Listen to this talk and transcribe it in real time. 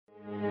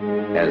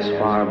As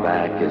far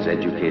back as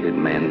educated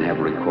men have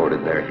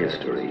recorded their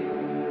history,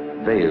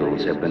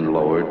 veils have been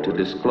lowered to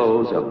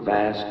disclose a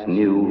vast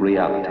new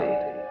reality,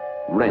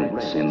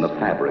 rents in the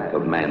fabric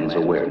of man's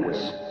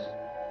awareness.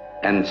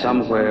 And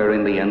somewhere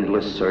in the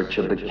endless search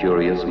of the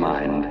curious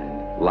mind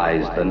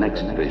lies the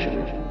next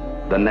vision,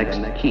 the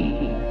next key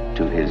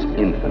to his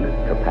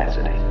infinite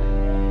capacity.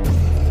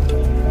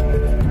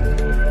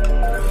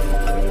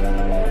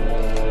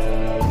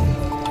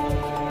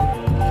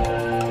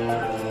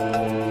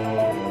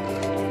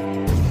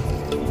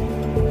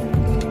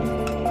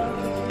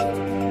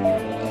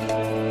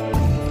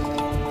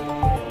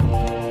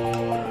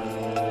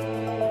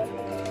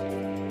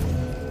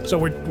 So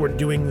we're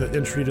doing the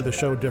entry to the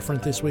show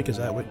different this week? Is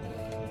that what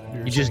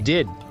you're You just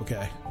saying? did.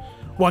 Okay.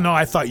 Well, no,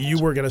 I thought you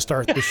were going to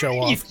start the show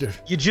off.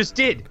 You just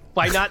did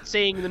by not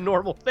saying the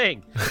normal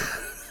thing.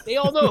 They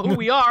all know who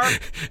we are.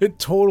 It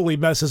totally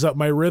messes up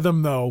my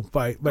rhythm, though,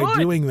 by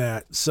doing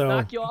that. So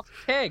Knock you off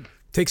the peg.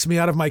 Takes me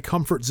out of my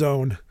comfort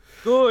zone.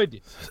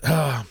 Good.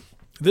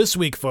 This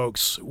week,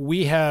 folks,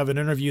 we have an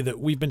interview that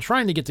we've been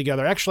trying to get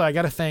together. Actually, I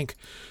got to thank...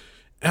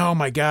 Oh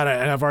my God!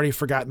 I've already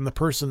forgotten the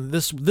person.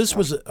 This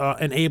was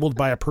enabled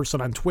by a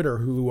person on Twitter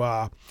who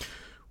I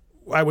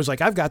was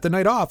like, I've got the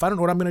night off. I don't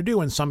know what I'm going to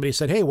do. And somebody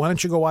said, hey, why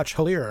don't you go watch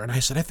Hillier? And I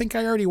said, I think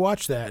I already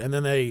watched that. And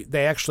then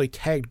they actually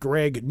tagged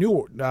Greg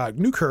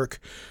Newkirk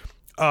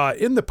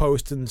in the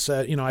post and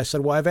said, I said,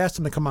 well, I've asked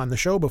him to come on the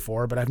show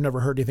before, but I've never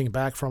heard anything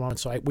back from him.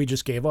 So we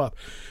just gave up.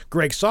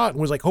 Greg saw it and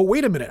was like, oh,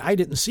 wait a minute. I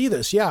didn't see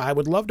this. Yeah, I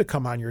would love to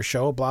come on your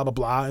show, blah, blah,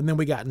 blah. And then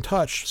we got in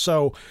touch.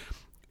 So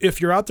if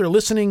you're out there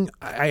listening,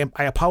 I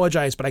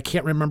apologize, but I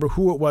can't remember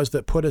who it was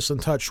that put us in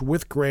touch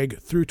with Greg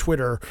through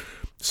Twitter.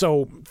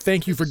 So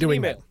thank you for doing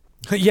that.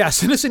 Yeah,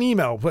 send us an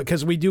email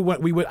because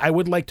I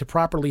would like to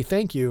properly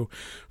thank you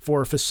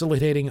for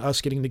facilitating us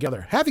getting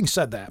together. Having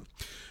said that,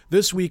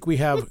 this week we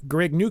have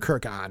Greg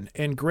Newkirk on,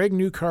 and Greg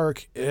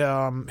Newkirk,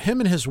 him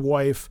and his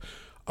wife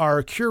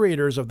are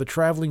curators of the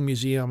Traveling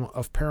Museum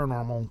of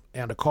Paranormal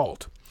and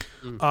Occult.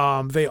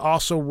 They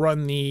also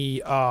run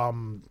the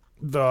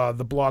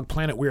blog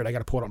Planet Weird. I got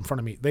to pull it up in front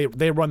of me.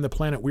 They run the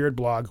Planet Weird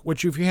blog,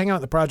 which if you hang out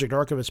on the Project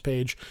Archivist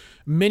page,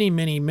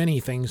 many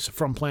things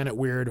from Planet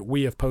Weird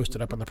we have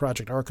posted up on the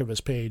Project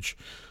Archivist page.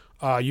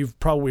 You've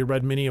probably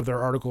read many of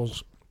their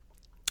articles.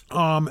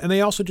 And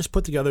they also just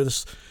put together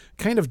this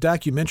kind of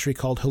documentary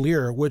called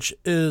Hillier, which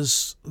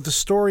is the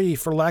story,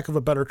 for lack of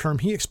a better term.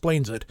 He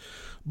explains it,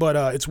 but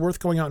it's worth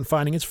going out and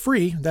finding. It's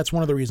free. That's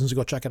one of the reasons to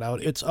go check it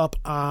out. It's up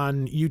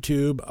on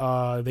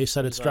YouTube. They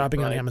said it's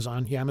dropping on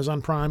Amazon. Yeah,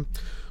 Amazon Prime.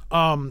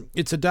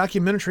 It's a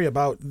documentary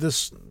about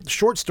this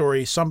short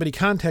story. Somebody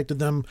contacted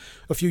them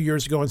a few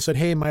years ago and said,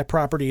 hey, my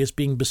property is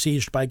being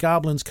besieged by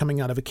goblins coming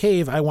out of a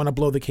cave. I want to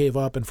blow the cave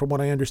up. And from what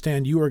I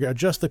understand, you are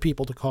just the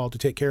people to call to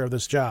take care of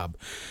this job.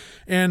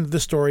 And the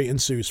story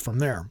ensues from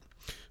there.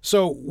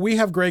 So we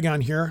have Greg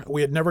on here.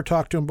 We had never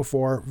talked to him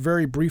before.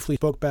 Very briefly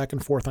spoke back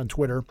and forth on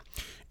Twitter.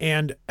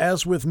 And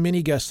as with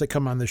many guests that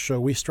come on this show,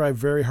 we strive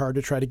very hard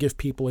to try to give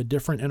people a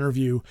different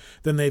interview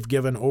than they've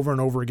given over and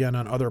over again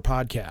on other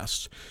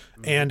podcasts.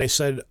 And I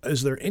said,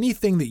 is there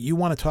anything that you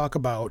want to talk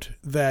about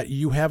that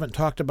you haven't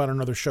talked about on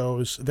other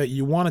shows that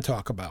you want to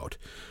talk about?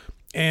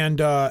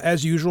 And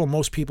as usual,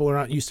 most people are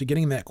not used to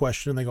getting that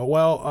question. They go,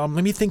 well,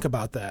 let me think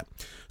about that.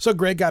 So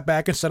Greg got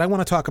back and said, I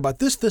want to talk about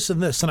this, this, and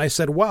this. And I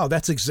said, wow,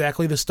 that's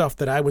exactly the stuff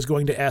that I was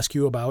going to ask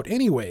you about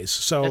anyways.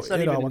 So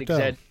it all worked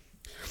out.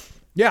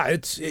 Yeah,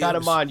 it got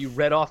him on. You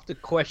read off the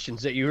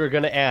questions that you were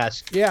going to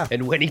ask. Yeah.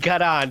 And when he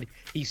got on,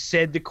 he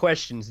said the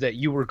questions that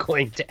you were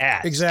going to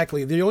ask.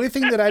 Exactly. The only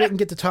thing that I didn't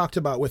get to talk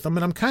about with him,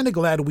 and I'm kind of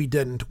glad we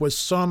didn't, was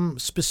some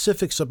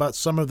specifics about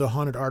some of the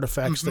haunted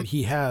artifacts that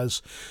he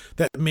has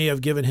that may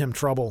have given him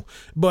trouble.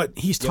 But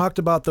he's talked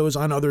about those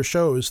on other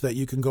shows that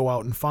you can go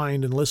out and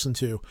find and listen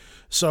to.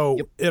 So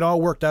it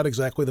all worked out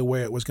exactly the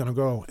way it was going to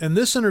go. And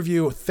this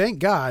interview, thank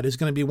God, is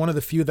going to be one of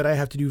the few that I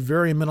have to do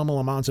very minimal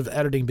amounts of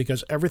editing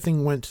because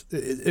everything went...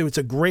 It was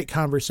a great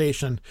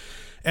conversation,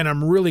 and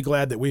I'm really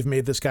glad that we've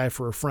made this guy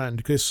for a friend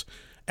because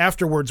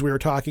afterwards we were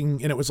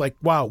talking and it was like,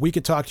 wow, we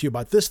could talk to you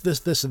about this, this,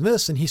 this, and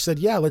this. And he said,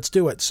 yeah, let's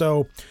do it.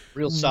 So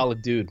real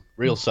solid dude.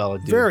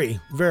 Very,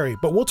 very.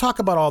 But we'll talk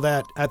about all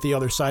that at the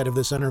other side of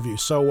this interview.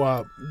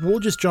 So we'll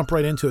just jump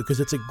right into it because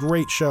it's a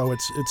great show.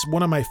 It's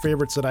one of my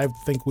favorites that I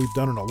think we've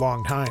done in a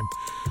long time.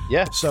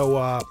 Yeah.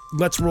 So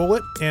let's roll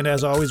it. And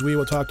as always, we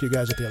will talk to you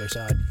guys at the other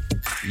side.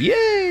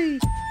 Yay!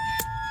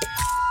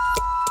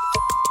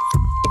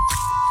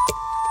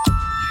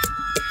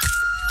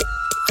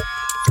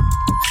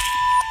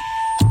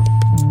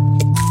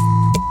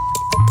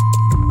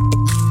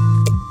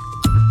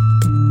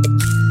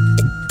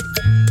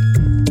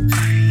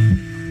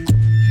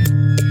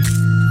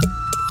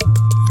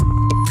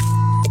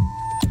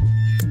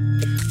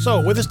 So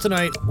with us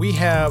tonight, we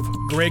have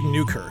Greg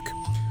Newkirk.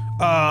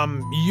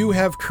 You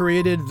have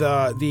created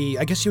the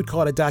I guess you would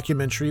call it a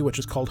documentary, which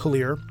is called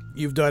Halir.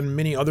 You've done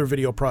many other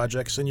video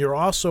projects, and you're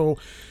also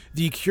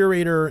the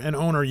curator and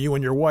owner, you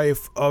and your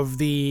wife, of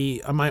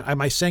the, am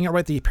I saying it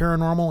right, the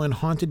Paranormal and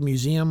Haunted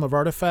Museum of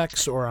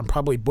Artifacts, or I'm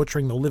probably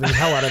butchering the living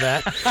hell out of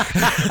that.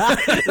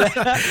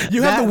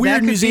 You have the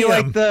weird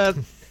museum.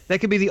 That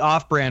could be the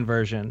off-brand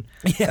version.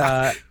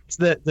 Yeah. It's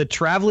the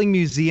Traveling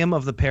Museum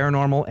of the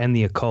Paranormal and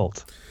the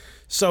Occult.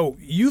 So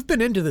you've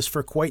been into this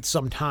for quite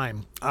some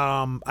time.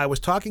 I was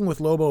talking with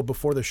Lobo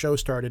before the show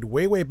started,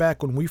 way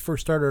back when we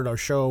first started our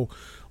show,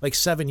 like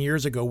 7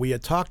 years ago. We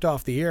had talked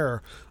off the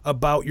air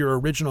about your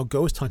original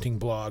ghost hunting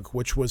blog,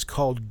 which was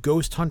called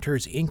Ghost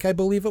Hunters Inc., I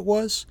believe it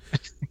was.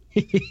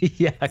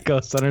 Yeah,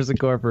 Ghost Hunters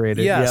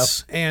Incorporated.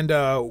 Yes, yep.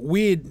 And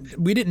we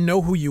didn't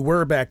know who you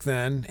were back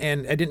then,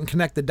 and I didn't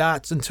connect the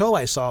dots until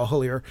I saw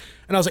Halir,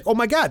 and I was like, oh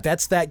my God,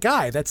 that's that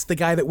guy. That's the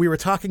guy that we were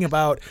talking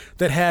about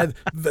that had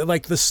the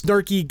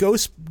snarky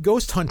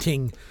ghost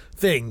hunting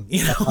thing,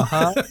 you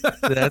know?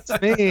 That's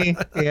me.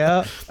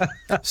 Yeah.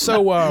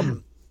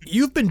 So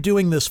you've been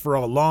doing this for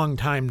a long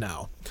time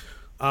now.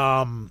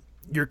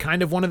 You're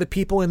kind of one of the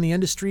people in the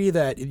industry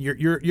that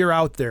you're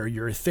out there.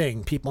 You're a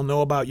thing. People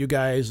know about you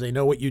guys. They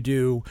know what you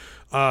do.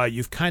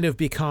 You've kind of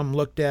become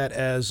looked at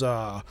as,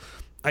 I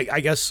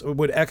guess,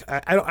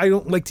 I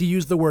don't like to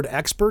use the word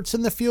experts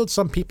in the field.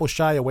 Some people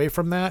shy away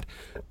from that,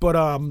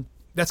 but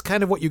that's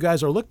kind of what you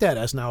guys are looked at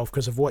as now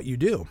because of what you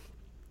do.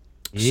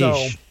 Yeesh.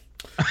 So.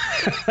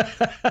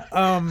 I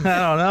don't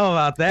know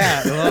about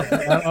that. Well,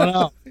 I don't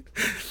know.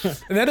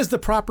 And that is the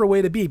proper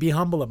way to be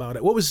humble about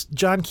it. What was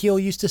John Keel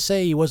used to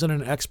say? He wasn't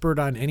an expert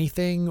on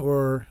anything,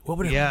 or what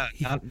would it? Yeah,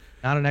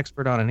 not an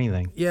expert on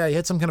anything. Yeah, he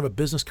had some kind of a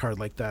business card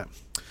like that.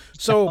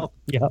 So,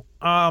 yeah.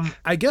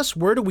 I guess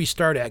where do we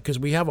start at? Because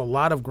we have a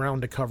lot of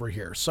ground to cover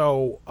here.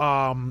 So,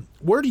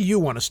 where do you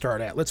want to start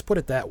at? Let's put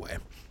it that way.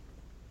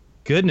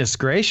 Goodness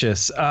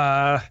gracious.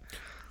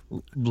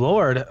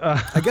 Lord.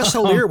 I guess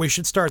Halir, we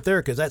should start there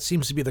because that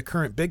seems to be the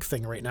current big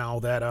thing right now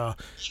that's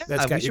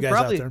got you guys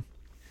out there.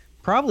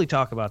 Probably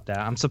talk about that.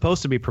 I'm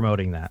supposed to be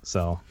promoting that,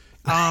 so.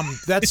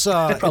 That's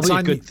probably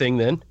a good thing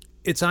then.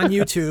 It's on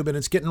YouTube and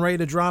it's getting ready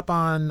to drop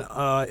on,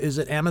 is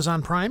it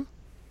Amazon Prime?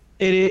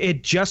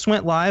 It just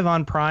went live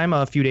on Prime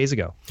a few days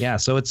ago. Yeah,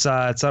 so it's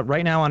up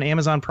right now on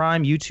Amazon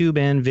Prime, YouTube,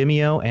 and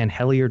Vimeo, and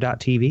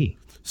Hellier.tv.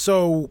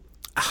 So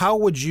how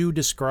would you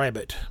describe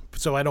it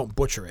so I don't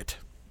butcher it?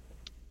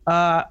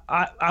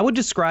 I would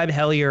describe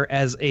Hellier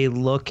as a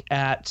look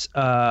at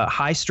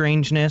high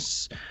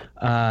strangeness,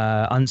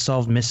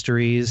 unsolved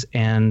mysteries,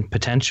 and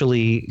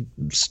potentially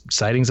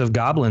sightings of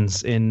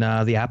goblins in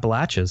the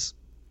Appalachians.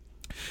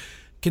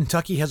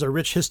 Kentucky has a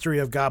rich history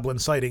of goblin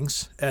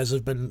sightings, as has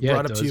been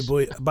brought up to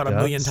you about a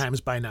million times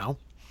by now.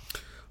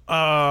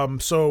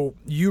 So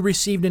you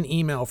received an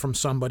email from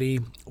somebody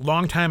a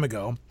long time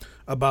ago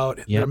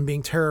about them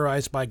being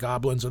terrorized by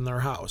goblins in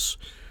their house.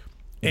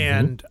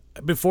 And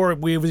before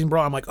we even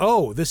brought, I'm like,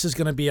 oh, this is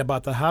going to be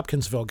about the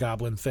Hopkinsville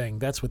goblin thing.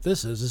 That's what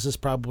this is. This is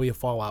probably a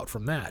fallout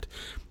from that.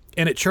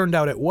 And it turned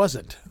out it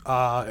wasn't.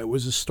 It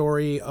was a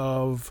story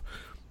of,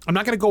 I'm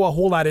not going to go a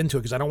whole lot into it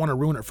because I don't want to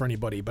ruin it for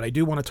anybody, but I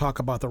do want to talk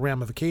about the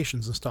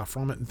ramifications and stuff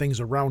from it and things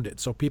around it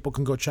so people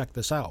can go check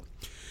this out.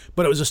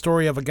 But it was a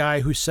story of a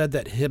guy who said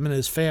that him and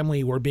his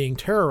family were being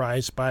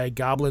terrorized by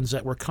goblins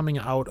that were coming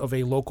out of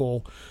a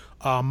local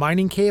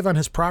mining cave on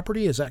his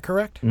property. Is that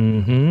correct?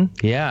 Mm-hmm.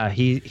 Yeah.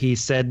 He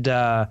said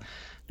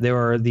there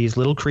were these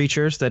little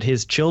creatures that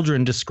his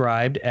children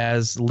described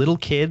as little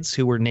kids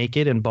who were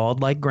naked and bald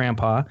like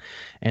grandpa,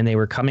 and they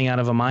were coming out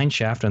of a mine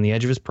shaft on the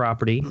edge of his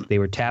property. They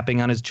were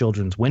tapping on his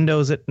children's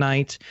windows at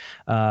night.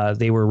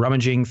 They were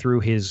rummaging through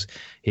his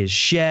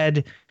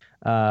shed.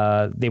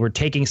 They were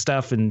taking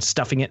stuff and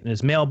stuffing it in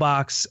his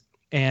mailbox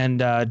and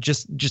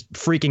just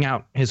freaking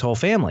out his whole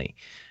family.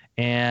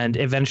 And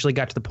eventually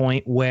got to the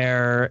point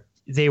where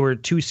they were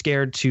too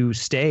scared to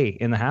stay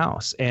in the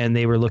house and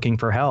they were looking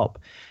for help.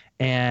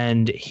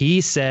 And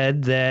he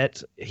said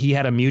that he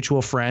had a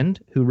mutual friend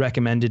who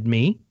recommended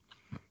me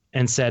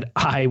and said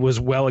I was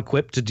well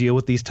equipped to deal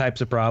with these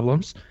types of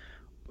problems.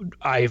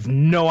 I have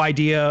no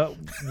idea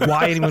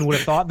why anyone would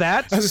have thought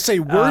that. I was going to say,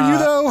 were you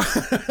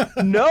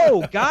though?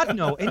 No, God,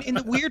 no. And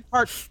the weird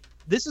part,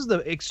 this is the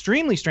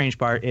extremely strange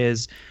part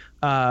is,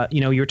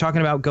 you were talking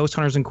about Ghost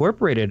Hunters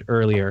Incorporated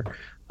earlier.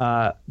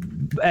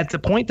 At the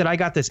point that I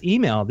got this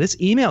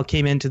email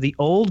came into the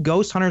old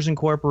Ghost Hunters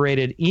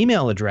Incorporated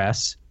email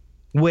address,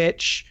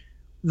 which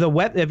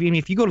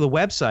if you go to the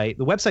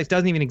website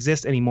doesn't even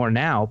exist anymore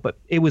now, but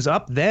it was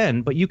up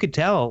then, but you could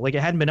tell like it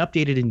hadn't been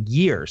updated in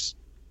years.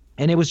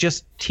 And it was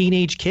just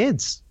teenage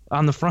kids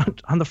on the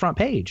front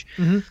page.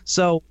 Mm-hmm.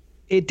 So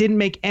it didn't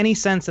make any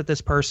sense that this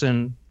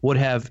person would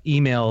have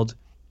emailed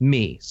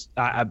me.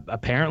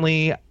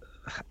 Apparently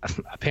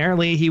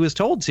he was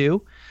told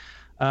to.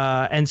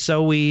 And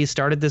so we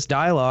started this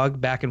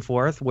dialogue back and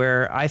forth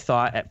where I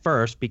thought at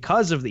first,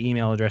 because of the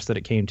email address that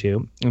it came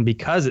to, and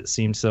because it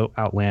seemed so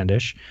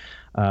outlandish,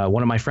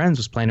 one of my friends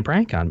was playing a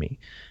prank on me.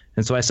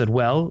 And so I said,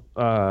 well,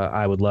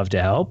 I would love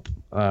to help,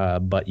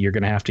 but you're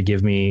going to have to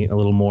give me a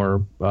little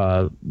more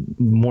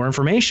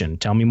information.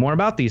 Tell me more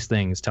about these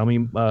things. Tell me,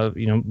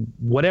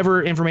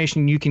 whatever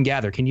information you can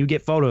gather. Can you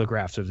get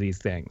photographs of these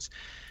things?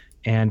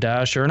 And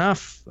sure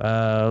enough,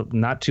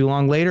 not too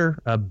long later,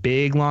 a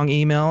big, long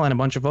email and a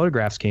bunch of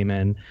photographs came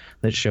in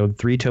that showed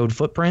three-toed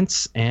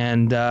footprints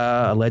and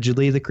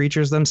allegedly the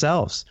creatures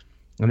themselves.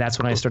 And that's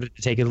when I started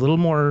to take it a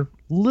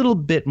little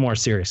bit more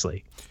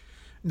seriously.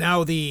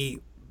 Now,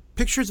 the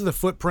pictures of the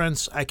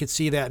footprints, I could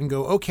see that and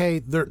go, okay,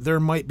 there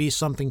might be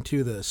something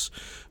to this.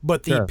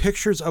 But the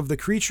pictures of the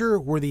creature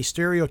were the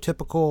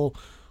stereotypical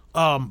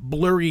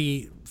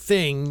blurry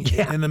thing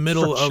in the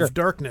middle of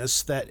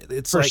darkness that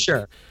it's for like...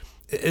 Sure.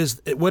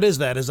 What is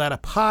that? Is that a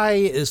pie?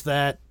 Is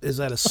that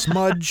a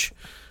smudge?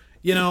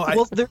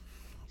 Well,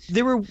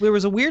 there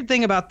was a weird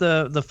thing about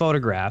the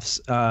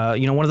photographs.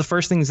 One of the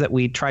first things that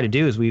we tried to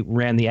do is we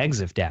ran the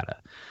EXIF data,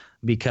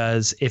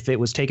 because if it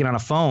was taken on a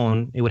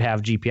phone, it would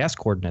have GPS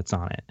coordinates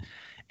on it.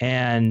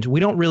 And we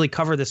don't really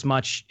cover this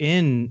much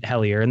in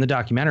Hellier in the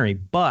documentary,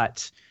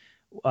 but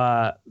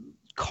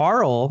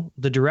Carl,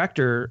 the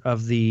director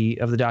of the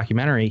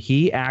documentary,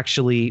 he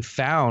actually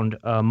found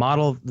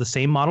the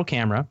same model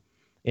camera.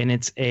 And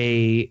it's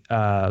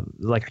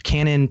like a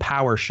Canon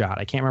PowerShot.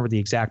 I can't remember the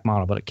exact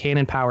model, but a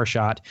Canon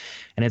PowerShot.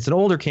 And it's an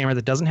older camera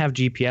that doesn't have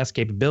GPS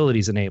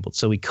capabilities enabled.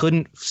 So we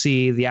couldn't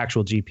see the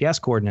actual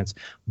GPS coordinates.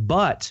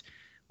 But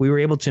we were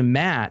able to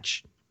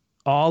match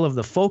all of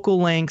the focal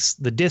lengths,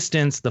 the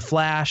distance, the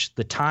flash,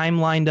 the time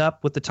lined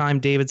up with the time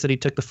David said he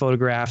took the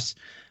photographs.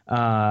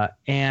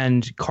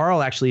 And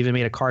Carl actually even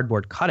made a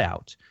cardboard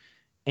cutout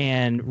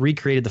and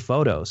recreated the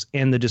photos.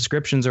 And the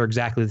descriptions are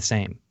exactly the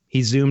same.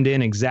 He zoomed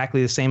in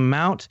exactly the same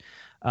amount.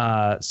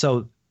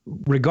 So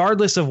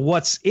regardless of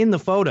what's in the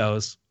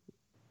photos,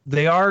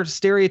 they are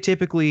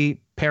stereotypically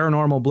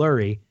paranormal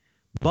blurry,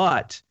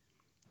 but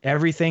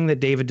everything that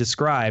David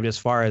described as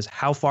far as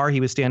how far he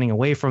was standing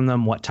away from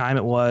them, what time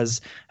it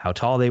was, how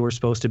tall they were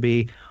supposed to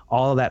be,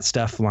 all of that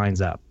stuff lines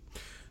up.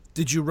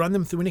 Did you run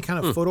them through any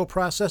kind of photo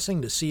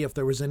processing to see if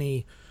there was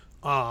any,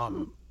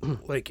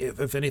 like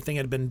if anything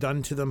had been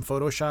done to them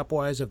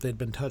Photoshop-wise, if they'd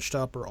been touched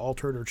up or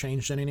altered or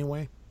changed in any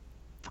way?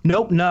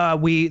 Nope.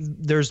 No,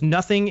 there's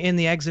nothing in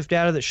the EXIF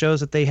data that shows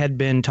that they had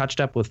been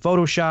touched up with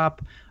Photoshop.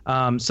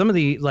 Some of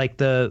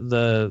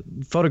the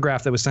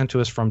photograph that was sent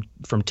to us from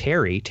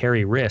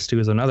Terry Rist, who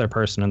is another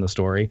person in the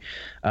story,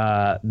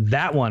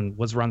 that one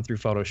was run through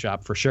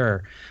Photoshop for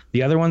sure.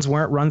 The other ones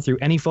weren't run through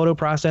any photo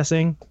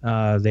processing.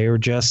 They were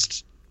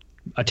just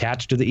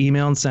attached to the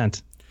email and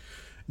sent.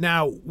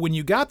 Now, when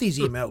you got these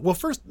emails, well,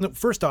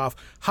 first off,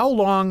 how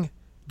long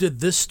did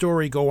this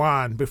story go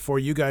on before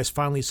you guys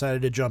finally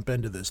decided to jump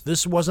into this?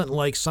 This wasn't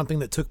like something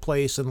that took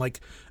place and like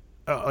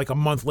a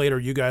month later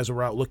you guys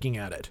were out looking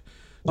at it.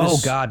 Oh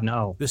God,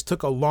 no. This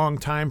took a long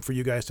time for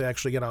you guys to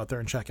actually get out there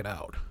and check it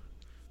out.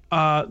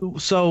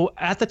 So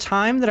at the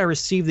time that I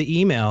received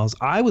the emails,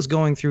 I was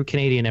going through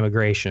Canadian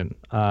immigration.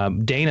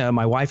 Dana,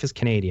 my wife, is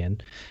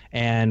Canadian,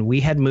 and we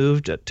had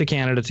moved to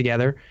Canada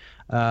together.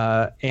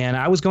 And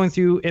I was going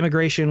through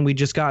immigration. We'd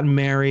just gotten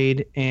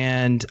married,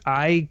 and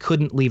I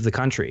couldn't leave the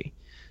country.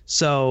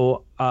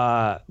 So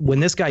when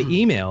this guy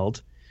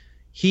emailed,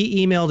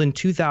 he emailed in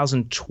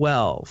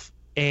 2012.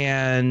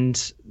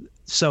 And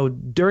so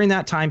during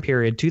that time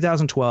period,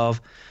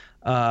 2012,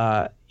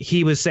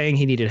 he was saying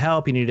he needed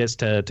help. He needed us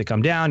to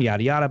come down,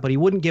 yada, yada. But he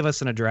wouldn't give us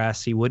an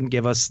address. He wouldn't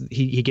give us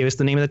he gave us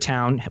the name of the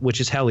town,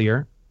 which is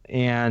Hellier.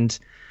 And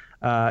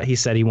he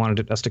said he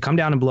wanted us to come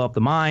down and blow up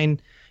the mine.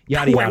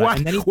 Yada, yada. What?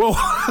 And then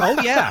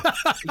oh yeah,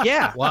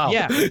 yeah, Wow.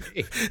 yeah.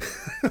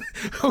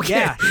 Okay.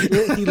 Yeah,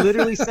 he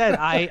literally said,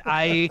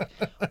 I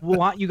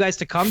want you guys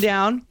to come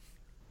down.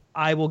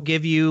 I will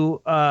give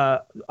you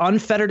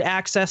unfettered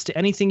access to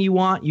anything you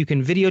want. You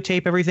can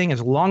videotape everything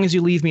as long as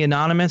you leave me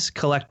anonymous,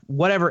 collect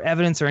whatever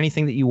evidence or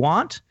anything that you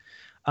want.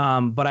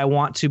 But I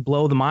want to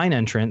blow the mine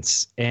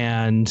entrance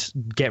and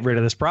get rid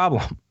of this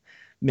problem.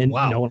 And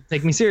Wow. no one will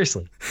take me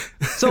seriously.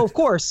 So of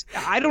course,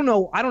 I don't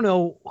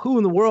know who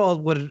in the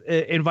world would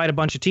invite a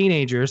bunch of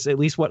teenagers, at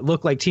least what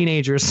look like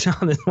teenagers,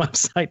 on this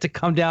website to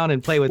come down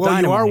and play with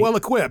dynamite. You are well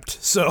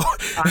equipped, so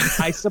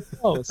I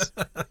suppose.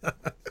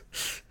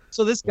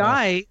 So this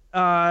guy,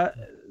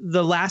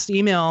 the last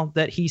email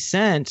that he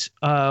sent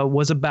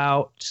was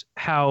about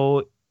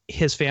how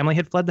his family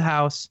had fled the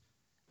house.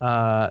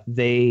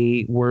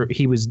 He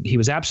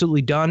was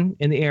absolutely done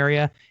in the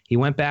area. He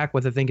went back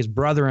with, I think, his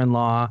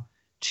brother-in-law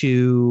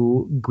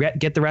to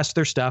get the rest of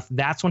their stuff.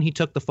 That's when he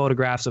took the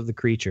photographs of the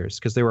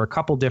creatures, because there were a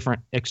couple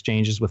different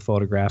exchanges with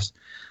photographs.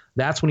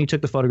 That's when he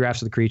took the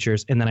photographs of the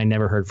creatures, and then I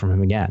never heard from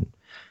him again.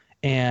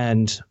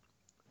 And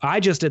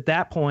I just, at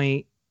that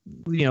point,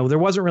 there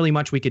wasn't really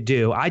much we could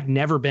do. I'd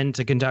never been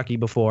to Kentucky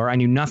before. I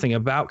knew nothing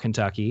about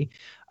Kentucky.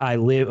 I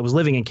was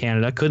living in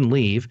Canada, couldn't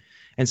leave.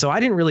 And so I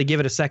didn't really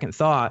give it a second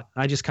thought.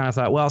 I just kind of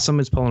thought, well,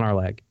 someone's pulling our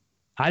leg.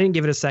 I didn't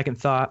give it a second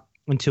thought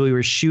until we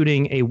were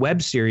shooting a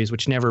web series,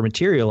 which never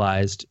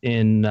materialized,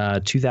 in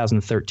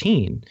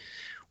 2013,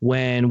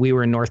 when we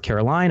were in North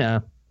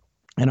Carolina.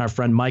 And our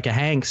friend Micah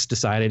Hanks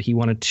decided he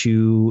wanted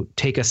to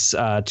take us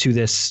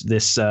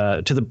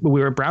to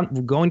we were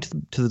going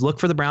to look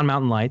for the Brown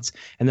Mountain Lights.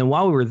 And then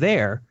while we were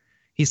there,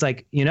 he's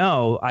like,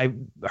 I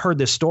heard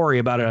this story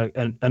about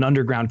an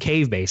underground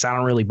cave base. I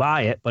don't really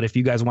buy it, but if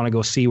you guys want to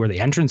go see where the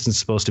entrance is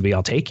supposed to be,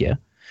 I'll take you.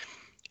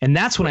 And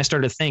that's when I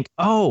started to think,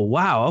 oh,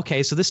 wow,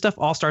 okay, so this stuff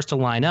all starts to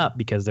line up,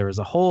 because there was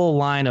a whole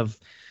line of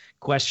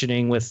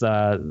questioning with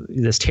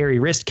this Terry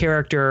Wrist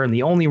character, and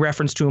the only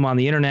reference to him on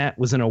the internet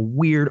was in a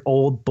weird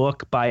old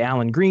book by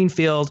Alan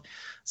Greenfield,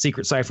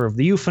 Secret Cipher of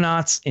the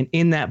Euphonauts. And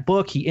in that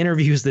book, he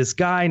interviews this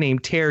guy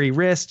named Terry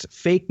Wrist,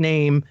 fake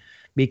name,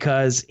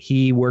 because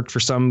he worked for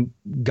some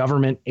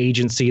government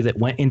agency that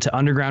went into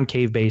underground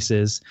cave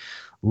bases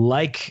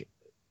like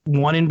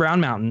one in Brown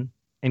Mountain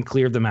and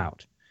cleared them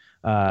out.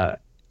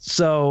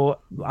 So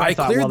I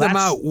thought, cleared them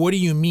out. What do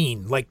you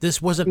mean? Like,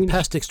 this wasn't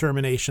pest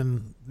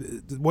extermination.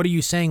 What are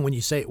you saying what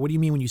do you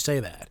mean when you say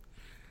that?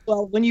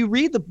 Well, when you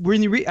read,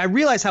 I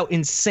realize how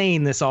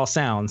insane this all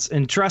sounds,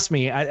 and trust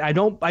me, I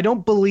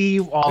don't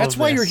believe all. That's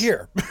why you're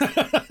here.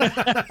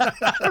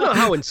 I don't know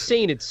how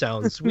insane it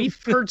sounds. We've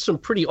heard some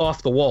pretty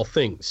off the wall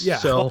things. Yeah.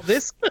 So well,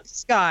 this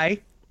guy,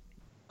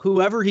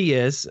 whoever he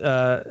is,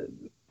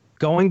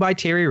 going by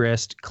Terry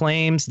Wrist,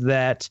 claims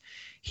that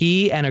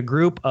he and a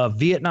group of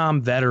Vietnam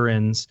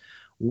veterans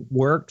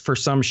worked for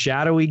some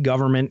shadowy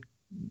government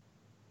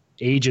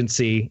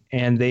agency,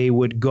 and they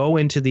would go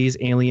into these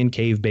alien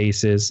cave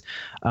bases,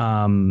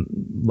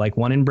 like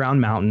one in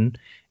Brown Mountain,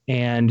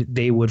 and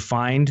they would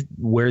find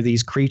where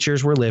these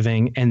creatures were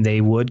living, and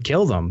they would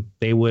kill them.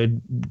 They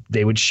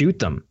would shoot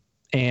them.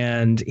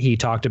 And he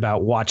talked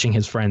about watching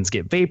his friends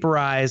get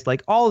vaporized,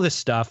 like all of this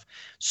stuff,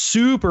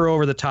 super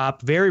over the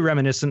top, very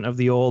reminiscent of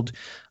the old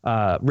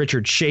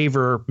Richard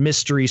Shaver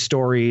mystery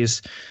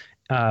stories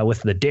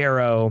with the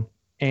Darrow.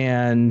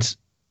 And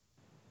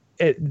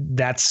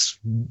that's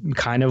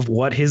kind of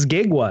what his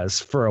gig was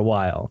for a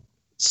while.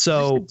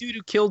 So, the dude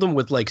who killed him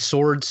with like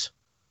swords?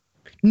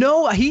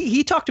 No,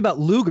 he talked about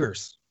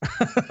Lugers.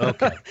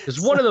 Okay,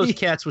 because one of those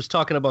cats was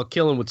talking about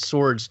killing with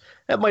swords.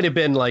 That might have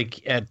been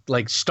like at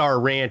like Star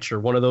Ranch or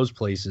one of those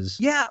places.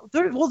 Yeah,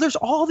 there's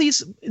all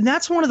these. And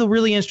that's one of the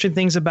really interesting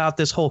things about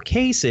this whole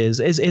case is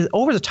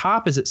over the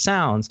top as it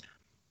sounds,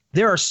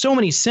 there are so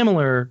many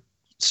similar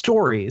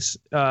stories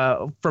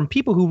from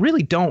people who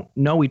really don't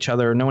know each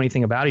other or know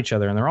anything about each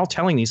other, and they're all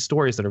telling these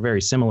stories that are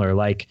very similar.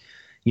 Like,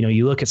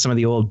 you look at some of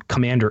the old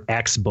Commander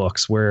X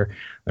books where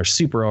they're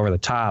super over the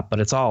top, but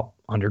it's all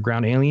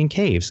underground alien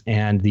caves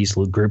and these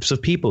little groups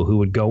of people who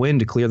would go in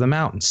to clear them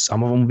out, and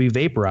some of them would be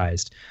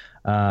vaporized.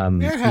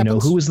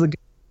 Who was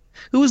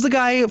the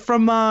guy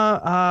from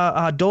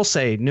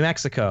Dulce, New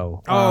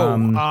Mexico?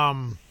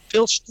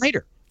 Phil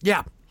Schneider.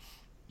 Yeah.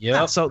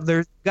 Yeah. So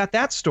there's got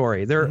that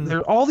story. There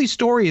are all these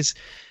stories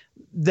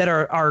that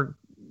are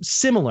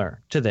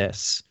similar to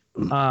this.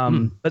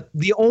 But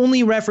the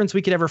only reference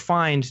we could ever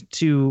find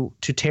to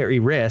Terry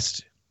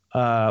Wrist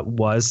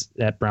was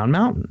at Brown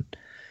Mountain.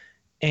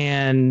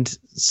 And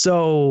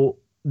so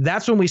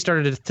that's when we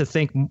started to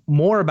think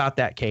more about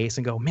that case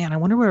and go, man, I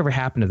wonder whatever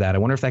happened to that. I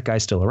wonder if that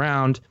guy's still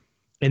around.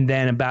 And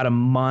then about a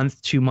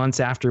month, 2 months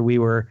after we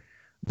were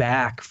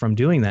back from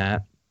doing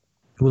that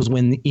was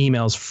when the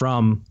emails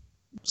from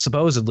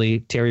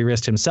supposedly Terry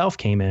Wrist himself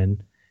came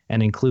in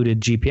and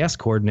included GPS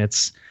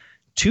coordinates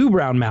to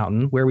Brown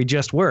Mountain, where we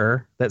just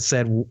were, that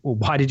said,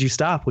 why did you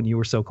stop when you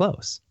were so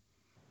close?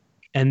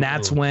 And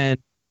that's when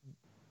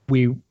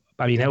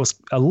that was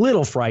a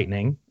little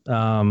frightening,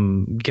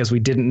 because we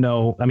didn't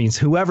know. I mean,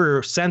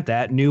 whoever sent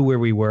that knew where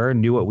we were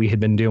and knew what we had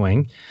been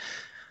doing.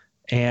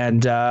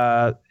 And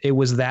it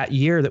was that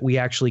year that we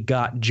actually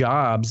got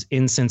jobs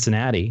in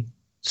Cincinnati.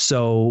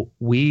 So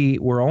we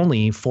were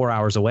only 4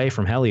 hours away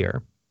from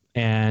Hellier.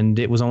 And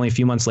it was only a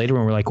few months later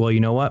when we're like, well, you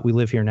know what? We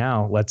live here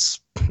now.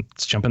 Let's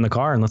jump in the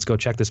car and let's go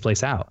check this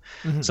place out.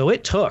 Mm-hmm. So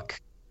it took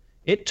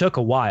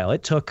a while.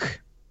 It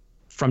took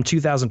from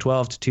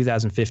 2012 to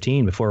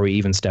 2015 before we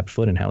even stepped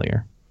foot in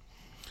Hellier.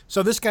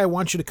 So this guy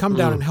wants you to come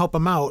down and help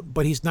him out,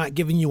 but he's not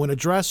giving you an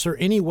address or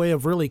any way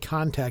of really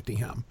contacting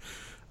him,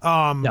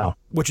 no.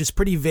 Which is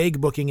pretty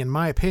vague booking in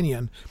my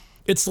opinion.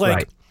 It's like,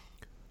 right.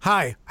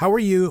 Hi, how are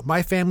you?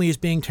 My family is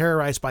being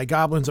terrorized by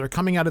goblins that are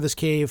coming out of this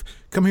cave.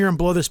 Come here and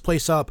blow this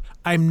place up.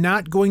 I'm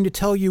not going to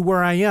tell you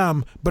where I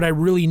am, but I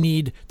really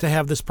need to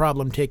have this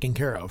problem taken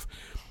care of.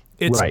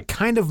 It's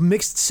kind of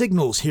mixed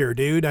signals here,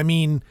 dude. I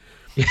mean,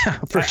 yeah,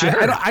 for sure.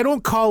 I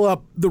don't call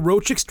up the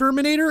roach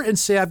exterminator and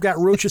say I've got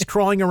roaches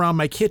crawling around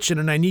my kitchen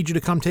and I need you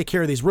to come take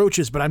care of these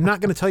roaches, but I'm not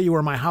going to tell you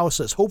where my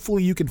house is.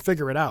 Hopefully you can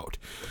figure it out.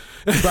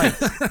 Right.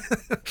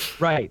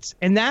 Right.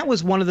 And that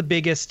was one of the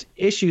biggest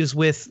issues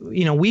with,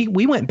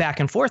 we went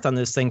back and forth on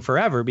this thing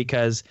forever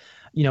because,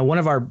 one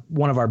of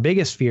our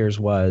biggest fears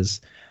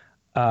was,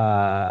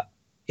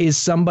 if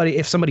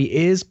somebody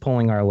is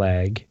pulling our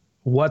leg,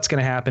 what's going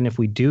to happen if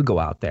we do go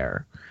out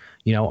there?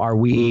 Are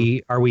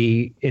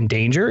we in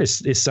danger?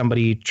 Is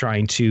somebody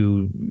trying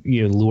to,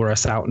 lure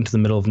us out into the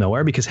middle of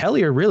nowhere? Because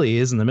Hellier really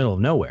is in the middle of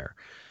nowhere.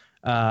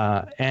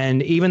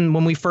 And even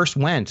when we first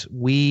went,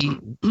 we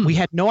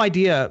had no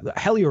idea.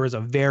 Hellier is a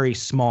very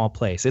small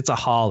place. It's a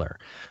holler.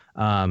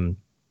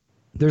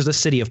 There's the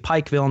city of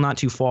Pikeville, not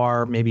too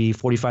far, maybe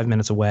 45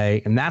 minutes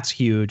away, and that's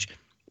huge.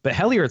 But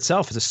Hellier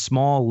itself is a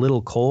small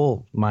little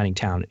coal mining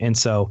town. And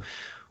so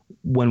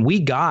when we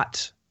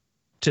got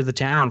to the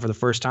town for the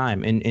first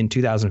time in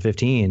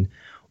 2015,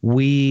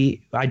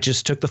 I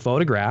just took the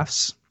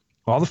photographs,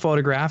 all the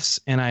photographs,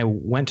 and I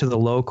went to the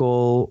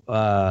local,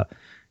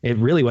 it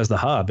really was the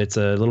hub. It's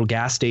a little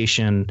gas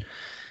station,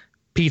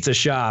 pizza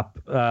shop,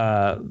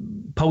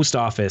 post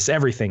office,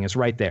 everything is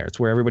right there. It's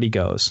where everybody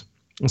goes.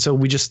 And so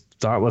we just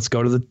thought, let's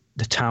go to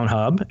the town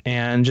hub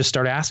and just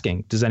start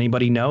asking, does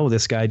anybody know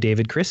this guy,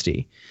 David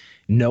Christie?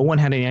 No one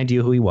had any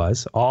idea who he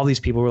was. All these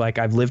people were like,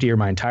 I've lived here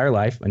my entire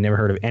life. I never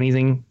heard of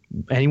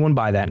anyone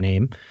by that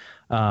name.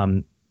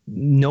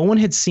 No one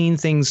had seen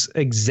things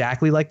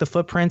exactly like the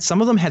footprints.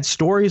 Some of them had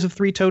stories of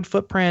three-toed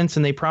footprints,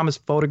 and they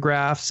promised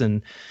photographs.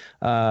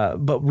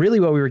 But really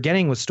what we were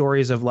getting was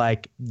stories of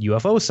like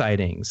UFO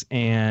sightings.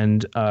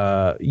 And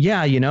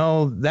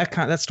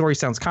that story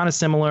sounds kind of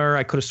similar.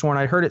 I could have sworn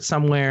I heard it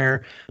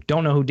somewhere.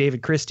 Don't know who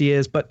David Christie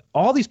is. But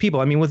all these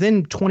people, I mean,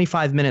 within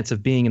 25 minutes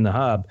of being in the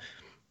hub,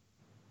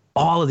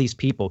 all of these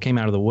people came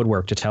out of the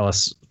woodwork to tell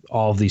us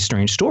all of these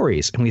strange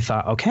stories. And we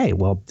thought, okay,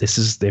 well, if this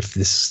is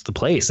the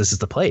place, this is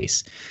the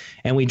place.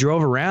 And we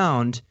drove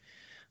around.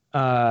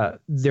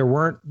 There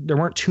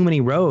weren't too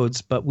many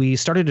roads, but we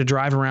started to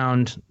drive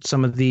around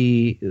some of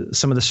the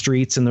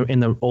streets in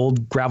the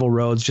old gravel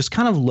roads, just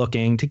kind of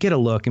looking to get a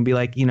look and be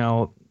like,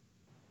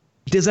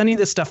 does any of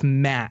this stuff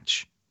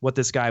match what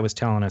this guy was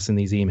telling us in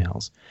these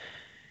emails?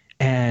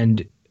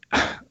 And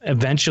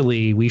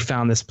eventually we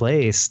found this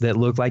place that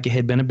looked like it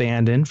had been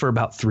abandoned for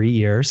about 3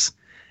 years.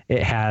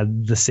 It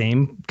had the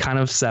same kind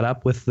of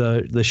setup with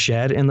the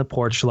shed and the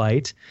porch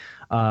light.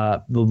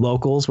 The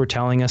locals were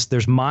telling us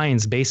there's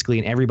mines basically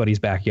in everybody's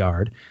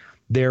backyard.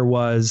 There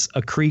was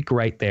a creek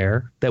right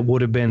there that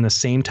would have been the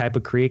same type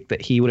of creek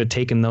that he would have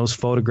taken those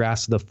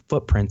photographs of the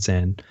footprints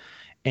in.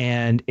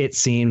 And it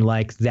seemed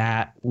like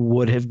that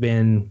would have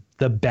been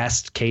the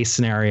best case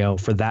scenario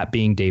for that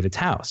being David's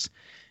house.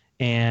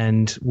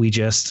 And we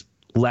just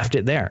left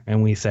it there.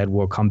 And we said,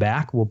 we'll come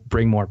back. We'll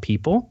bring more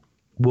people.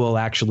 We'll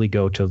actually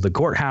go to the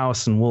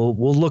courthouse and we'll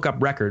look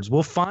up records.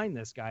 We'll find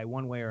this guy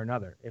one way or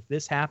another. If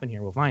this happened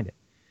here, we'll find it.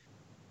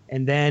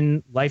 And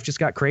then life just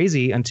got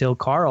crazy until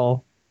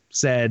Carl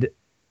said,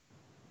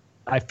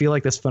 I feel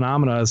like this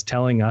phenomena is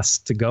telling us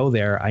to go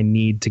there. I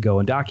need to go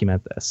and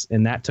document this.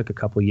 And that took a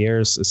couple of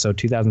years. So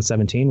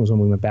 2017 was when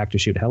we went back to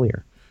shoot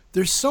Hellier.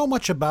 There's so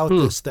much about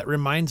this that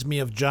reminds me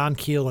of John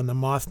Keel and the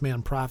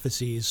Mothman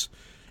prophecies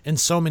in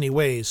so many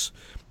ways.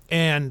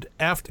 And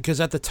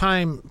because at the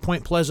time,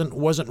 Point Pleasant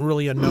wasn't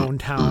really a known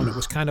town. It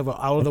was kind of an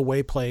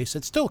out-of-the-way place.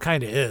 It still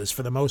kind of is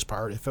for the most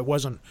part. If it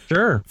wasn't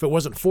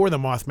for the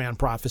Mothman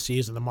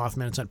prophecies and the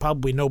Mothman incident,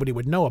 probably nobody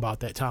would know about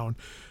that town.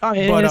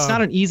 But it's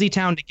not an easy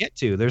town to get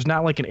to. There's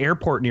not like an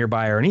airport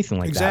nearby or anything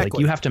like that. Like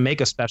you have to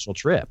make a special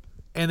trip.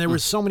 And there were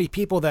so many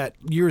people that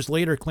years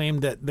later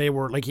claimed that they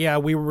were like, yeah,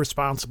 we were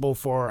responsible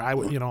for,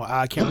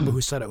 I can't remember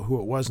who said it, who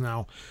it was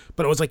now,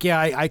 but it was like, yeah,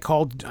 I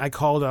called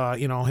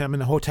him in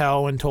the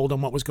hotel and told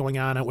him what was going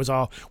on. It was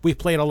all, we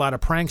played a lot of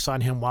pranks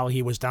on him while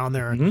he was down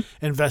there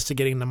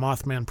investigating the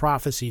Mothman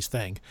prophecies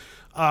thing.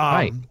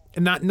 Right.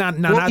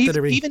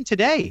 Even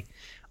today.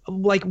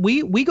 Like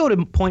we go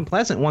to Point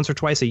Pleasant once or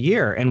twice a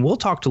year and we'll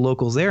talk to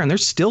locals there, and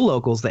there's still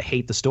locals that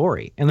hate the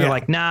story. And they're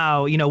like,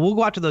 no, we'll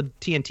go out to the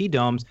TNT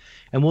domes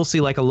and we'll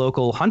see like a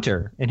local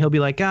hunter and he'll be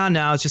like,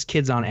 no, it's just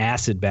kids on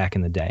acid back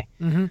in the day.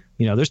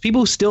 There's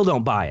people who still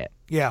don't buy it.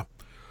 Yeah.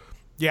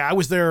 Yeah. I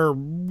was there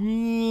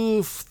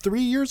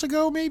 3 years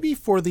ago, maybe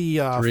for the,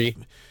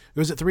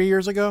 was it 3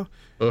 years ago?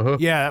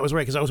 Yeah, that was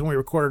right, because that was when we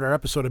recorded our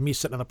episode of me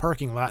sitting in the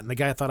parking lot, and the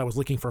guy thought I was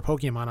looking for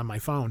Pokemon on my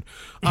phone.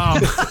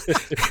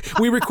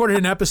 We recorded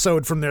an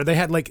episode from there. They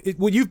had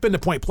you've been to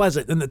Point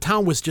Pleasant, and the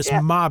town was just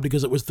mobbed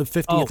because it was the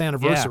 50th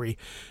anniversary.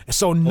 Yeah.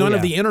 So none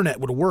of the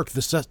internet would work.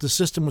 The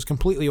system was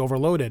completely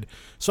overloaded.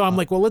 So I'm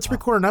like, well, let's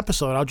record an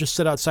episode. I'll just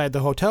sit outside the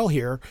hotel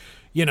here.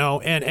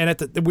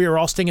 And we were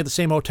all staying at the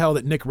same hotel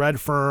that Nick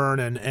Redfern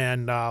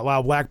and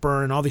Lyle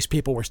Blackburn and all these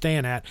people were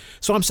staying at.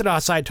 So I'm sitting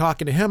outside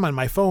talking to him on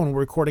my phone. We're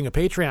recording a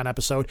Patreon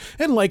episode,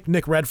 and like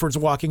Nick Redford's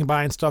walking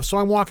by and stuff. So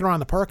I'm walking around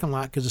the parking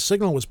lot because the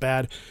signal was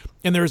bad,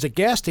 and there was a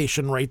gas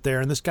station right there.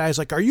 And this guy's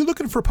like, "Are you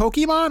looking for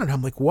Pokemon?" And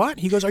I'm like, "What?"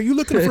 He goes, "Are you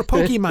looking for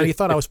Pokemon?" He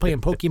thought I was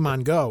playing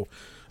Pokemon Go.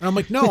 And I'm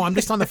like, no, I'm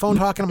just on the phone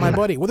talking to my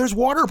buddy. Well, there's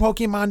water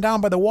Pokemon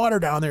down by the water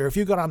down there. If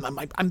you go down,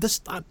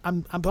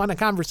 I'm on a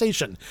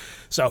conversation.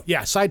 So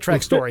yeah,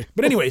 sidetrack story.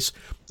 But anyways,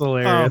 it's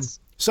hilarious.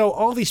 So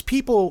all these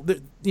people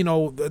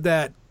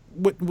that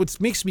what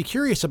makes me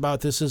curious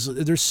about this is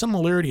there's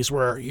similarities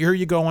where here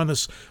you go on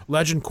this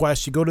legend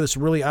quest, you go to this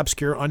really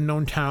obscure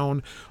unknown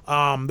town.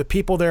 The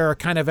people there are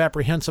kind of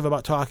apprehensive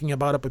about talking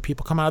about it, but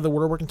people come out of the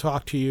woodwork and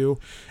talk to you.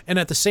 And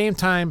at the same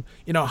time,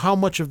 how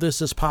much of this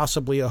is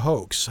possibly a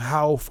hoax?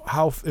 How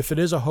if it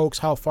is a hoax,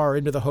 how far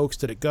into the hoax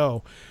did it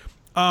go?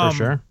 For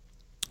sure.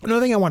 Another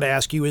thing I want to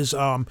ask you is,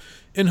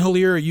 in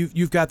Hillier,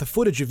 you've got the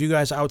footage of you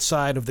guys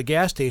outside of the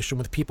gas station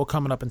with people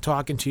coming up and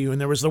talking to you,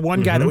 and there was the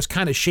one guy that was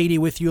kind of shady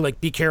with you,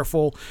 like, be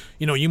careful,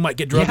 you might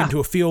get drugged into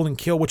a field and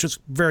killed, which is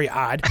very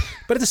odd.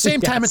 But at the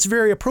same time, it's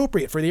very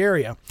appropriate for the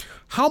area.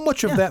 How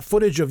much of that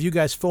footage of you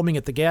guys filming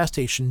at the gas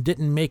station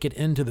didn't make it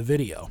into the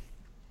video?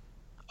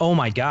 Oh,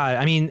 my God.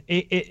 I mean,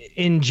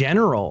 in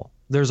general,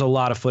 there's a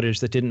lot of footage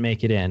that didn't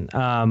make it in.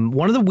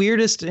 One of the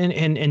weirdest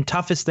and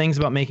toughest things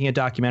about making a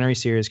documentary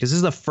series, because this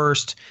is the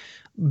first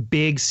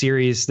big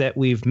series that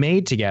we've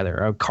made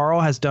together.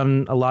 Carl has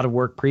done a lot of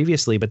work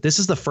previously, but this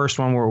is the first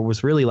one where it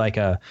was really like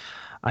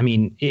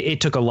it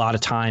took a lot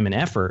of time and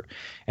effort.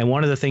 And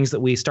one of the things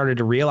that we started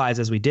to realize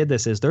as we did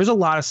this is there's a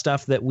lot of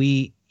stuff that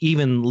we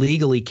even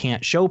legally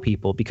can't show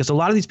people, because a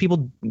lot of these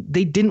people,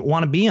 they didn't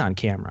want to be on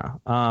camera.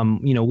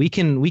 We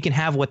can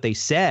have what they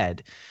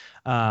said.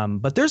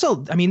 But there's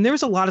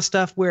a lot of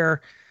stuff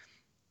where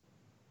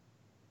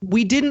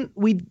we didn't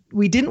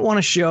want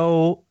to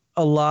show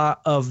a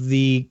lot of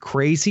the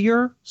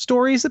crazier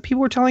stories that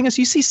people were telling us.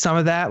 You see some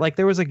of that. Like,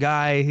 there was a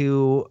guy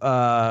who,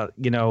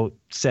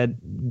 said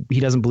he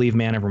doesn't believe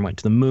man ever went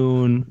to the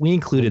moon. We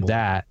included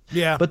that.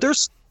 Yeah. But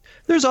there's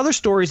other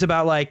stories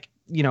about, like,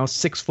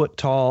 6 foot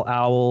tall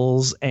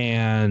owls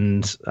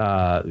and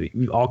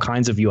all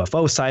kinds of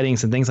UFO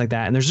sightings and things like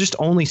that. And there's just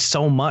only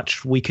so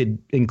much we could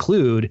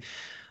include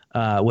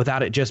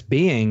without it just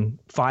being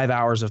 5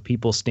 hours of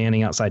people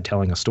standing outside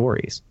telling us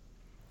stories.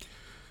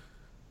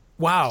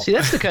 Wow. See,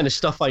 that's the kind of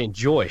stuff I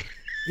enjoy.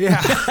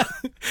 Yeah.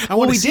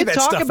 We did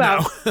talk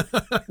about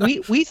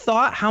we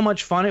thought how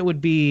much fun it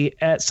would be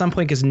at some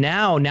point, because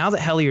now that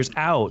Hellier's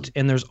out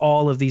and there's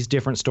all of these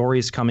different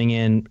stories coming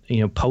in,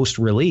 post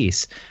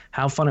release,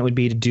 how fun it would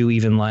be to do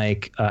even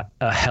like a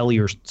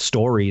Hellier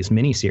Stories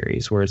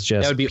miniseries where it's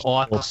just that would be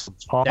awesome.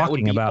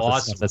 Talking about the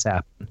stuff that's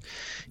happened.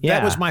 Yeah.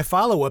 That was my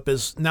follow-up,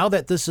 is now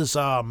that this is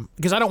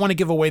because I don't want to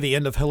give away the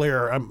end of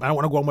Hillier. I don't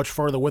want to go much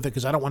further with it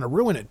because I don't want to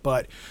ruin it,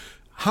 but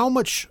how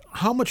much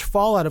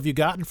fallout have you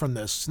gotten from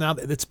this? Now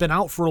that it's been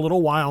out for a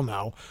little while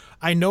now,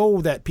 I know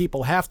that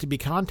people have to be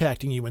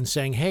contacting you and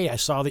saying, hey, I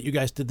saw that you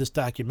guys did this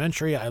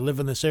documentary. I live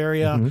in this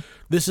area. Mm-hmm.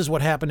 This is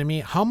what happened to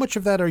me. How much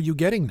of that are you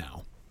getting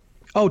now?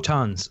 Oh,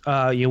 tons.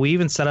 We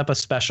even set up a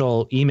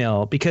special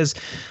email, because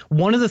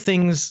one of the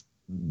things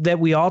that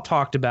we all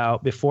talked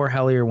about before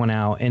Hellier went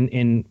out,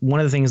 and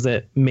one of the things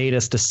that made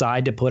us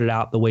decide to put it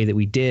out the way that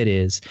we did,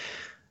 is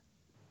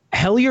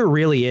Hellier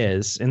really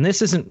is, and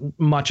this isn't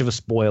much of a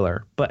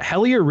spoiler, but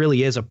Hellier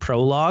really is a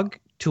prologue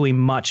to a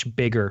much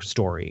bigger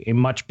story, a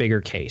much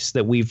bigger case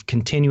that we've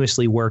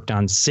continuously worked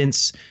on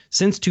since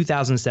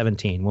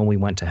 2017 when we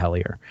went to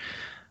Hellier.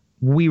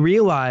 We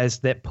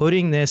realized that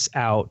putting this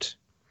out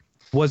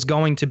was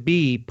going to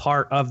be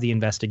part of the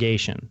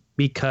investigation,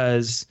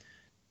 because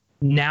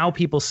now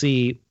people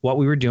see what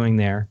we were doing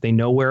there. They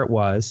know where it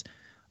was,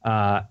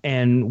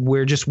 and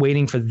we're just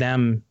waiting for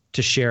them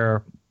to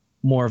share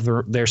more of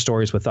their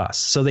stories with us.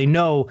 So they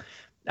know.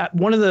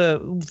 One of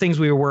the things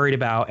we were worried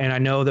about, and I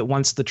know that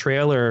once the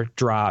trailer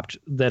dropped,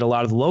 that a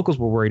lot of the locals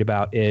were worried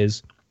about,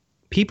 is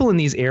people in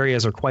these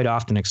areas are quite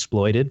often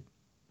exploited.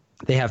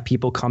 They have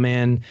people come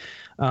in.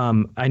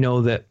 I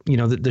know that,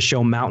 the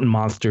show Mountain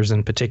Monsters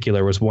in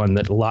particular was one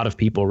that a lot of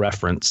people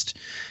referenced.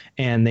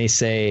 And they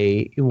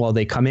say, well,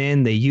 they come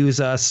in, they use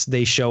us,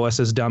 they show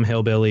us as dumb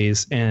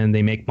hillbillies, and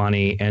they make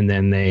money, and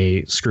then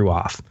they screw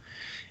off.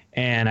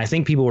 And I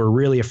think people were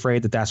really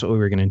afraid that that's what we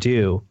were going to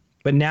do.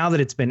 But now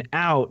that it's been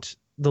out,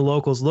 the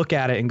locals look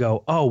at it and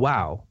go, oh,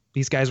 wow,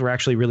 these guys were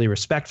actually really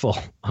respectful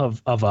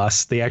of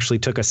us. They actually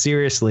took us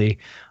seriously.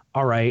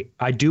 All right,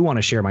 I do want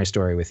to share my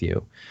story with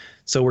you.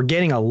 So we're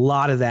getting a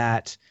lot of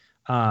that,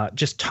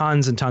 just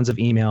tons and tons of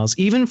emails,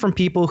 even from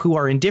people who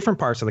are in different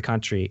parts of the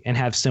country and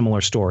have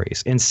similar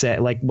stories. And said,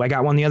 like, I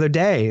got one the other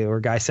day where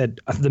a guy said,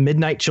 the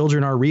Midnight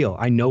Children are real.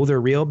 I know they're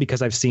real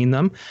because I've seen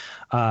them.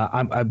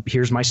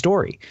 Here's my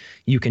story.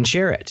 You can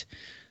share it.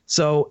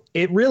 So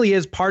it really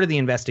is part of the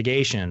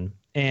investigation.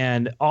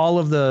 And all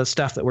of the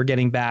stuff that we're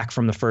getting back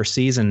from the first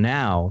season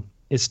now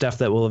is stuff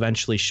that will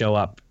eventually show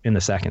up in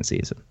the second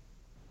season.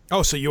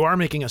 Oh, so you are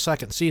making a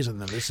second season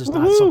then. This is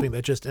not something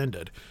that just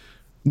ended.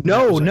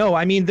 No.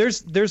 I mean,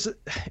 there's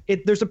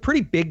a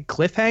pretty big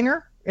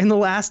cliffhanger in the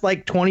last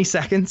 20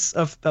 seconds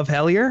of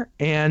Hellier,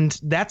 and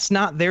that's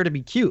not there to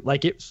be cute.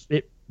 Like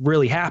it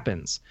really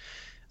happens.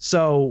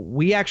 So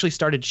we actually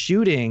started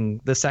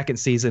shooting the second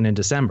season in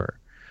December.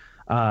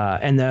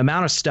 And the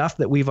amount of stuff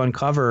that we've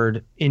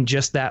uncovered in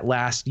just that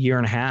last year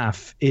and a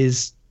half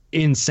is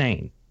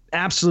insane,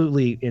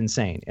 absolutely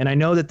insane. And I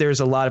know that there's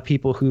a lot of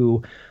people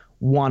who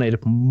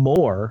wanted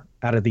more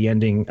out of the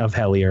ending of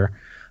Hellier,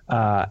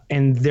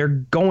 and they're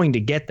going to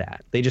get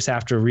that. They just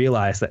have to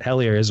realize that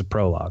Hellier is a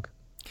prologue.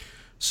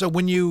 So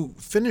when you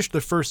finished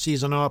the first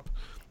season up,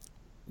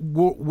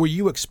 were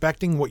you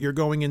expecting what you're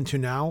going into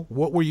now?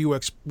 What were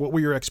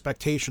your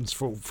expectations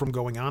from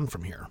going on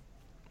from here?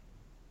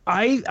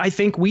 I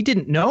think we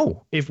didn't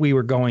know if we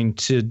were going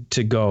to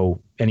go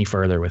any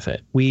further with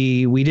it.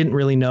 We didn't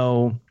really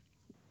know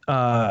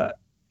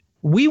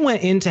we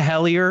went into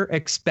Hellier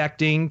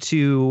expecting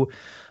to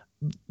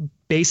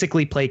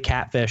basically play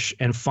catfish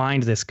and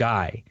find this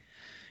guy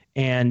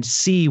and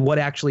see what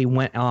actually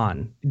went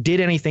on. Did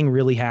anything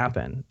really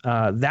happen?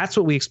 That's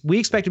what we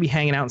expect to be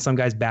hanging out in some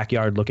guy's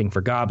backyard looking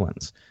for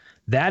goblins.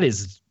 That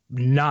is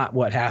not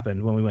what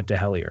happened when we went to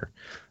Hellier.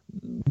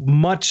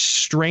 Much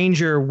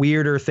stranger,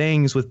 weirder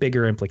things with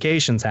bigger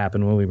implications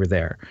happened when we were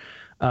there.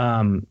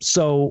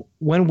 So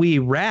when we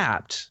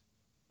wrapped,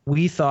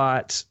 we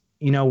thought,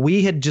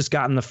 we had just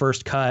gotten the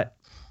first cut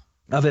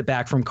of it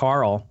back from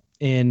Carl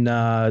in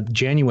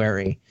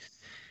January.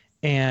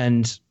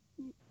 And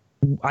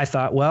I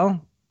thought, well,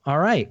 all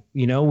right.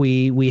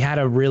 We had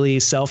a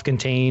really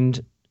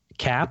self-contained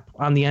cap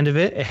on the end of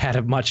it. It had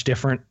a much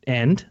different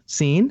end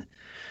scene.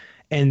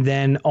 And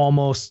then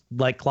almost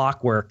like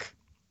clockwork,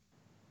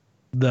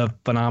 the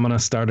phenomena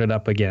started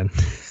up again.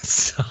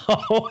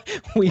 So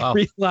we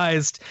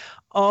realized,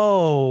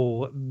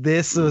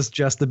 this was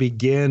just the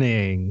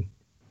beginning.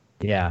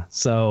 Yeah.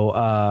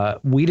 So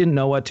we didn't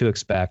know what to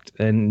expect.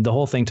 And the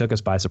whole thing took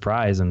us by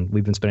surprise. And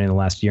we've been spending the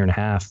last year and a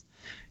half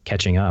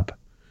catching up.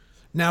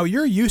 Now,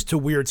 you're used to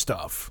weird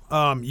stuff.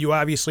 You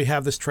obviously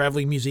have this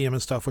traveling museum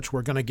and stuff, which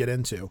we're going to get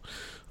into.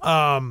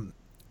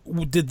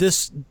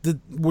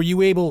 Were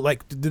you able,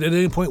 at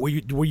any point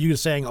were you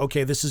saying,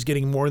 okay, this is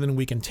getting more than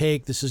we can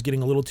take, this is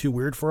getting a little too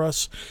weird for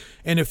us?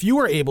 And if you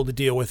were able to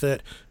deal with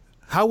it,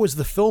 how was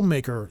the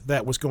filmmaker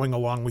that was going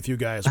along with you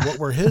guys? What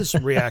were his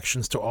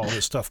reactions to all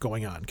this stuff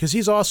going on? Because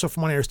he's also,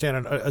 from what I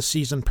understand, a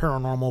seasoned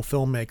paranormal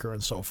filmmaker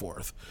and so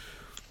forth.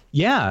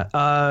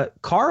 Yeah.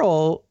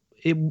 Carl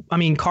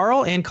and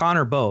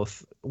Connor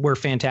both were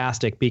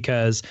fantastic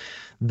because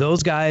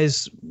those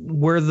guys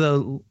were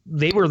the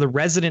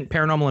resident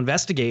paranormal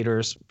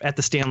investigators at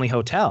the Stanley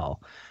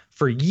Hotel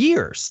for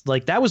years.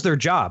 Like, that was their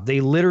job. They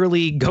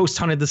literally ghost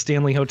hunted the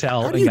Stanley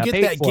Hotel. How do you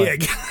get that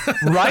gig?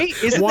 Right?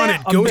 Isn't Wanted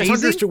that ghost amazing?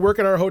 hunters to work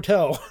at our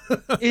hotel.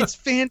 It's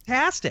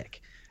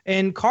fantastic.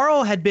 And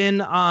Carl had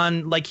been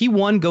on, he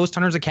won Ghost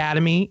Hunters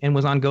Academy and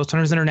was on Ghost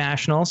Hunters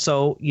International.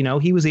 So,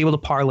 he was able to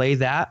parlay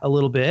that a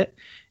little bit.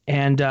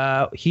 And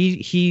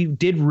he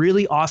did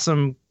really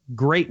awesome,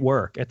 great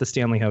work at the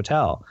Stanley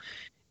Hotel.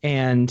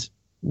 And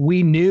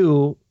we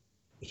knew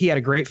he had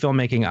a great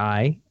filmmaking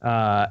eye,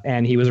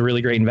 and he was a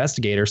really great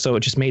investigator. So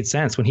it just made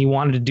sense. When he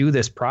wanted to do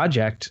this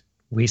project,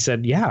 we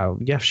said, yeah,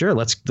 sure,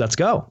 let's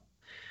go.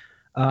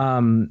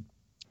 The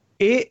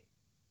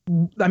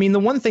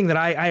one thing that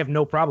I have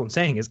no problem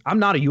saying is I'm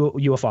not a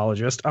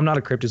ufologist. I'm not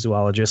a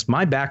cryptozoologist.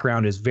 My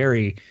background is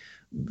very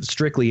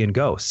strictly in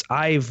ghosts.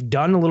 I've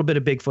done a little bit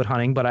of Bigfoot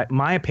hunting, but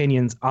my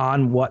opinions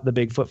on what the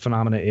Bigfoot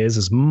phenomena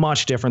is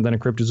much different than a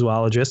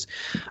cryptozoologist.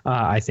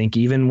 I think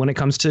even when it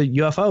comes to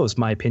UFOs,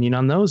 my opinion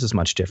on those is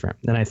much different.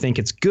 And I think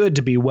it's good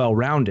to be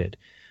well-rounded.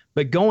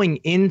 But going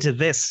into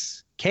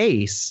this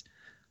case,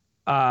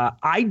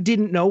 I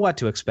didn't know what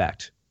to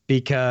expect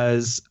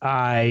because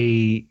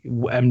I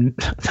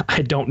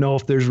don't know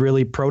if there's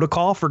really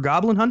protocol for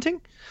goblin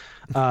hunting.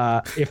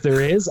 If there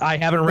is, I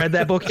haven't read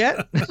that book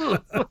yet.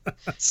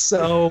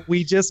 So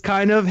we just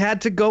kind of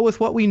had to go with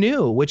what we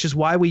knew, which is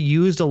why we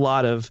used a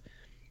lot of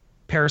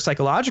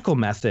parapsychological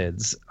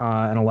methods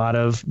and a lot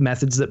of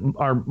methods that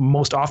are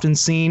most often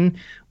seen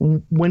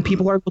when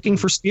people are looking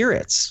for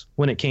spirits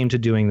when it came to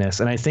doing this.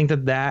 And I think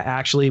that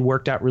actually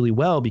worked out really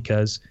well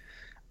because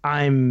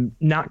I'm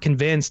not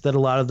convinced that a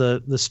lot of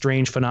the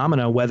strange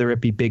phenomena, whether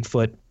it be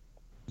Bigfoot,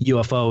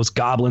 UFOs,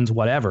 goblins,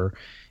 whatever,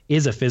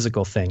 is a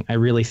physical thing. I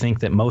really think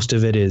that most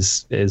of it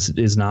is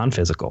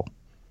non-physical.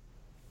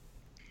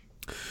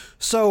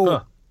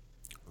 So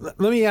let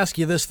me ask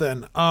you this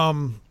then.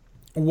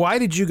 Why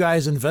did you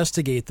guys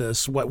investigate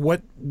this?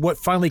 What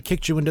finally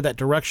kicked you into that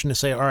direction to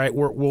say, all right,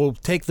 we'll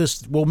take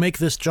this, we'll make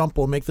this jump,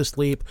 we'll make this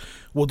leap,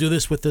 we'll do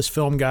this with this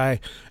film guy,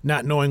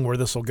 not knowing where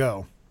this will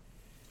go?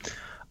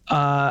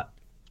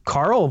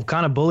 Carl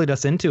kind of bullied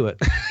us into it.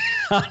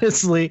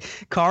 Honestly,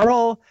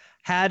 Carl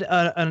had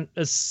a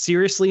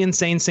seriously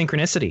insane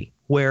synchronicity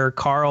where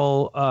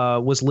Carl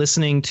was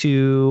listening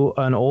to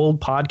an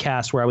old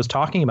podcast where I was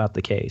talking about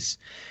the case.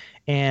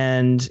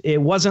 And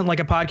it wasn't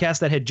like a podcast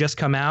that had just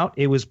come out.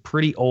 It was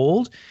pretty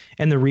old.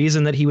 And the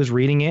reason that he was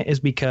reading it is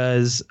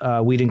because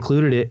we'd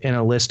included it in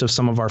a list of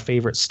some of our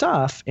favorite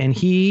stuff. And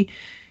he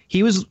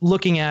was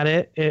looking at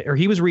it, or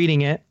he was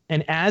reading it.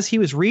 And as he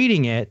was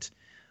reading it,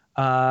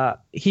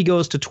 he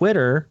goes to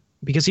Twitter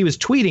because he was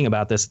tweeting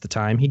about this at the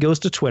time. He goes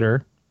to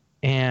Twitter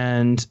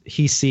and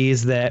he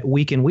sees that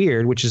Week in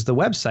Weird, which is the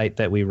website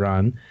that we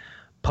run,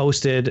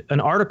 posted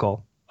an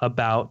article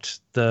about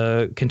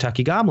the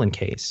Kentucky Goblin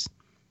case.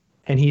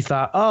 And he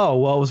thought, oh,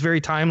 well, it was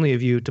very timely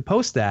of you to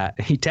post that.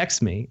 He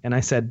texted me and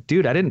I said,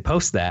 dude, I didn't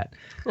post that.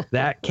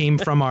 That came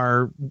from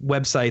our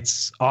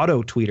website's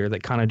auto tweeter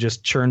that kind of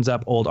just churns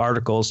up old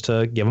articles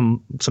to give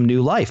them some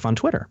new life on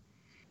Twitter.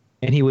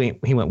 And he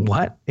went,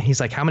 what? And he's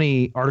like, how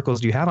many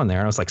articles do you have on there?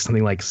 And I was like,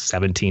 something like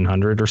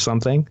 1,700 or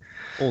something.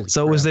 Holy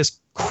so crap. It was this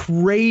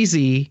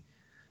crazy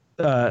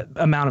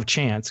amount of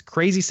chance,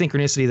 crazy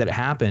synchronicity that it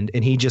happened.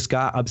 And he just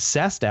got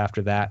obsessed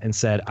after that and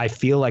said, I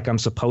feel like I'm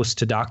supposed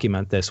to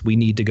document this. We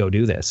need to go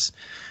do this.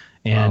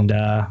 And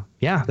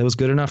yeah, that was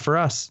good enough for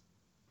us.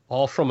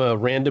 All from a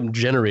random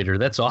generator.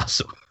 That's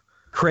awesome.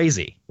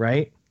 Crazy,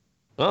 right?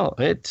 Oh,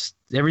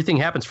 everything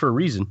happens for a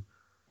reason.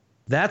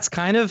 That's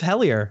kind of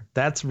Hellier.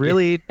 That's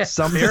really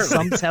sums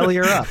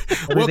Hellier up.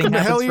 Welcome to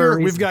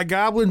Hellier. We've got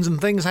goblins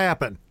and things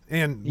happen.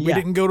 And we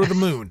didn't go to the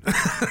moon.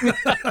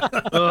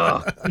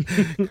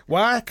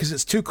 Why? Because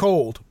it's too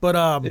cold.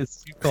 But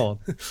it's too cold.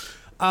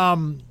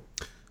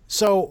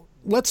 So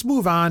let's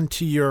move on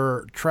to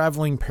your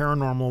traveling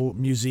paranormal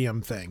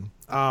museum thing.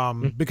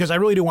 Because I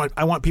really do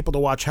I want people to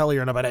watch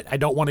Hellier, but I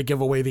don't want to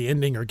give away the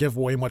ending or give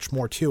away much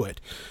more to it.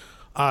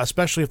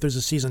 Especially if there's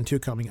a season 2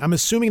 coming. I'm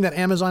assuming that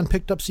Amazon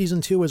picked up season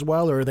 2 as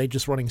well, or are they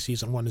just running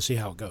season 1 to see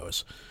how it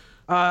goes?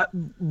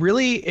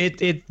 Really,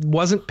 it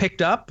wasn't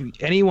picked up.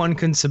 Anyone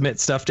can submit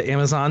stuff to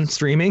Amazon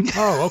streaming.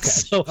 Oh, okay.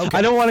 So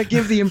I don't want to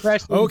give the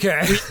impression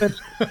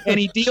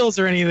any deals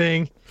or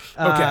anything.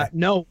 Okay.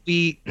 No,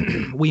 we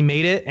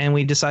made it and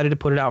we decided to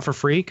put it out for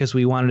free because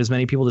we wanted as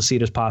many people to see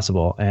it as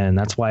possible. And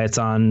that's why it's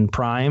on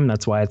Prime.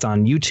 That's why it's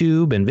on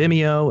YouTube and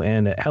Vimeo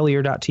and at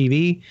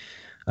hellier.tv.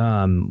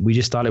 We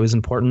just thought it was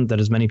important that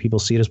as many people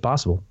see it as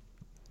possible.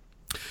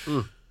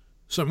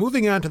 So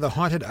moving on to the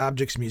Haunted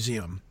Objects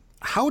Museum.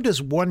 How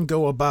does one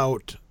go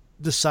about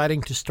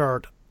deciding to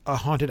start a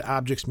haunted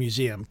objects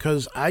museum?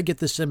 Because I get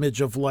this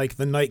image of like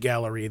the Night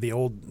Gallery, the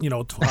old,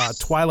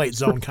 Twilight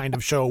Zone kind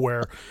of show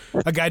where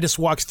a guy just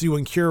walks through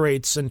and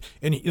curates, and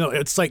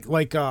it's like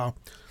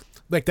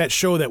that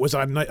show that was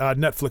on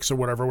Netflix or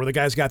whatever, where the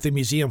guy's got the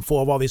museum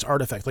full of all these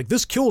artifacts. Like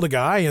this killed a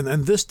guy,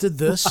 and this did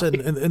this,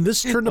 and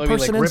this turned a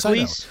person inside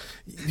out.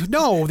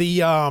 No,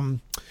 the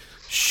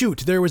shoot,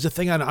 there was a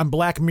thing on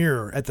Black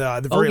Mirror at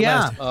the very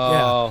last.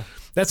 Yeah.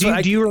 That's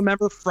do you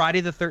remember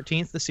Friday the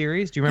 13th, the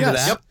series? Do you remember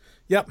that?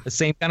 Yep. The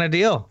same kind of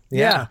deal.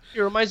 Yeah.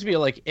 It reminds me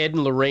of like Ed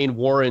and Lorraine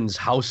Warren's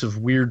House of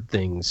Weird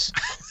Things.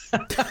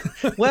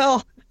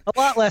 Well, a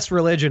lot less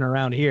religion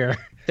around here.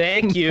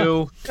 Thank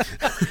you.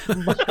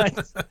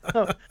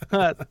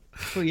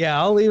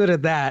 Yeah, I'll leave it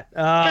at that.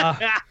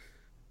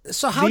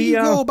 So how do you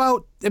go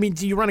about,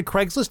 do you run a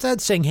Craigslist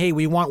ad saying, hey,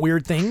 we want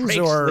weird things?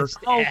 Oh,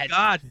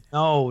 God.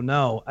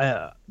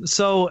 No.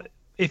 So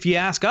if you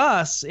ask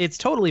us, it's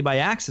totally by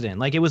accident.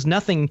 Like it was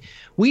nothing.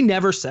 We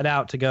never set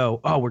out to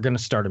go, oh, we're going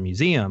to start a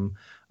museum.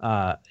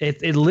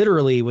 It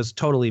literally was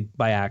totally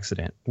by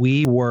accident.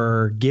 We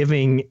were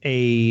giving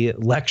a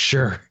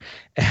lecture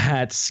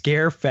at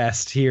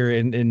Scarefest here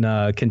in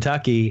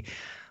Kentucky,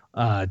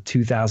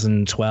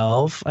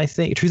 2012, I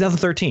think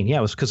 2013. Yeah,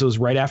 it was because it was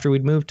right after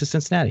we'd moved to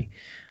Cincinnati.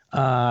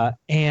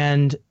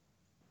 And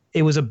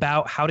it was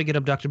about how to get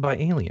abducted by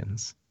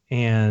aliens.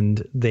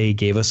 And they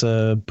gave us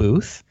a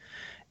booth.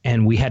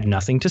 And we had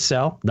nothing to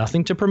sell,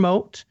 nothing to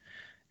promote.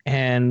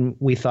 And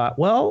we thought,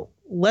 well,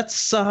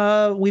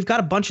 we've got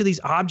a bunch of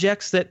these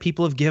objects that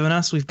people have given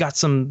us. We've got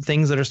some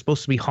things that are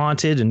supposed to be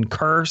haunted and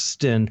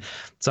cursed, and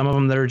some of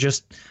them that are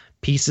just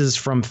pieces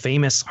from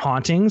famous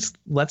hauntings.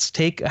 Let's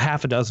take a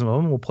half a dozen of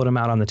them. We'll put them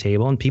out on the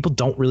table, and people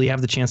don't really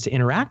have the chance to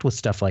interact with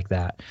stuff like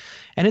that.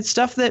 And it's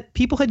stuff that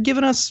people had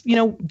given us.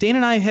 Dana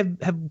and I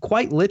have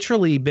quite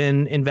literally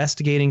been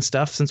investigating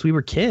stuff since we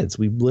were kids.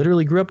 We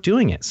literally grew up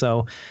doing it.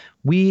 So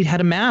we had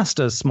amassed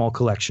a small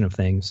collection of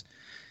things,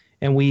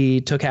 and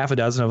we took half a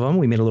dozen of them.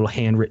 We made a little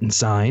handwritten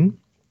sign,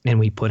 and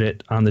we put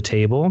it on the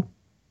table,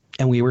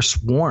 and we were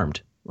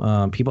swarmed.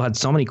 People had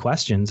so many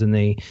questions, and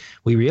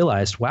we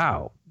realized,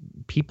 wow,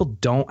 people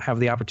don't have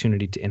the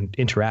opportunity to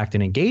interact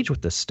and engage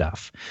with this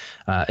stuff,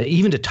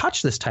 even to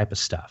touch this type of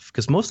stuff,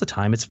 because most of the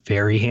time it's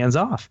very hands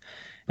off.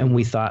 And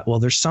we thought, well,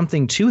 there's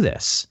something to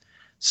this.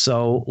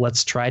 So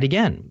let's try it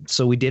again.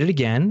 So we did it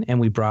again, and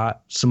we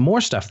brought some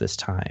more stuff this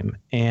time.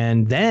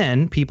 And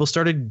then people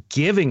started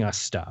giving us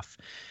stuff,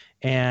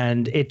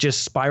 and it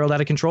just spiraled out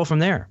of control from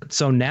there.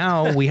 So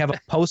now we have a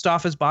post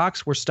office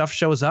box where stuff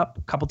shows up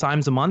a couple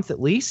times a month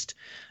at least.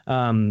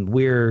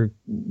 We're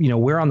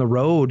on the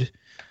road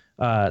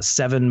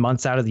 7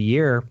 months out of the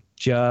year,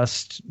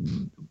 just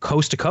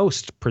coast to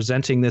coast,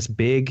 presenting this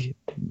big.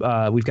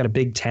 We've got a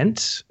big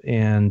tent,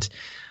 and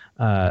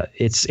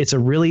it's a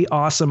really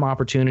awesome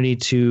opportunity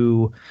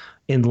to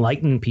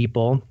enlighten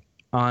people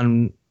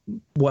on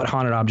what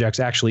haunted objects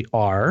actually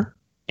are,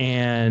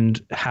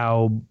 and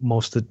how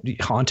most of the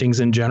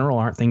hauntings in general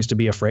aren't things to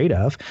be afraid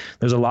of.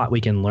 There's a lot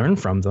we can learn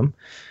from them.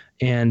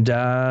 And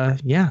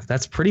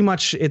that's pretty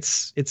much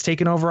it's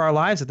taken over our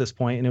lives at this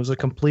point, and it was a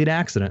complete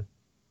accident.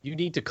 You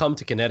need to come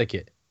to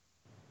Connecticut.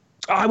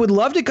 I would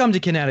love to come to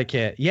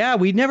Connecticut. Yeah,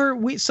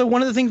 so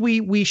one of the things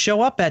we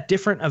show up at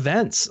different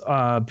events.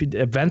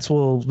 Events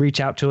will reach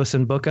out to us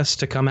and book us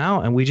to come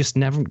out, and we just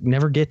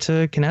never get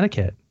to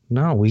Connecticut.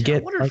 No, I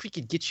wonder if we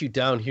could get you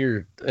down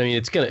here. I mean,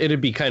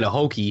 it'd be kind of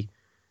hokey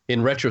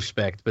in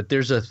retrospect, but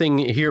there's a thing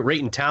here right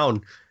in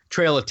town,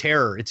 Trail of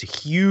Terror. It's a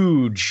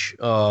huge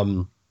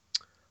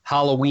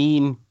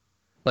Halloween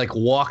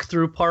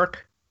walkthrough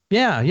park.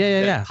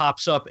 Yeah.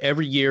 Pops up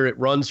every year. It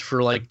runs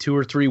for 2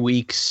 or 3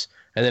 weeks.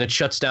 and then it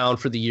shuts down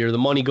for the year. The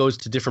money goes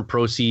to different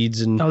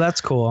proceeds and Oh,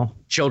 that's cool.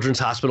 children's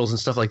hospitals and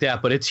stuff like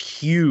that. But it's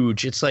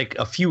huge. It's like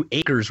a few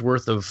acres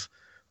worth of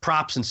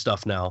props and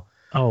stuff now.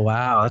 Oh,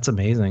 wow, that's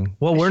amazing.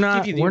 Well, we're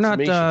not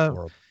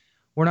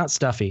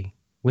stuffy.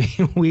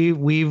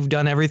 We've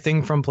done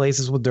everything from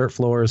places with dirt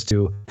floors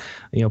to,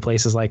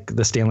 places like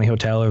the Stanley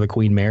Hotel or the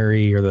Queen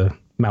Mary or the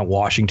Mount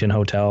Washington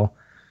Hotel.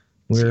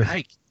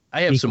 I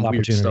have some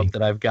weird stuff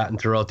that I've gotten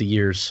throughout the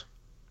years.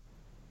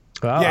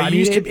 Well, yeah,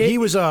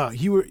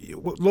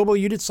 Lobo,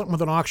 you did something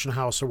with an auction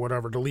house or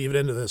whatever to leave it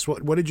into this.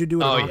 What did you do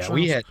with an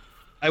auction house?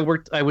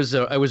 I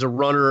was a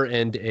runner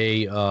and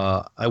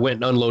I went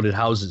and unloaded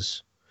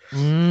houses for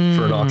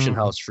an auction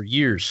house for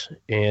years.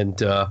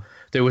 And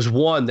there's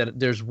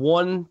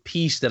one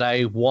piece that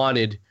I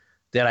wanted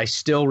that I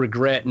still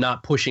regret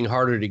not pushing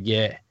harder to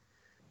get.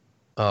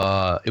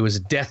 It was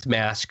a death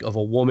mask of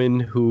a woman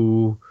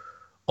who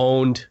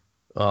owned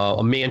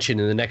a mansion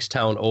in the next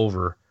town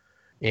over.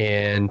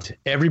 And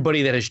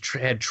everybody that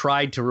had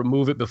tried to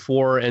remove it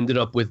before ended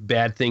up with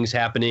bad things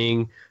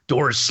happening,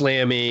 doors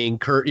slamming,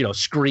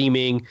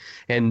 screaming.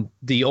 And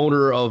the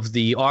owner of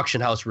the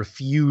auction house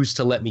refused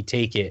to let me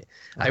take it.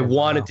 I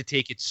wanted to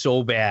take it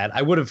so bad.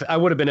 I would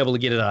have been able to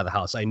get it out of the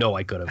house. I know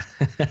I could have.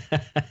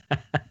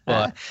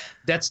 But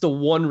that's the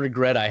one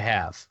regret I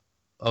have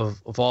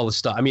of all the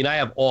stuff. I mean, I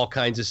have all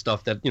kinds of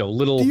stuff that,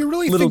 little. Do you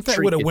really think that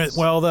would have went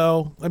well,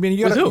 though? I mean,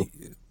 you got to.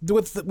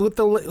 With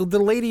the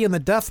lady in the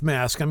death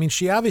mask, I mean,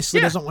 she obviously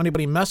doesn't want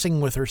anybody messing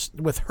with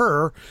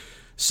her.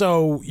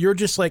 So you're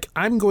just like,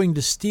 I'm going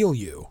to steal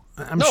you.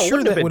 I'm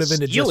sure that would have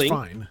ended just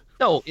fine.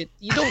 No,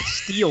 you don't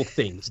steal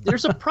things.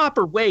 There's a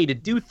proper way to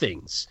do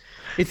things.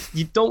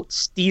 You don't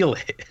steal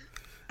it.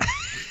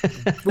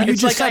 Well, you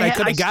just said I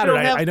could have got it.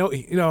 I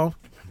know,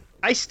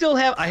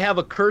 I have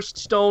a cursed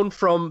stone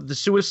from the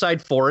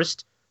Suicide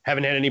Forest.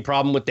 Haven't had any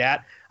problem with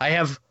that. I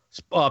have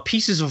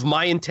pieces of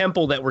Mayan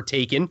temple that were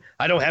taken.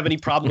 I don't have any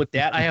problem with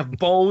that. I have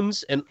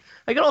bones and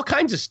I got all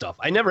kinds of stuff.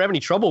 I never have any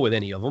trouble with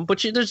any of them,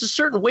 but there's a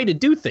certain way to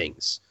do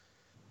things.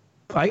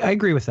 I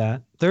agree with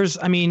that.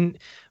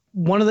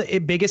 One of the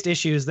biggest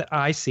issues that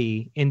I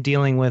see in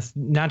dealing with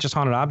not just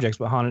haunted objects,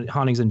 but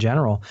hauntings in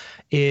general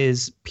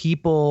is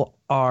people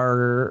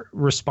are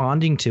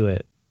responding to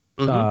it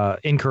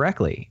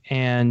incorrectly.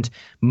 And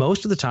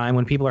most of the time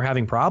when people are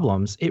having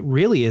problems, it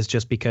really is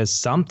just because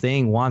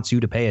something wants you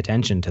to pay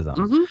attention to them.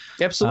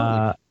 Mm-hmm.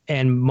 Absolutely.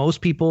 And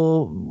most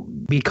people,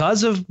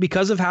 because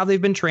of how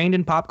they've been trained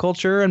in pop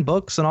culture and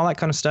books and all that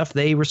kind of stuff,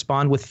 they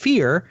respond with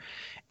fear.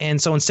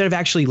 And so instead of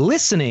actually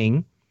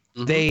listening,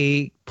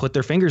 they put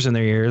their fingers in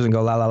their ears and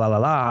go la la la la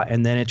la,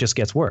 and then it just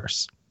gets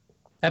worse.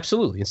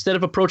 Absolutely. Instead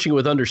of approaching it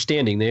with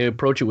understanding, they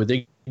approach it with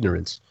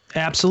ignorance.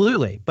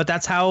 Absolutely. But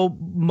that's how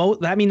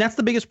that's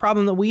the biggest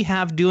problem that we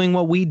have doing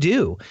what we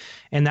do.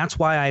 And that's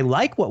why I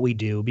like what we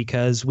do,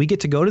 because we get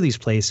to go to these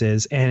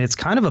places and it's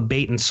kind of a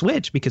bait and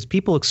switch because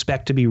people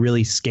expect to be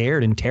really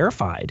scared and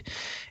terrified.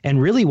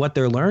 And really what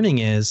they're learning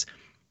is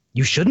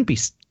you shouldn't be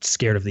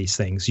scared of these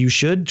things. You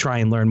should try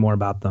and learn more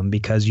about them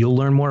because you'll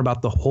learn more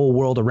about the whole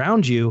world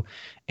around you.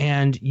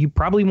 And you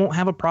probably won't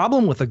have a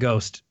problem with a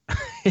ghost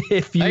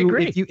if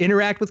you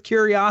interact with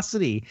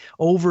curiosity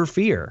over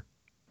fear.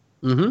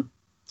 Mm-hmm.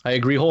 I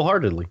agree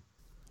wholeheartedly.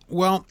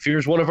 Well, fear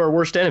is one of our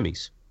worst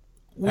enemies.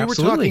 We were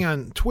talking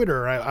on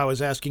Twitter. I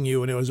was asking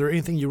you, was there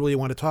anything you really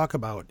want to talk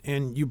about?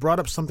 And you brought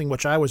up something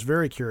which I was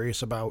very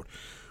curious about,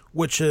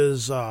 which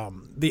is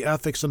the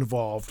ethics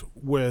involved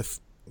with,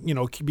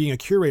 being a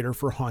curator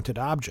for haunted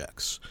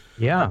objects.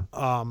 Yeah.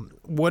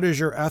 What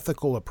is your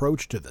ethical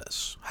approach to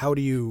this? How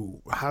do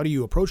you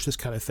approach this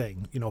kind of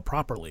thing,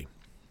 properly?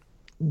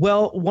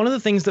 Well, one of the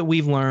things that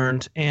we've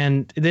learned,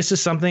 and this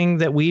is something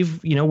that we've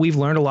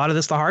learned a lot of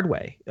this the hard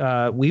way.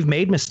 We've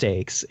made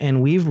mistakes,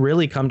 and we've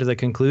really come to the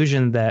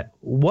conclusion that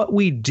what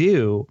we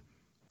do,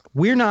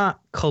 we're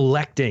not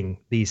collecting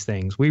these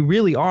things. We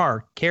really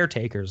are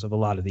caretakers of a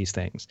lot of these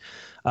things.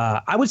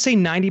 I would say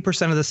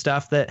 90% of the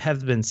stuff that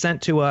has been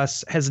sent to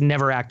us has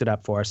never acted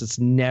up for us. It's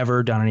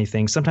never done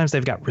anything. Sometimes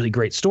they've got really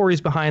great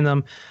stories behind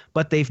them,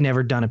 but they've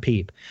never done a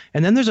peep.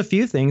 And then there's a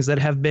few things that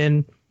have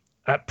been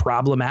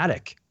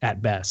problematic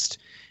at best.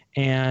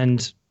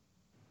 And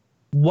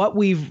what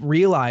we've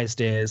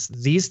realized is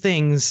these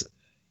things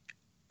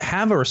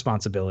have a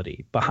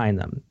responsibility behind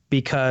them,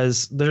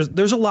 because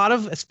there's a lot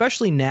of,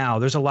 especially now,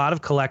 there's a lot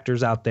of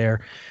collectors out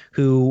there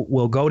who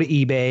will go to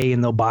eBay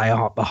and they'll buy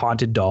a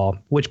haunted doll,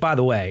 which, by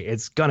the way,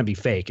 it's going to be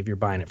fake if you're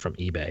buying it from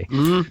eBay.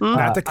 Mm-hmm.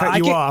 Not to cut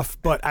you off,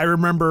 but I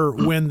remember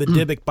when the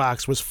Dybbuk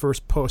box was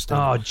first posted.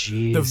 Oh,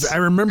 geez. I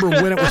remember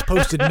when it was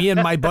posted, me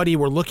and my buddy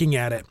were looking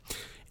at it.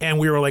 And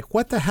we were like,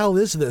 what the hell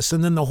is this?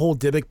 And then the whole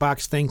Dybbuk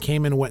box thing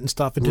came and went and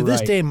stuff. And to this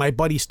day, my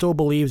buddy still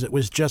believes it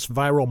was just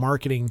viral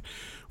marketing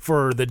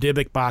for the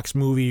Dybbuk box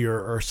movie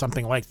or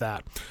something like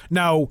that.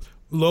 Now,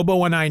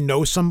 Lobo and I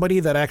know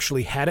somebody that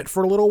actually had it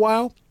for a little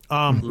while.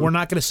 We're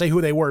not going to say who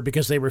they were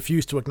because they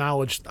refused to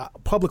acknowledge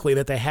publicly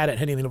that they had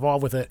anything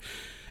involved with it.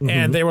 Mm-hmm.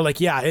 And they were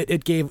like, yeah,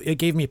 it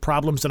gave me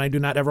problems and I do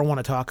not ever want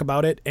to talk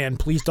about it. And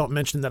please don't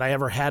mention that I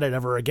ever had it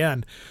ever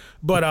again.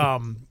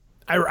 But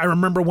I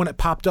remember when it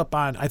popped up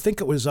on, I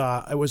think it was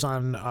on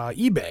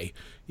eBay,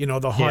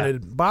 the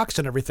haunted box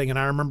and everything. And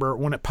I remember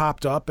when it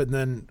popped up, and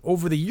then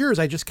over the years,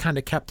 I just kind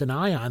of kept an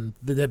eye on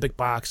the Dybbuk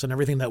box and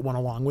everything that went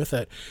along with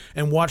it,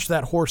 and watched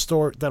that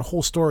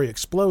whole story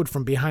explode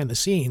from behind the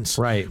scenes.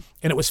 Right.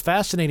 And it was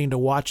fascinating to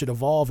watch it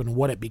evolve and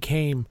what it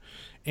became.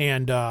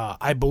 And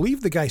I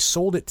believe the guy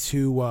sold it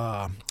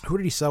to, who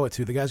did he sell it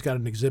to? The guy's got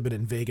an exhibit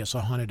in Vegas, a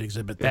haunted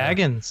exhibit there.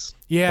 Baggins.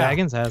 Yeah.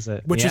 Baggins has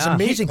it. Which is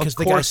amazing, because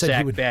the guy said Zach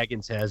he would.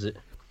 Baggins has it.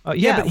 But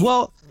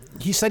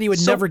he said he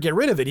would never get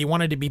rid of it. He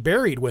wanted to be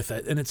buried with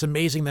it. And it's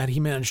amazing that he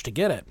managed to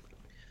get it.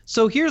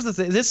 So here's the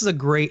thing. This is a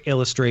great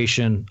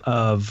illustration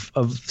of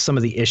some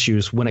of the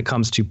issues when it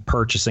comes to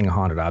purchasing a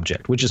haunted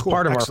object, which is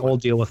part of our whole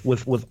deal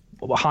with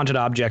haunted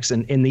objects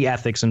and in the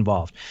ethics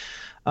involved.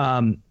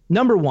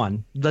 Number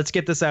one, let's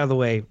get this out of the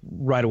way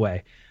right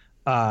away.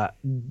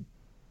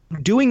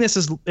 Doing this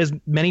as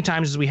many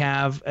times as we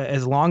have,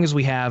 as long as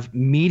we have,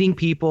 meeting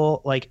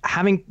people, like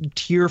having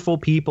tearful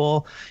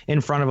people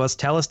in front of us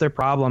tell us their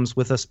problems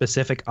with a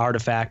specific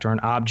artifact or an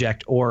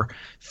object, or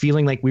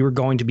feeling like we were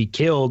going to be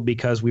killed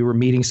because we were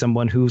meeting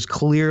someone who's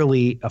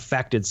clearly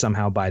affected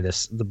somehow by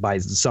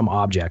some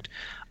object.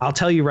 I'll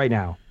tell you right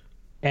now,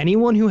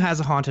 anyone who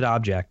has a haunted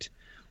object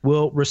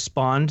will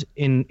respond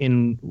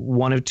in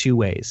one of two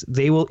ways.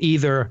 They will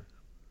either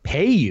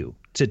pay you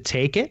to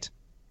take it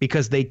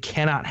because they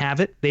cannot have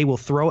it. They will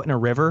throw it in a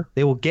river.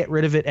 They will get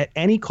rid of it at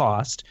any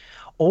cost,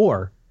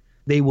 or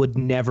they would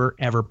never,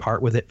 ever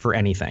part with it for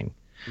anything.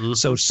 Mm-hmm.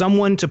 So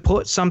someone to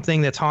put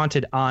something that's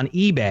haunted on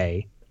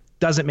eBay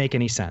doesn't make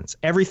any sense.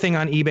 Everything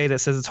on eBay that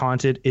says it's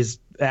haunted is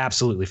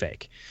absolutely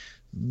fake.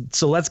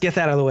 So let's get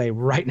that out of the way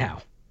right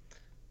now.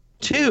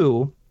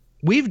 Two,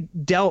 we've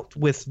dealt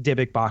with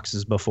Dybbuk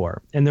boxes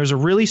before, and there's a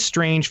really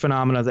strange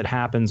phenomena that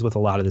happens with a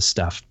lot of this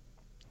stuff.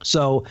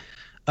 So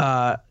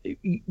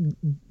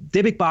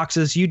Dybbuk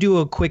boxes, you do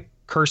a quick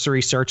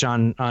cursory search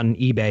on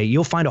eBay,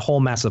 you'll find a whole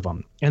mess of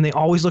them, and they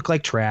always look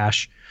like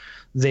trash.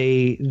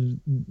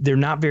 They're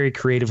not very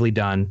creatively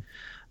done.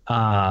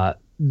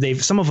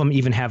 Some of them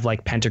even have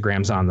like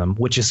pentagrams on them,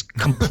 which is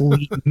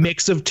complete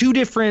mix of two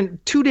different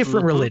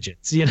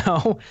religions,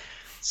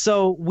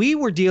 So we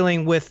were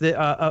dealing with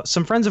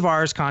some friends of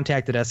ours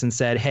contacted us and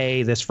said,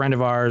 hey, this friend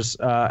of ours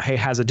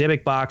has a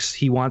Dybbuk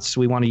box. We want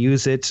to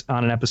use it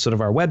on an episode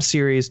of our web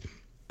series,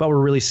 but we're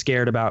really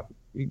scared about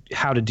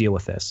how to deal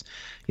with this.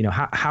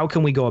 How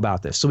can we go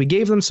about this? So we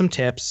gave them some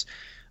tips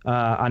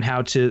on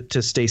how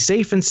to stay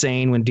safe and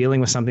sane when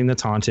dealing with something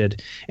that's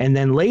haunted. And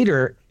then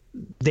later,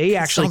 they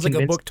actually sounds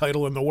like a book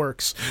title in the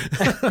works.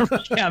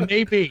 Yeah,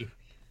 maybe.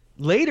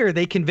 Later,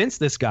 they convinced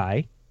this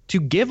guy to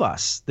give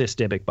us this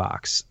Dybbuk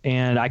box,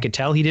 and I could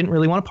tell he didn't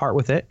really want to part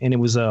with it, and it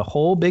was a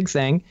whole big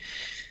thing.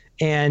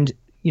 And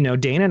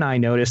Dana and I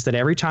noticed that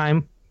every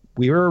time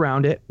we were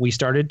around it, we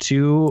started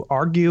to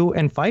argue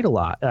and fight a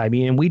lot. I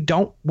mean, we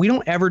don't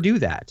ever do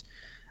that.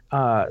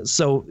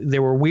 So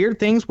there were weird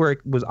things where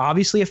it was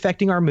obviously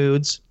affecting our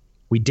moods.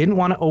 We didn't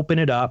want to open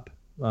it up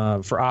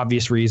for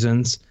obvious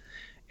reasons.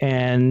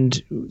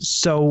 And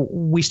so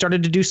we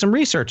started to do some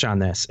research on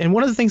this. And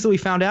one of the things that we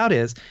found out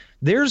is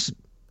there's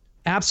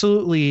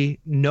absolutely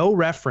no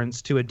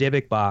reference to a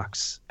Dybbuk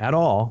box at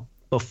all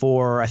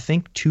before, I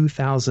think,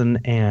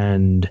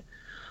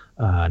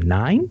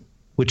 2009,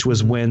 which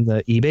was when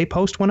the eBay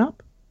post went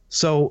up.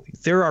 So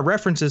there are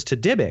references to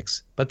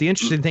Dybbuks, but the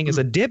interesting thing is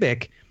a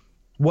Dybbuk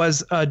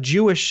was a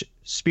Jewish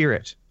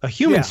spirit, a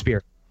human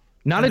spirit,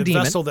 not a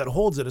demon. The vessel that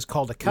holds it is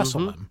called a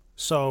Kesselim. Mm-hmm.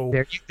 So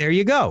there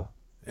you go.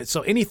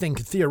 So anything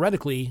could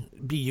theoretically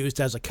be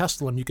used as a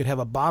Kesselim. You could have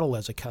a bottle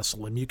as a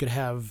Kesselim. You could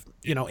have,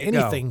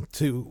 anything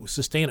to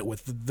sustain it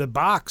with. The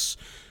box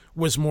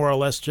was more or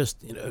less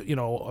just,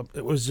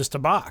 it was just a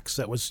box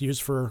that was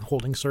used for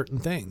holding certain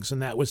things. And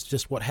that was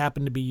just what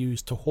happened to be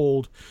used to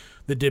hold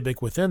the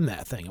Dybbuk within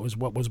that thing. It was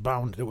what was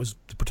bound. It was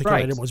the particular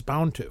item was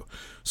bound to.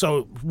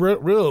 So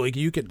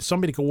really,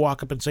 somebody could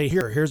walk up and say,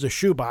 here's a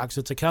shoebox.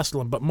 It's a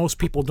Kesselim. But most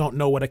people don't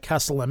know what a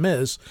Kesselim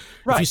is.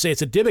 Right. If you say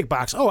it's a Dybbuk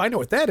box, I know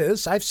what that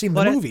is. I've seen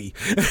the movie.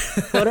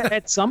 But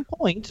at some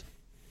point,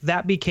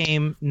 that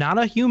became not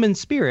a human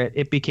spirit.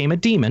 It became a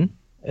demon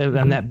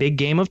on that big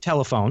game of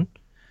telephone.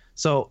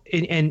 So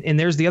and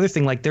there's the other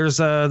thing, like there's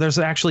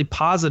actually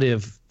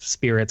positive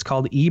spirits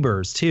called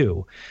Ebers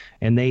too,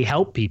 and they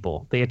help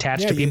people. They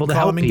attach to people to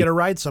help them and people. Get a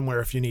ride somewhere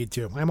if you need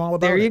to. I'm all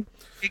about it.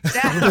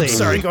 Exactly.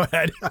 Sorry, go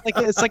ahead.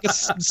 It's like a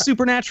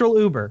supernatural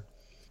Uber.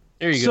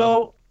 There you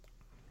go.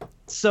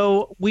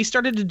 So we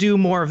started to do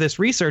more of this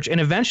research,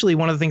 and eventually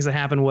one of the things that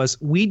happened was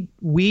we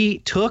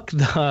took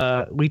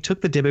the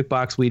Dybbuk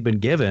box we'd been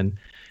given,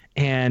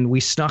 and we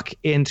snuck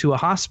into a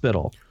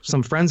hospital.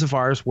 Some friends of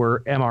ours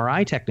were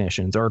MRI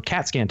technicians or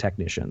CAT scan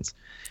technicians.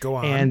 Go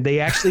on. And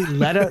they actually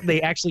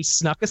they actually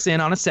snuck us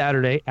in on a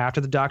Saturday after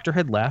the doctor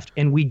had left,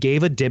 and we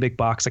gave a Dybbuk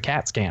box a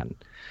CAT scan.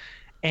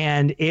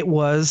 And it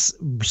was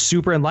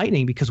super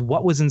enlightening because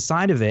what was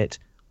inside of it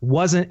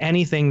wasn't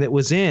anything that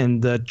was in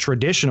the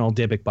traditional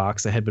Dybbuk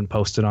box that had been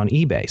posted on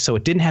eBay. So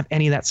it didn't have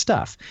any of that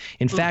stuff.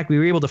 In fact, we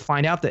were able to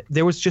find out that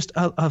there was just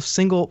a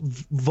single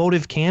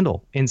votive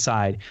candle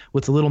inside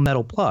with a little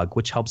metal plug,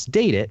 which helps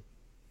date it.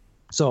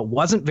 So it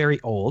wasn't very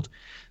old.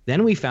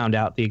 Then we found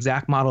out the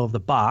exact model of the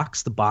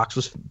box. The box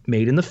was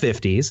made in the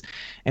 50s.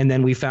 And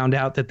then we found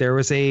out that there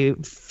was a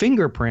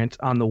fingerprint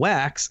on the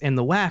wax, and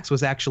the wax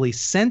was actually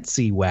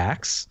Scentsy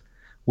wax,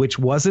 which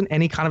wasn't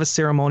any kind of a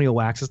ceremonial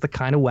wax. It's the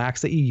kind of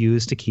wax that you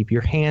use to keep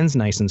your hands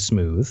nice and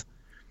smooth.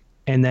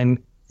 And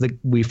then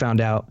we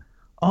found out,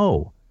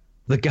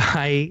 the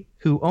guy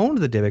who owned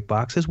the Dybbuk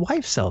box, his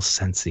wife sells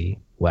Scentsy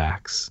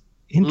wax.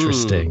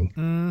 Interesting.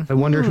 I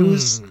wonder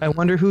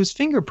whose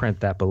fingerprint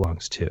that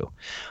belongs to.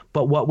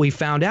 But what we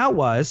found out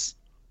was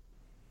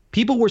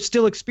people were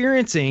still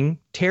experiencing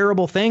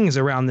terrible things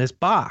around this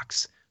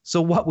box. So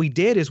what we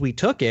did is we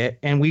took it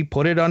and we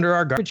put it under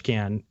our garbage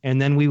can,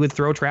 and then we would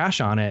throw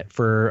trash on it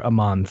for a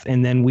month.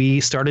 And then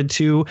we started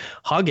to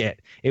hug it.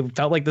 It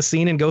felt like the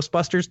scene in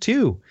Ghostbusters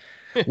 2,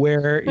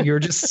 where you're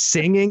just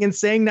singing and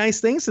saying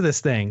nice things to this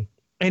thing.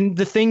 And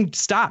the thing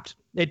stopped.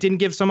 It didn't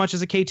give so much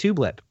as a K2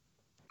 blip.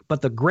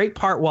 But the great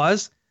part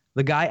was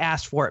the guy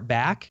asked for it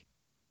back.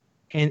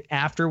 And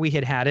after we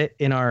had it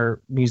in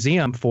our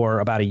museum for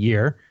about a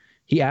year,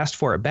 he asked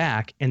for it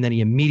back, and then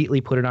he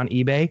immediately put it on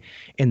eBay,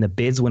 and the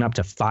bids went up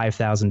to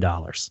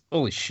 $5,000.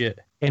 Holy shit.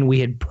 And we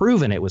had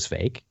proven it was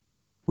fake.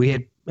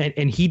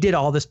 And he did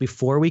all this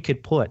before we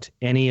could put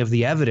any of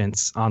the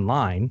evidence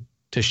online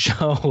to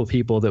show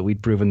people that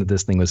we'd proven that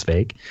this thing was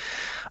fake.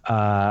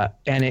 But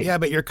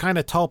you're kind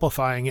of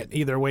tulpifying it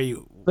either way.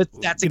 But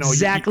that's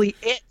exactly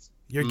it.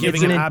 You're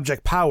giving an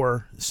object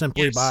power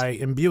simply by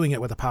imbuing it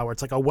with a power.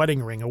 It's like a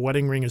wedding ring. A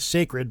wedding ring is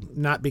sacred,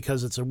 not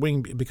because it's a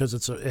ring, because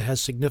it has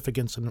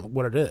significance in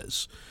what it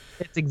is.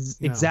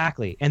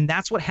 Exactly. And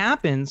that's what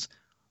happens.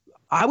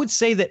 I would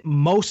say that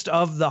most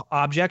of the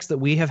objects that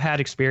we have had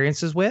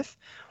experiences with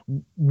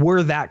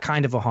were that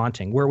kind of a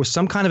haunting, where it was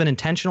some kind of an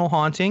intentional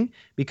haunting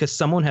because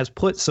someone has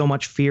put so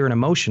much fear and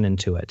emotion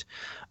into it.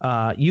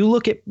 You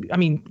look at,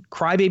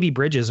 Crybaby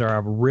Bridges are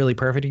a really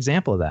perfect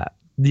example of that.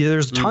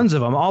 There's tons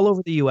of them all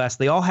over the U.S.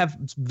 They all have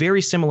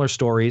very similar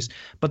stories,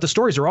 but the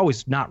stories are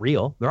always not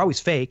real. They're always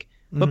fake.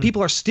 But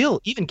people are still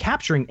even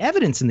capturing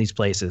evidence in these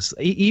places.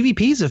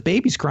 EVPs of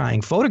babies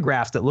crying,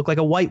 photographs that look like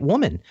a white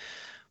woman.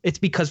 It's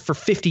because for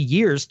 50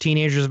 years,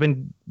 teenagers have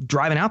been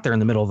driving out there in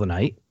the middle of the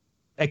night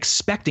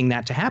expecting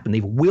that to happen.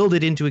 They've willed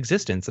it into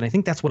existence. And I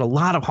think that's what a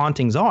lot of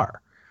hauntings are.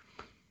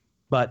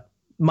 But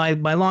my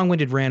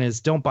long-winded rant is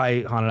don't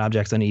buy haunted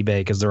objects on eBay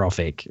because they're all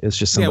fake. It's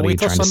just somebody wait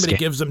till trying somebody to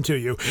gives them to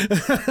you.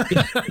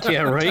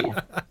 Yeah, right?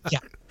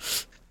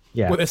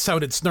 Yeah. Well, it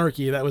sounded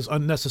snarky. That was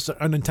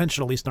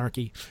unintentionally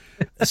snarky.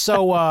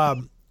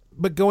 So,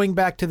 but going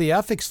back to the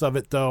ethics of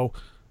it, though,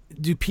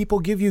 do people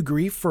give you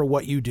grief for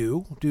what you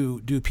do?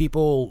 Do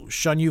people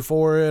shun you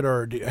for it,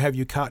 or have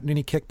you gotten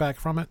any kickback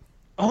from it?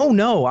 Oh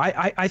no,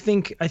 I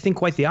think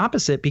quite the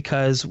opposite,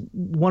 because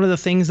one of the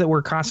things that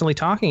we're constantly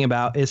talking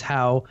about is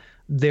how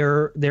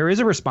there is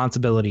a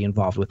responsibility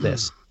involved with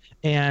this.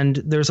 And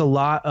there's a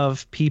lot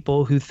of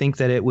people who think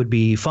that it would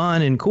be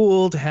fun and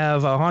cool to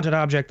have a haunted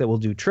object that will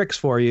do tricks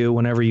for you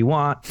whenever you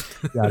want,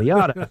 yada,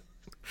 yada.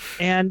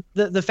 And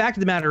the fact of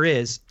the matter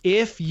is,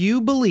 if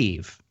you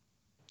believe,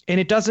 and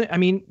it doesn't,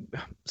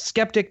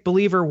 skeptic,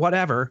 believer,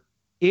 whatever,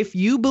 if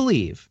you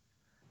believe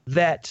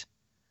that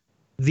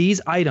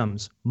these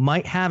items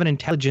might have an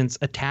intelligence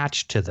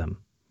attached to them,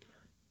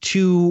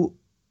 to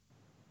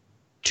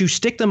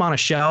stick them on a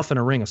shelf in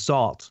a ring of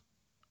salt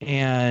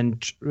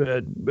and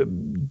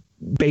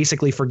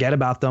basically forget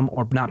about them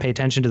or not pay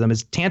attention to them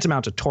is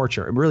tantamount to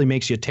torture. It really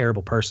makes you a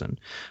terrible person.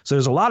 So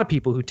there's a lot of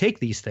people who take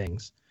these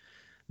things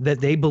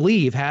that they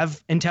believe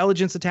have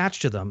intelligence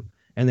attached to them,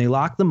 and they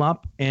lock them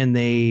up and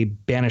they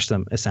banish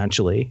them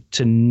essentially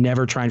to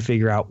never try and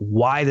figure out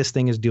why this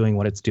thing is doing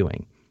what it's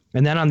doing.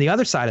 And then on the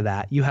other side of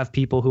that, you have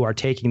people who are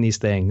taking these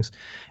things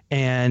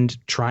and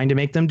trying to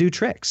make them do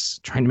tricks,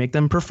 trying to make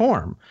them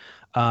perform,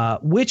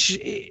 which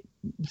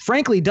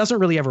frankly doesn't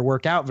really ever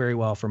work out very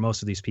well for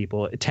most of these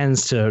people. It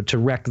tends to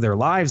wreck their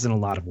lives in a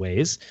lot of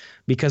ways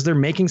because they're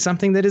making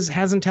something that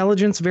has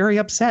intelligence very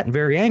upset and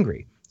very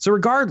angry. So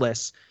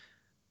regardless,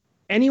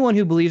 anyone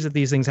who believes that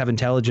these things have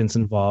intelligence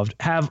involved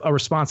have a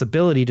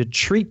responsibility to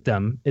treat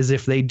them as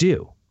if they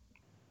do.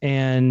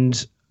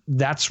 And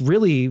that's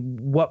really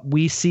what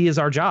we see as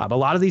our job. A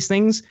lot of these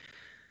things,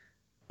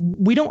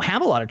 we don't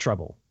have a lot of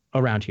trouble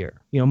around here.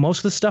 Most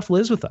of the stuff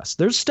lives with us.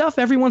 There's stuff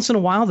every once in a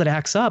while that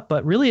acts up,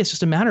 but really it's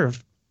just a matter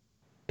of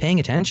paying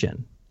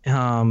attention.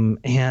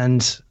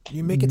 And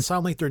you make it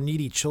sound like they're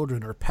needy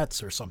children or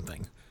pets or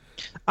something.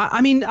 It's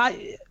more,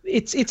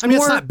 it's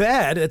not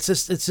bad. It's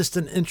just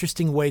an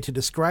interesting way to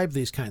describe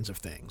these kinds of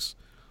things.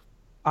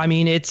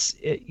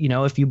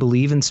 If you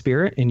believe in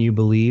spirit and you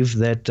believe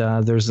that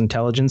there's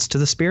intelligence to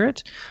the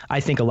spirit, I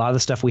think a lot of the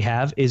stuff we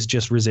have is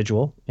just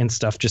residual and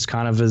stuff just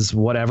kind of is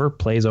whatever,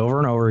 plays over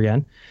and over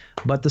again.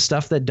 But the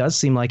stuff that does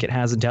seem like it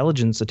has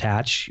intelligence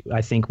attached,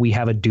 I think we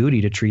have a duty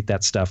to treat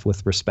that stuff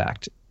with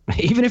respect.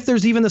 even if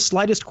there's even the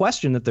slightest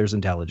question that there's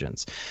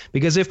intelligence.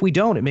 Because if we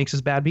don't, it makes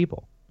us bad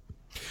people.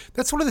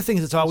 That's one of the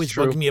things that's always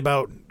bugged me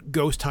about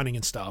ghost hunting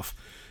and stuff,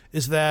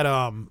 is that,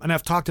 and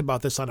I've talked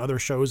about this on other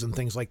shows and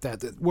things like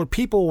that, where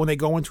people, when they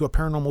go into a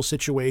paranormal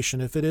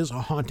situation, if it is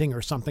a haunting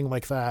or something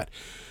like that,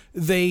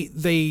 they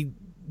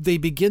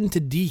begin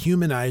to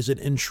dehumanize it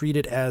and treat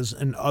it as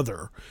an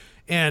other.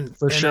 And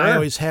I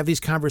always have these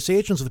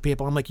conversations with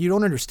people. I'm like, you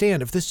don't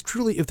understand. If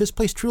this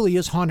place truly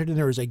is haunted and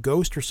there is a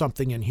ghost or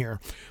something in here,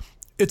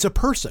 it's a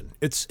person.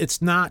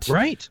 It's not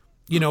right.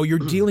 You're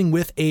dealing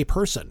with a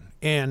person.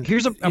 And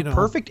here's a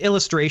perfect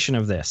illustration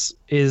of this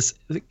is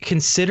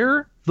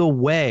consider the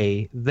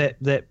way that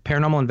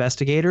paranormal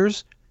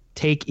investigators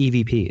take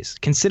EVPs.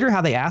 Consider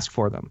how they ask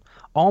for them.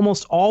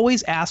 Almost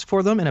always ask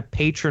for them in a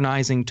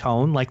patronizing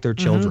tone, like they're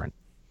children,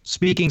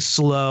 speaking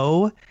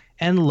slow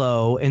and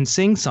low and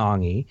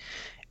sing-songy.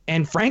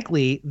 And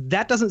frankly,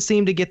 that doesn't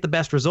seem to get the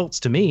best results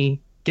to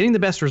me. Getting the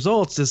best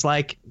results is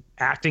like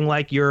acting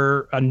like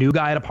you're a new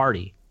guy at a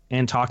party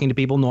and talking to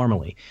people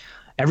normally.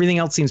 Everything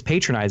else seems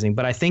patronizing,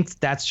 but I think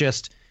that's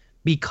just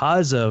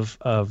because of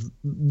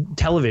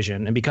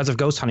television and because of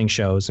ghost hunting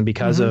shows and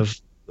because of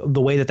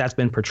the way that that's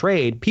been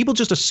portrayed. People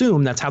just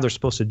assume that's how they're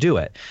supposed to do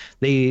it.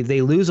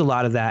 They lose a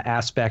lot of that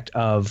aspect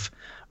of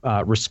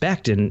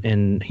respect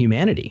and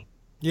humanity.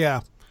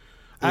 Yeah.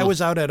 I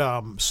was out at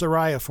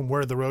Soraya from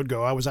Where Did the Road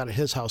Go. I was out at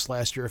his house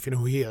last year, if you know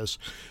who he is.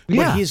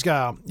 But he's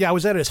got, I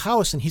was at his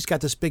house, and he's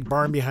got this big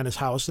barn behind his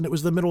house, and it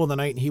was the middle of the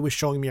night, and he was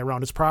showing me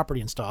around his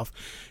property and stuff.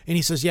 And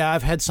he says,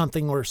 I've had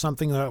something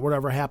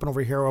whatever happened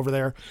over here, over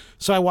there.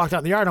 So I walked out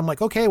in the yard. I'm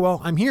like, okay,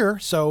 well, I'm here.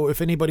 So if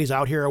anybody's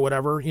out here or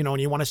whatever,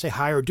 and you want to say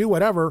hi or do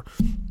whatever,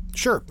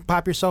 sure,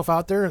 pop yourself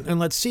out there and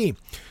let's see.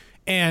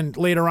 And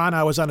later on,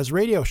 I was on his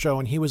radio show,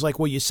 and he was like,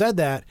 well, you said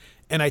that.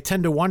 And I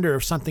tend to wonder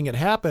if something had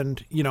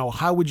happened,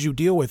 how would you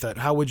deal with it?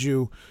 How would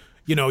you,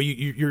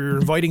 you're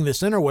inviting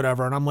this in or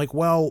whatever. And I'm like,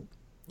 well,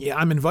 yeah,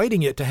 I'm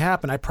inviting it to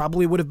happen. I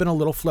probably would have been a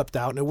little flipped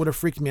out and it would have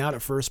freaked me out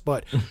at first,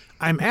 but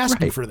I'm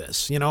asking for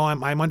this,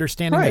 I'm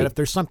understanding that if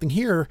there's something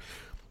here,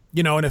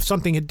 and if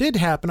something did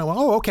happen, I'm like,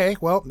 oh, okay,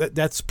 well,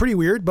 that's pretty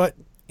weird, but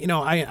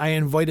I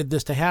invited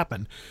this to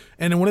happen.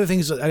 And one of the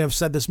things that I have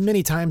said this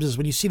many times is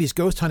when you see these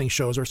ghost hunting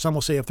shows, or some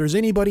will say, if there's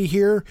anybody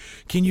here,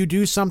 can you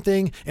do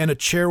something? And a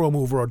chair will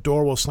move or a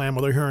door will slam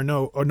or they're hearing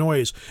a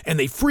noise, and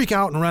they freak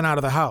out and run out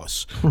of the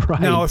house.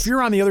 Right. Now, if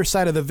you're on the other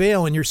side of the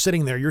veil and you're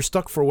sitting there, you're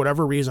stuck for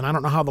whatever reason. I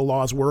don't know how the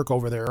laws work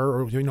over there,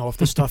 or if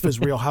this stuff is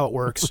real, how it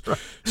works. Right.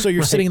 So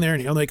you're sitting there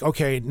and you're like,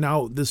 okay,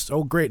 now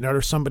great, now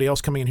there's somebody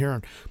else coming in here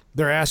and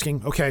they're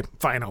asking, okay,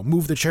 fine, I'll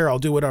move the chair, I'll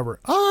do whatever.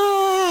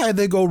 And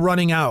they go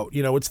running out.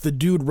 It's the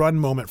dude run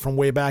moment from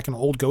way back in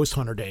old ghost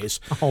hunter days.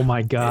 Oh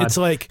my God.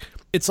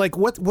 It's like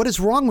what is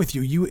wrong with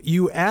you?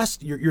 You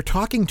asked, you're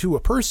talking to a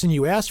person,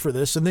 you asked for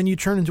this, and then you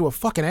turn into a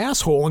fucking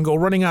asshole and go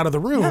running out of the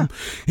room.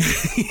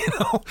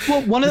 Yeah.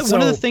 Well, one of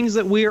the things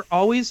that we're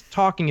always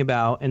talking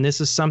about, and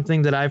this is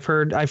something that I've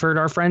heard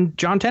our friend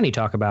John Tenney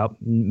talk about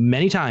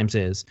many times,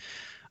 is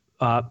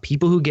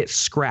people who get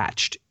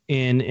scratched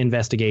in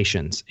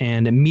investigations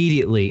and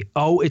immediately,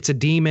 it's a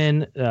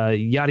demon,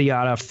 yada,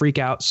 yada, freak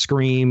out,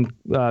 scream,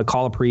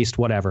 call a priest,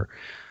 whatever.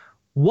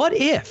 What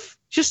if,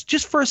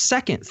 just for a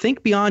second,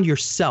 think beyond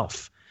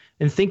yourself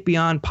and think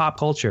beyond pop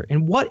culture.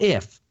 And what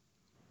if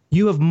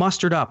you have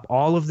mustered up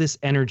all of this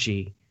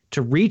energy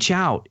to reach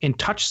out and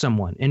touch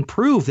someone and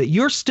prove that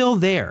you're still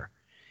there,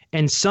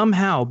 and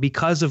somehow,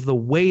 because of the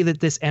way that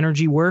this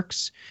energy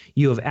works,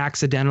 you have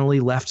accidentally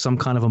left some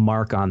kind of a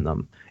mark on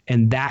them,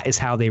 and that is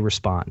how they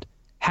respond?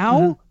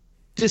 How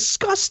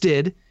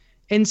disgusted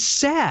and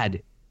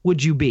sad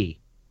would you be?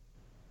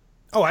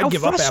 Oh, I'd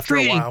give up after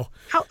a while.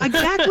 How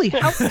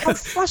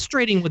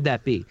frustrating would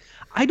that be?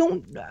 I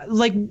don't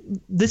like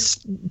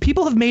this.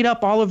 People have made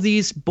up all of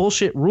these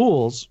bullshit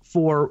rules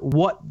for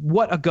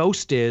what a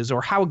ghost is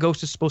or how a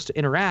ghost is supposed to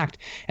interact,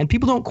 and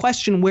people don't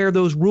question where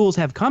those rules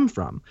have come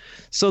from.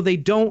 So they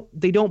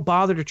don't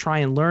bother to try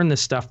and learn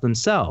this stuff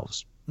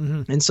themselves.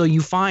 Mm-hmm. And so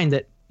you find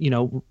that,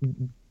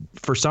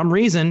 for some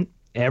reason,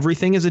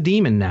 everything is a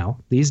demon now.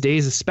 These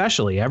days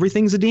especially,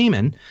 everything's a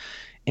demon.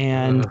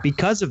 And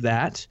because of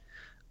that,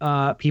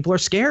 people are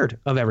scared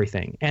of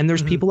everything. And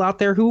there's people out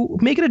there who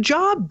make it a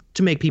job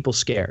to make people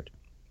scared.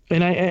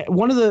 And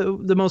one of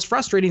the most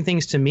frustrating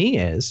things to me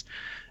is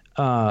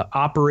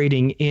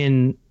operating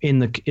in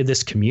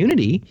this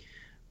community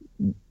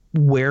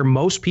where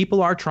most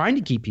people are trying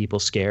to keep people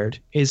scared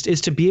is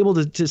to be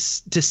able to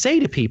say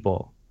to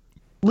people,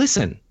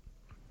 listen,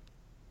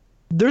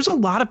 there's a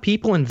lot of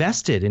people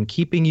invested in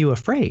keeping you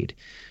afraid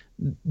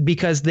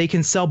because they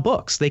can sell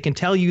books. They can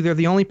tell you they're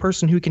the only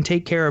person who can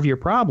take care of your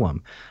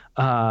problem.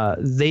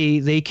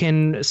 They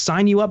can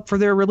sign you up for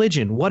their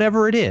religion,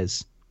 whatever it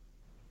is.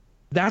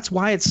 That's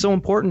why it's so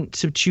important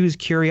to choose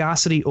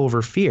curiosity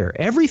over fear.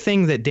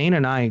 Everything that Dana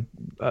and I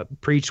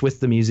preach with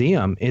the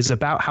museum is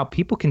about how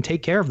people can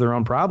take care of their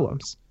own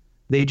problems.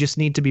 They just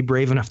need to be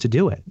brave enough to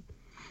do it.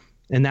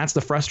 And that's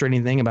the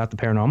frustrating thing about the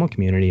paranormal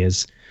community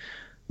is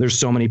there's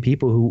so many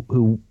people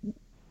who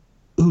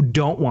who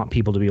don't want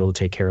people to be able to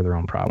take care of their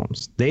own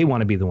problems. They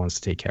want to be the ones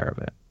to take care of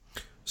it.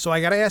 So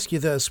I got to ask you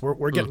this.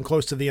 We're getting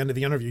close to the end of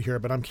the interview here,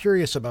 but I'm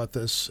curious about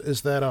this.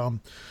 Is that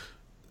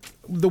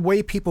the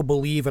way people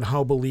believe and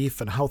how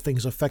belief and how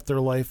things affect their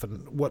life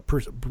and what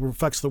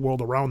affects the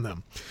world around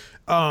them.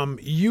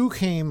 You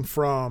came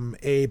from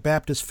a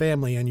Baptist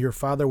family, and your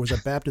father was a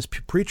Baptist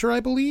preacher, I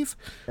believe.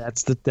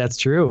 That's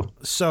true.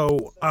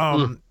 So,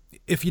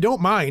 if you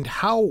don't mind,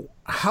 how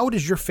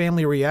does your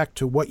family react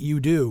to what you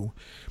do?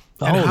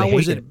 And how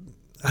was it?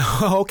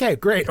 Okay,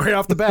 great. Right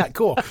off the bat,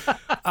 cool.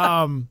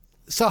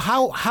 So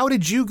how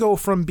did you go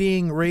from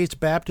being raised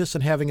Baptist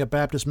and having a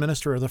Baptist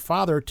minister as a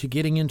father to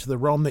getting into the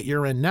realm that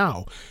you're in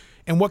now?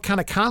 And what kind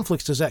of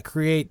conflicts does that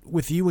create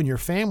with you and your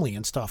family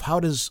and stuff? How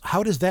does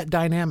that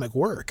dynamic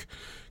work?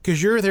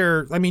 Because you're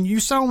there. I mean,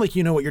 you sound like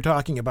you know what you're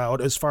talking about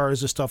as far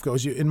as this stuff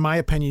goes. In my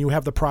opinion, you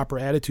have the proper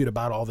attitude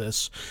about all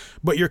this,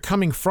 but you're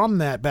coming from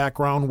that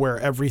background where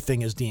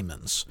everything is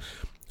demons.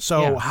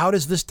 So how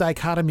does this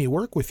dichotomy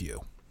work with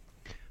you?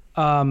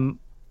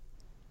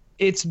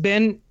 It's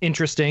been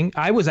interesting.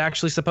 I was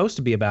actually supposed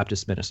to be a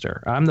Baptist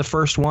minister. I'm the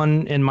first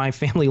one in my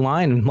family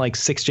line in like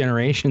 6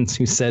 generations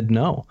who said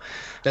no.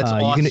 That's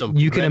awesome.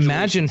 You can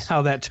imagine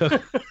how that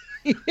took.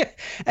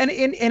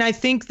 And I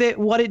think that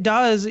what it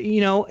does,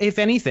 if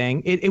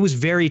anything, it was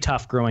very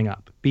tough growing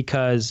up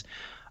because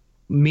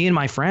me and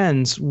my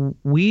friends,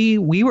 we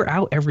were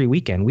out every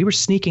weekend. We were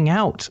sneaking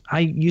out. I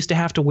used to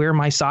have to wear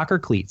my soccer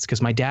cleats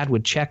because my dad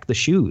would check the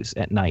shoes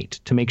at night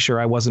to make sure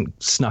I wasn't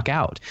snuck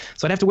out.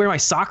 So I'd have to wear my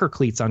soccer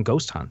cleats on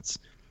ghost hunts.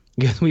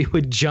 We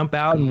would jump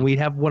out and we'd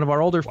have one of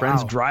our older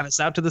friends drive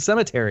us out to the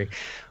cemetery.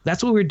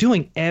 That's what we were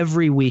doing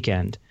every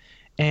weekend.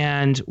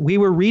 And we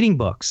were reading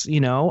books,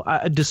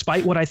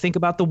 despite what I think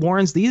about the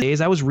Warrens these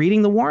days. I was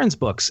reading the Warrens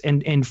books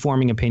and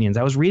forming opinions.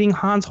 I was reading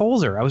Hans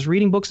Holzer. I was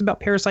reading books about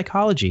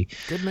parapsychology.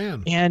 Good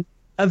man. And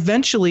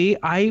eventually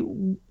I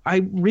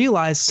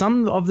realized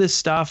some of this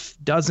stuff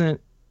doesn't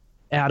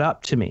add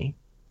up to me.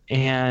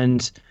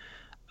 And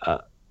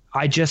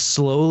I just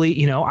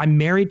slowly, I'm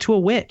married to a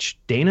witch.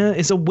 Dana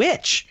is a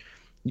witch.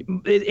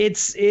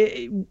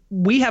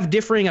 We have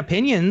differing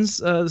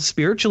opinions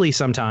spiritually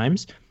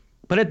sometimes.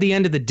 But at the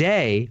end of the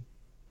day,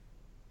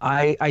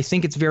 I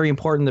think it's very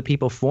important that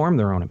people form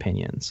their own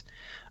opinions.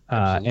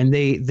 And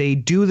they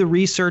do the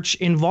research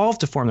involved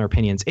to form their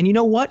opinions. And you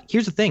know what?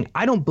 Here's the thing.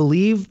 I don't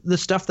believe the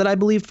stuff that I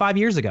believed 5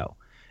 years ago.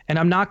 And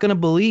I'm not going to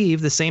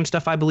believe the same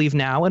stuff I believe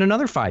now in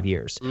another 5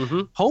 years.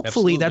 Mm-hmm.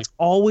 Hopefully, that's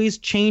always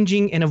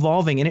changing and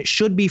evolving. And it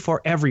should be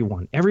for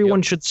everyone.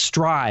 Everyone should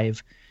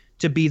strive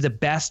to be the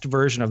best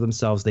version of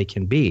themselves they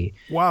can be.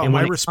 Wow,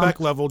 my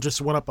respect level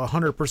just went up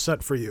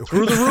 100% for you.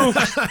 Through the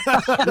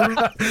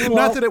roof.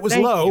 Not that it was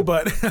low,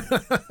 but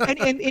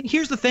and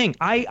here's the thing.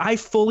 I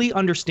fully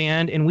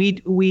understand, and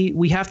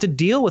we have to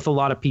deal with a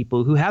lot of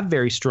people who have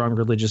very strong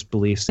religious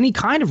beliefs, any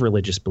kind of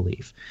religious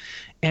belief.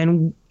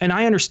 And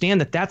I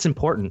understand that that's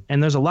important,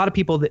 and there's a lot of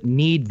people that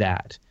need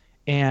that.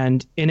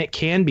 And it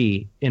can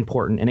be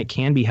important and it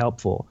can be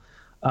helpful.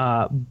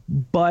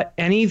 But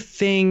I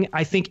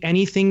think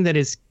anything that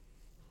is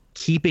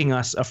keeping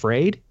us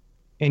afraid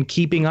and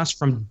keeping us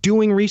from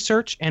doing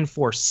research and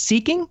for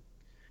seeking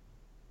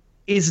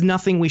is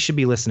nothing we should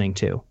be listening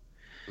to.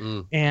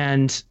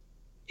 And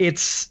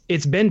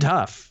it's been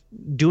tough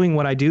doing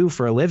what I do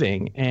for a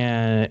living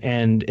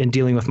and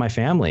dealing with my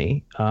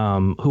family,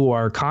 who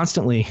are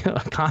constantly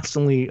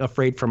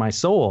afraid for my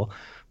soul.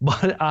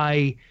 But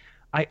I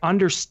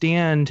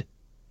understand.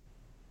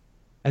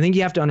 I think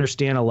you have to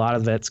understand a lot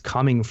of that's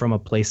coming from a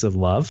place of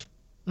love.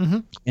 Mm-hmm.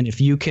 And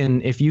if you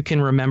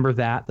can remember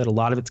that a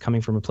lot of it's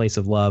coming from a place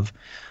of love,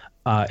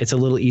 it's a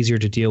little easier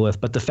to deal with.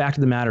 But the fact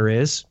of the matter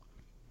is,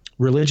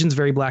 religion's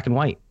very black and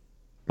white,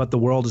 but the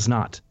world is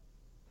not.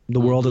 The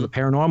world of the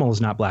paranormal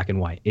is not black and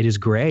white. It is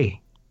gray.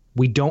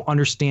 We don't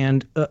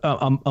understand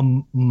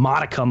a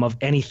modicum of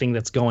anything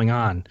that's going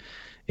on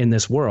in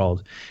this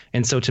world.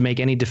 And so to make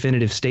any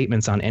definitive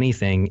statements on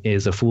anything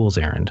is a fool's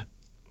errand.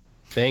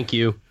 Thank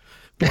you.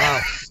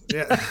 Wow.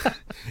 Yeah.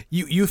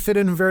 You fit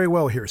in very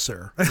well here,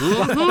 sir.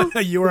 Mm-hmm.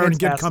 You are in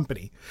good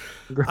company.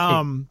 Great.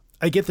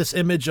 I get this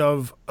image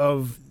of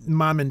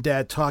mom and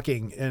dad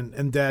talking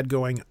and dad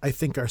going, "I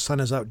think our son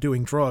is out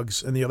doing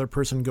drugs," and the other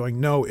person going,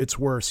 "No, it's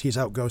worse. He's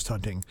out ghost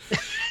hunting."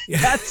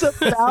 That's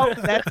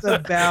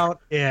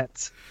about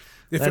it.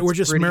 If it were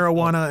just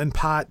marijuana and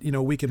pot,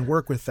 we can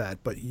work with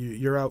that. But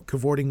you're out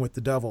cavorting with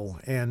the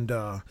devil, and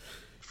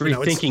free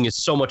thinking is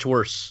so much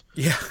worse.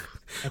 Yeah.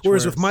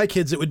 Whereas with my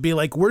kids, it would be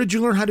like, "Where did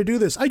you learn how to do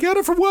this?" "I got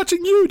it from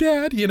watching you,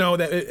 Dad."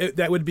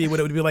 That would be what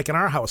it would be like in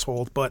our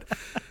household. But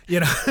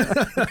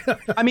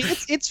I mean,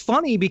 it's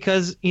funny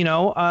because when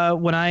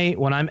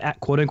I'm at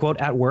quote unquote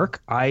at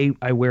work, I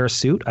wear a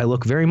suit. I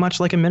look very much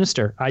like a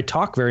minister. I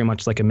talk very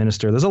much like a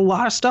minister. There's a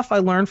lot of stuff I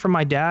learned from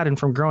my dad and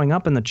from growing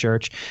up in the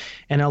church,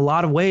 and in a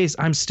lot of ways,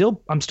 I'm still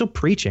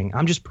preaching.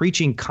 I'm just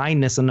preaching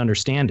kindness and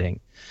understanding.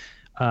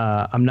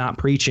 I'm not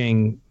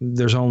preaching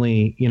there's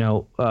only,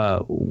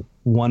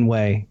 one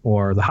way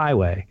or the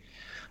highway.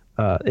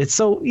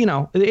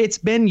 It's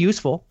been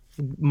useful.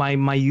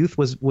 my youth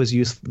was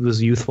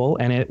youthful,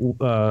 and it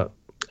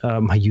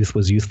my youth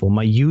was youthful.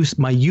 My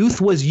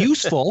youth was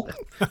useful.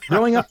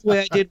 Growing up the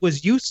way I did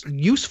was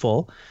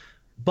useful,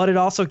 but it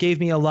also gave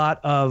me a lot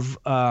of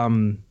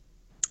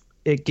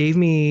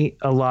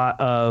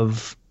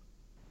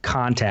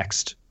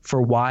context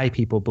for why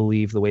people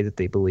believe the way that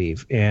they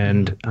believe,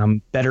 and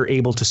I'm better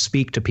able to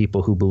speak to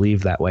people who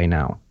believe that way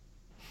now.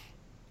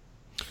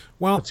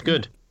 Well, that's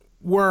good.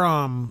 We're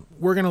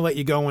going to let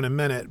you go in a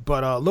minute,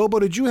 but Lobo,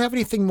 did you have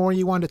anything more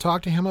you wanted to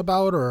talk to him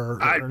about, or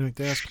anything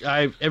to ask?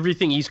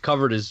 Everything he's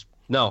covered is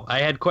no. I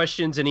had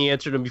questions and he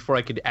answered them before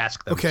I could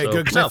ask them. Okay,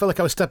 good, because I felt like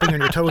I was stepping on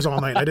your toes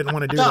all night. I didn't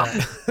want to do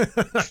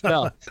that.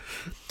 No.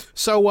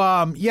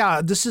 So,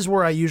 this is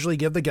where I usually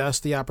give the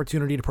guests the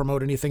opportunity to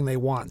promote anything they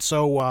want.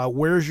 So,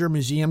 where's your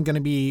museum going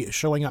to be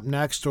showing up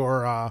next,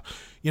 or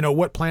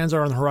what plans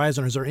are on the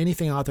horizon? Is there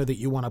anything out there that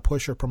you want to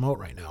push or promote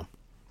right now?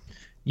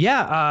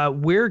 Yeah,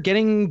 we're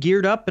getting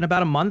geared up. In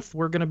about a month,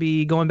 we're going to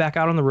be going back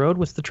out on the road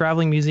with the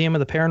Traveling Museum of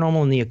the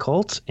Paranormal and the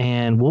Occult,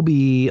 and we'll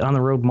be on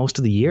the road most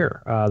of the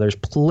year. There's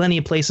plenty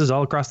of places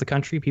all across the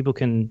country people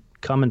can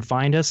come and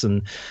find us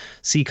and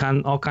see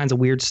all kinds of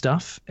weird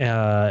stuff.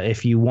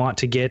 If you want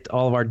to get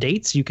all of our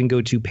dates, you can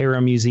go to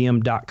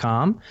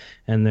paramuseum.com,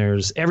 and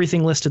there's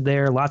everything listed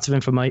there, lots of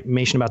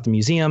information about the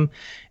museum.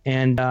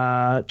 And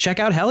check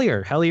out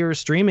Hellier. Hellier is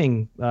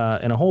streaming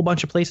in a whole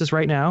bunch of places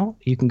right now.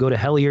 You can go to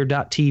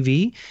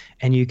hellier.tv,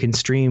 and you can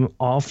stream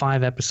all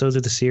 5 episodes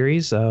of the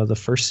series, the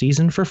first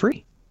season, for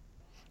free.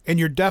 And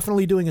you're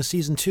definitely doing a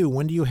season 2.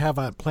 When do you have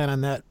a plan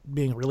on that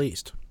being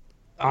released?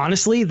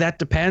 Honestly, that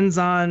depends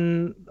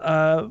on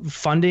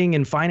funding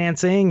and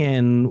financing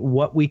and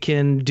what we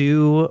can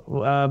do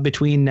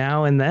between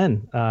now and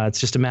then.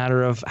 It's just a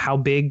matter of how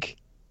big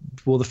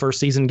will the first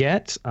season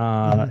get,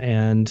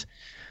 and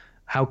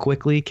how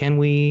quickly can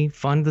we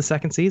fund the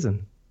second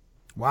season.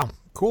 Wow,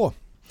 cool.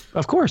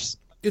 Of course.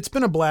 It's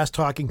been a blast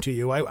talking to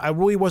you. I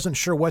really wasn't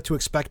sure what to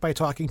expect by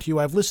talking to you.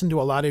 I've listened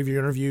to a lot of your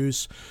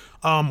interviews.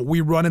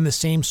 We run in the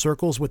same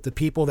circles with the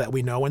people that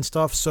we know and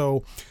stuff,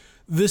 so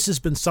this has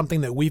been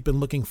something that we've been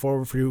looking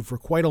forward to for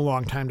quite a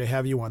long time to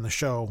have you on the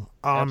show.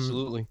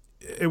 Absolutely.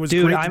 It was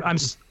Dude, great.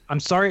 I'm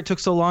sorry it took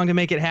so long to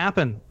make it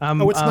happen.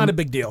 It's not a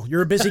big deal.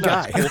 You're a busy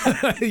guy.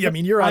 I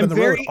mean, you're out on the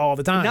road all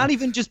the time. Not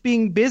even just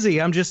being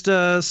busy. I'm just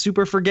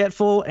super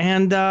forgetful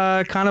and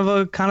kind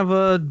of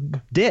a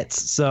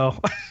ditz. So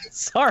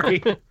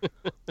sorry.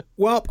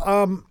 Well,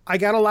 I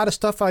got a lot of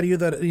stuff out of you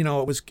that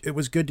it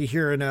was good to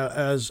hear, and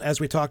as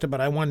we talked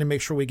about, I wanted to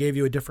make sure we gave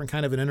you a different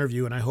kind of an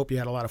interview, and I hope you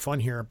had a lot of fun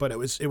here. But it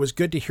was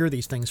good to hear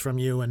these things from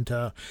you and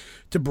to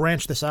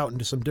branch this out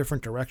into some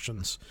different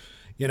directions.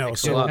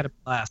 So I had a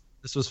blast.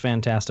 This was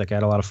fantastic. I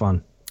had a lot of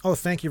fun. Oh,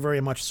 thank you very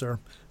much, sir.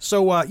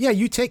 So,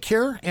 you take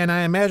care, and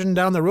I imagine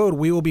down the road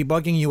we will be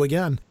bugging you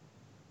again.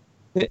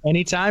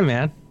 Anytime,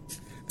 man.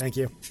 Thank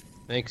you.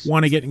 Thanks.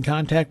 Want to get in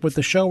contact with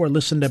the show or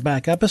listen to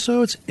back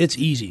episodes? It's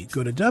easy.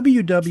 Go to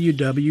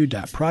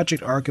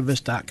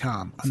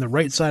www.projectarchivist.com. On the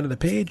right side of the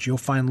page, you'll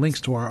find links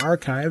to our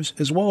archives,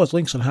 as well as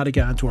links on how to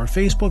get onto our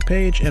Facebook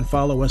page and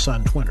follow us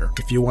on Twitter.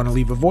 If you want to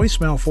leave a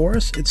voicemail for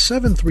us, it's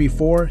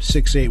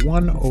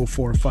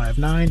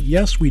 734-681-0459.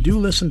 Yes, we do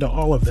listen to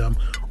all of them.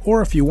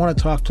 Or if you want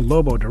to talk to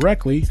Lobo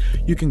directly,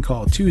 you can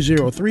call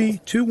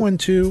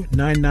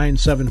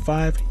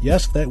 203-212-9975.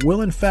 Yes, that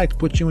will in fact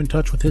put you in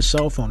touch with his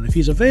cell phone. If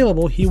he's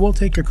available, he will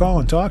take your call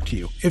and talk to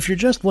you. If you're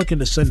just looking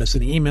to send us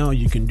an email,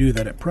 you can do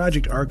that at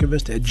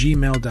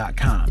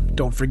projectarchivist@gmail.com.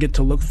 Don't forget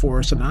to look for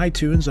us on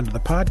iTunes under the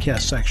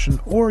podcast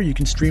section, or you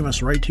can stream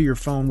us right to your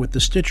phone with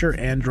the Stitcher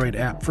Android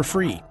app for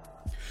free.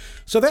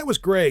 So that was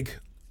Greg.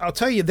 I'll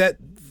tell you that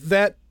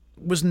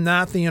was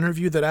not the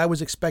interview that I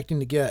was expecting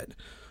to get.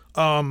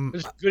 It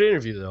was a good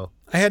interview, though.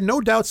 I had no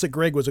doubts that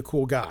Greg was a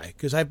cool guy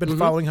because I've been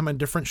following him on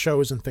different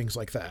shows and things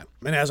like that.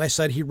 And as I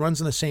said, he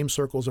runs in the same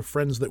circles of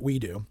friends that we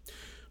do.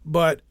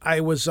 But I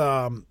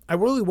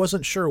really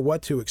wasn't sure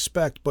what to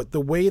expect. But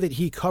the way that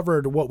he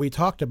covered what we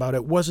talked about,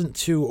 it wasn't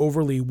too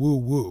overly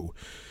woo-woo.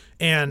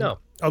 And a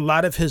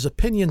lot of his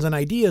opinions and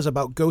ideas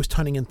about ghost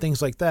hunting and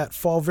things like that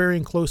fall very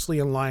closely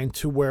in line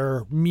to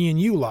where me and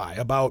you lie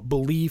about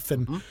belief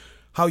and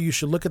how you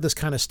should look at this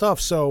kind of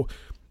stuff. So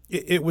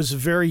it was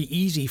very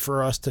easy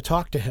for us to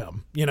talk to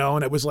him,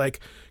 and it was like,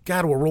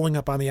 God, we're rolling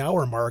up on the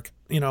hour mark.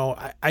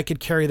 I could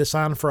carry this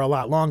on for a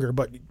lot longer,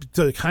 but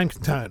due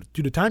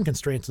to time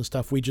constraints and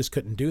stuff, we just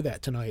couldn't do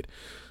that tonight.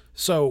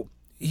 So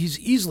he's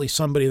easily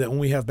somebody that when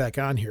we have back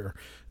on here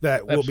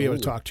that we'll be able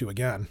to talk to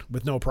again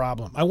with no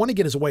problem. I want to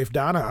get his wife,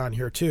 Donna, on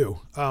here too.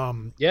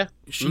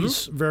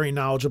 She's very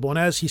knowledgeable. And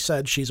as he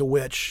said, she's a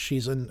witch.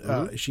 She's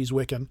she's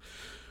Wiccan.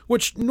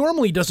 Which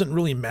normally doesn't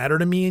really matter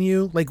to me and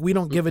you. Like, we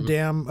don't give a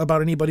damn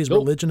about anybody's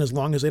religion as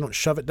long as they don't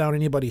shove it down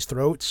anybody's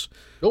throats.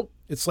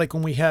 It's like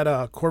when we had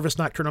Corvus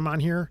Nocturnum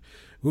on here,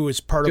 who is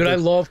part of Dude, I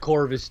love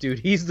Corvus, dude.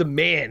 He's the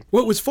man.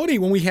 Well, it was funny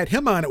when we had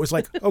him on, it was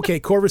like, okay,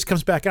 Corvus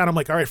comes back on. I'm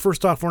like, all right,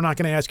 first off, we're not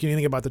going to ask you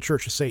anything about the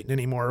Church of Satan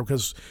anymore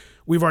because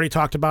we've already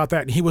talked about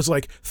that. And he was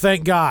like,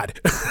 thank God.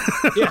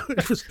 Yeah.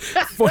 It was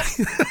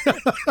funny.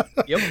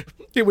 Yep.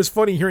 It was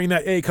funny hearing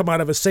that A, come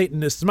out of a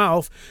Satanist's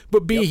mouth,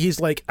 but B, he's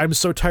like, I'm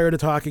so tired of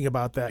talking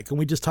about that. Can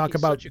we just talk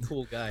about... Such a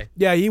cool guy.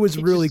 Yeah, he was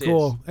really just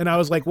cool. is. And I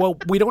was like, well,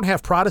 we don't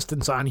have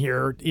Protestants on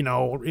here. You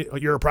know,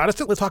 you're a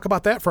Protestant? Let's talk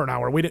about that for an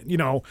hour. We didn't, you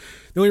know,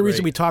 the only reason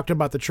Right. we talked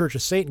about the Church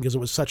of Satan because it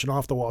was such an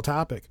off-the-wall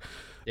topic.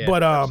 Yeah,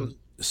 But absolutely.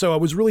 so I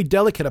was really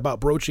delicate about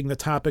broaching the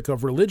topic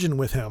of religion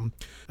with him.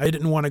 I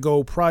didn't want to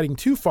go prodding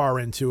too far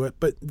into it,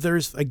 but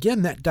there's,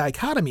 again, that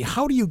dichotomy.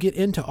 How do you get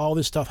into all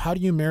this stuff? How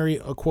do you marry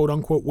a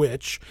quote-unquote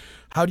witch?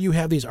 How do you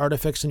have these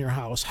artifacts in your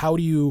house? How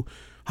do you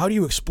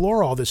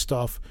explore all this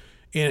stuff?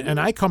 And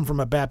I come from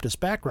a Baptist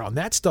background.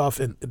 That stuff,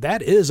 and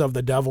that is of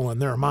the devil in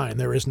their mind.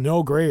 There is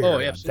no gray area. Oh,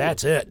 absolutely.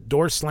 That's it.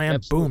 Door slam,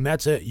 Absolutely. boom,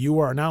 that's it. You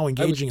are now I was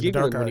engaging in the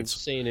dark giggling when he was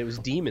arts. saying it was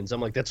demons.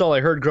 I'm like, that's all I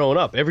heard growing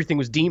up. Everything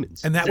was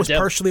demons. And that The was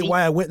devil. partially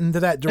why I went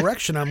into that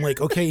direction. I'm like,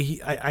 okay,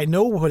 I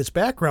know what his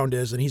background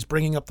is, and he's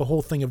bringing up the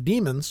whole thing of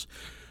demons,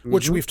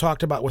 which we've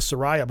talked about with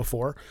Soraya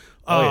before.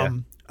 Oh, yeah.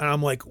 And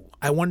I'm like,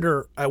 I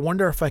wonder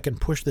if I can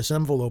push this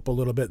envelope a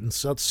little bit and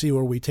let's see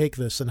where we take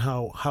this and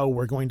how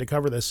we're going to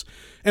cover this.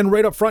 And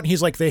right up front,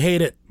 he's like, they hate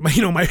it.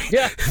 You know,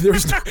 Yeah. there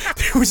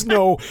was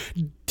no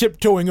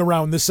tiptoeing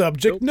around the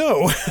subject.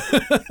 No.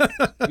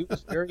 He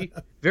was very,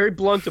 very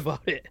blunt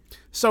about it.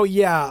 So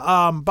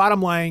yeah,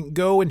 bottom line,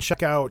 go and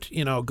check out,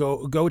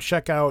 go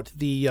check out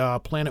the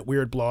Planet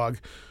Weird blog.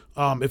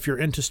 If you're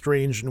into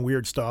strange and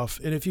weird stuff.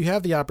 And if you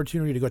have the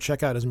opportunity to go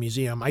check out his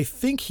museum, I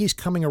think he's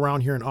coming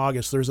around here in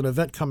August. There's an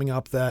event coming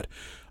up that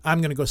I'm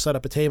going to go set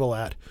up a table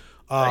at.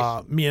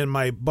 Nice. Me and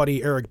my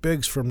buddy Eric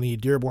Biggs from the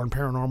Dearborn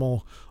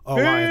Paranormal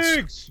Alliance.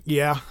 Biggs!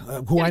 Yeah,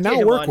 who I Gotta now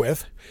get him work on.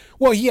 with.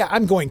 Well, yeah,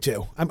 I'm going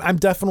to. I'm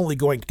definitely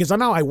going to. Because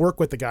now I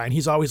work with the guy, and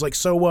he's always like,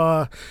 so,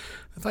 I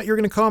thought you were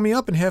going to call me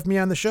up and have me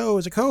on the show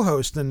as a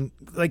co-host. And,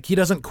 like, he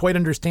doesn't quite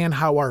understand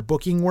how our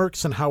booking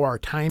works and how our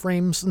time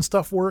frames and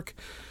stuff work.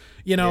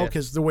 Yeah.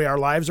 Because the way our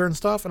lives are and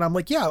stuff. And I'm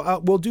like, yeah,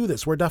 we'll do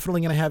this. We're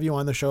definitely going to have you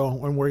on the show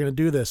and we're going to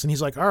do this. And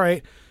he's like, all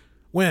right,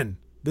 when?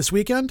 This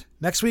weekend?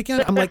 Next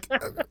weekend? I'm like,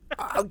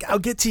 I'll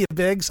get to you,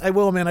 Biggs. I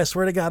will, man. I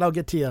swear to God, I'll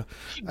get to you.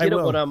 I Get it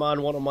will. when I'm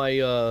on one of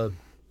my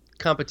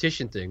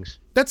competition things.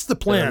 That's the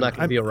But plan. I'm not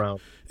going to be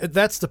around.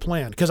 That's the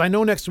plan. Because I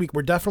know next week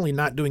we're definitely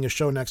not doing a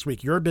show next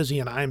week. You're busy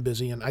and I'm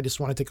busy, and I just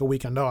want to take a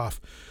weekend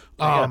off.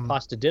 I got a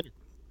pasta dinner.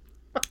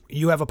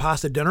 You have a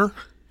pasta dinner?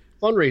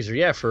 Fundraiser,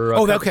 yeah, for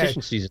Okay.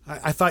 competition season.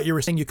 I thought you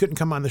were saying you couldn't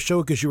come on the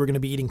show because you were going to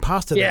be eating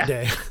pasta Yeah, that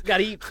day. got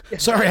to eat.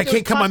 Sorry, I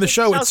can't come on the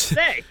show. It's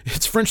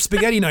It's French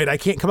spaghetti night. I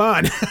can't come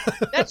on.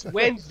 that's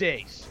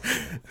Wednesdays.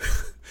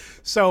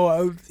 So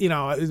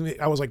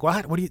I was like,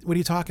 what? What are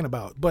you talking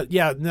about? But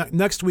yeah,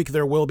 next week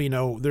there will be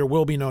no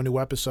new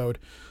episode.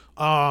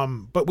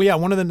 But yeah,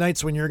 one of the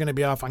nights when you're going to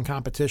be off on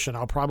competition,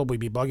 I'll probably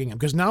be bugging him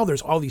because now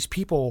there's all these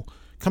people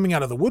coming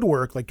out of the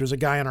woodwork. Like there's a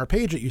guy on our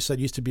page that you said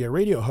used to be a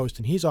radio host,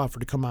 and he's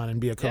offered to come on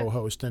and be a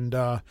co-host. And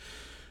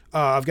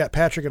I've got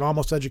Patrick at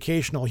Almost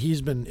Educational.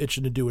 He's been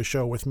itching to do a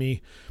show with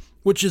me,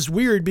 which is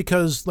weird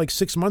because like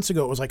 6 months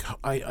ago it was like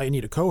I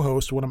need a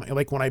co-host. What am I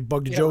like when I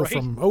bugged Joe right.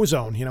 from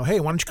Ozone?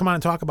 Hey, why don't you come on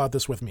and talk about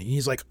this with me?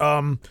 He's like,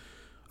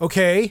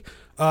 okay,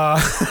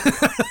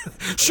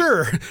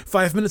 sure.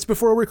 5 minutes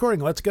before recording,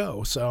 let's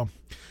go. So,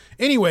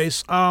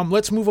 anyways,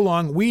 let's move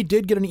along. We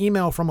did get an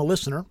email from a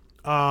listener.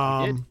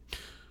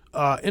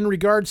 In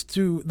regards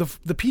to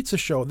the pizza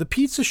show. The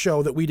pizza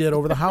show that we did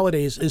over the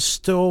holidays is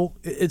still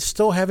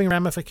having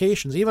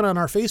ramifications. Even on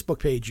our Facebook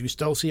page, you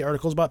still see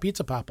articles about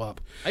pizza pop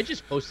up. I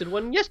just posted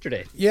one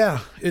yesterday. Yeah,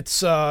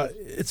 it's a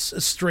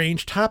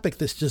strange topic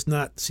that's just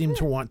not seem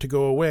to want to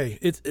go away.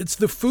 It's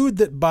the food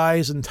that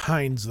buys and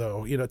tines,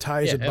 though.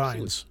 Ties Yeah, and absolutely.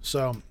 binds.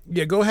 So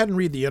yeah, go ahead and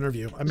read the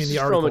interview. I mean This the is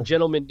article. from a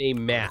gentleman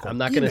named Matt. I'm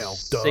not going to Email,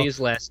 duh. say his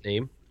last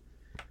name.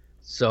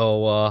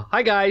 So,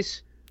 hi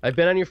guys. I've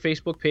been on your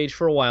Facebook page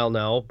for a while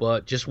now,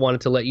 but just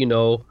wanted to let you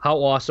know how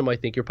awesome I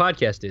think your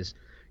podcast is.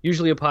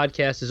 Usually a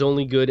podcast is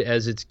only good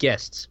as its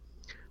guests,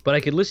 but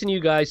I could listen to you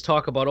guys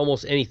talk about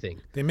almost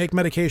anything. They make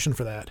medication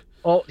for that.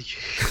 Oh,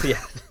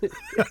 yeah.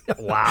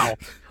 Wow.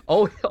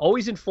 Oh,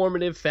 always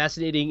informative,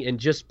 fascinating, and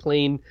just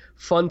plain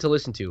fun to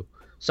listen to.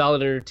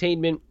 Solid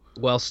entertainment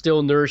while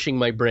still nourishing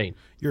my brain.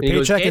 Your And he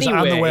goes, paycheck is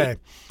on the "Anyway,"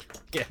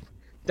 way.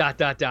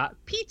 Yeah. ...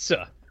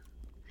 Pizza.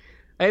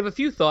 I have a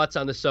few thoughts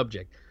on the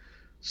subject.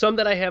 Some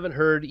that I haven't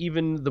heard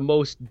even the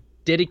most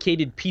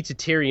dedicated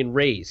pizzatarian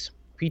raise.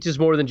 Pizza is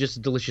more than just a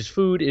delicious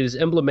food. It is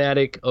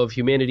emblematic of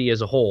humanity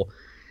as a whole.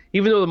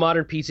 Even though the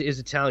modern pizza is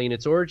Italian,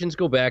 its origins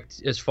go back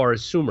as far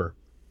as sumer.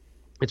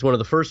 It's one of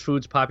the first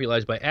foods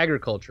popularized by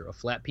agriculture, a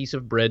flat piece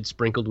of bread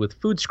sprinkled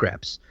with food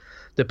scraps.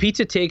 The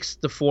pizza takes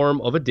the form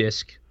of a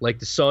disc, like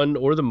the sun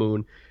or the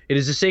moon. It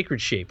is a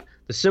sacred shape,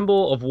 the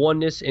symbol of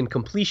oneness and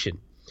completion.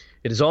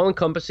 It is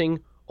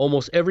all-encompassing.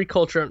 Almost every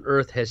culture on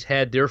Earth has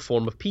had their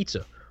form of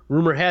pizza.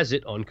 Rumor has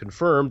it,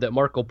 unconfirmed, that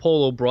Marco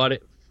Polo brought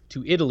it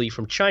to Italy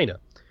from China.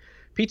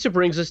 Pizza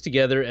brings us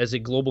together as a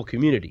global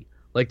community,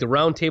 like the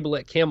round table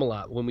at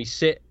Camelot when we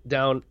sit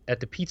down at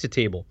the pizza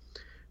table.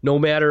 No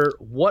matter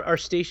what our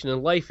station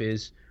in life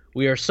is,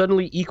 We are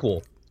suddenly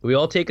equal. We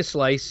all take a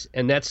slice,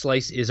 and that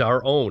slice is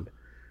our own.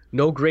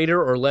 No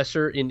greater or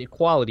lesser in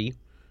equality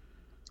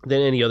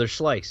than any other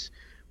slice.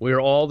 We are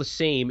all the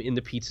same in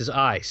the pizza's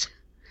eyes.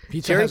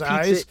 Pizza has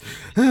eyes?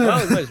 Well,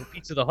 it was what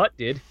Pizza the Hut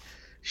did.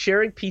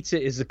 Sharing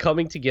pizza is the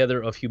coming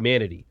together of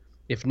humanity.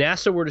 If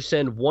NASA were to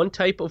send one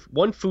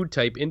food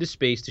type into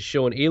space to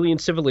show an alien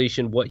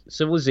civilization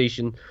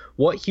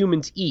what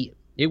humans eat,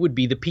 it would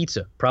be the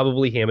pizza,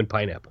 probably ham and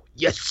pineapple.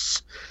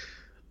 Yes.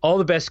 All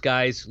the best,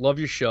 guys. Love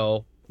your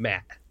show,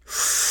 Matt.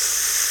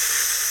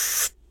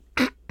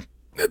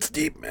 That's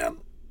deep, man.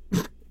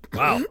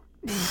 Wow.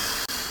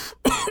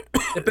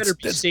 It better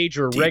be sage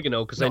or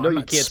oregano, because I know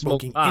you can't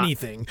smoke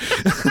anything.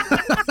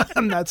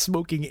 I'm not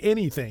smoking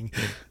anything.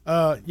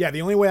 Yeah,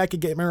 the only way I could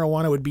get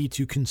marijuana would be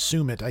to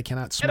consume it. I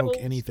cannot smoke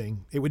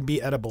anything. It would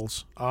be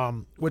edibles,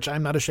 which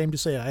I'm not ashamed to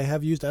say. I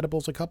have used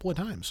edibles a couple of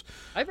times.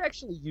 I've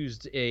actually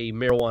used a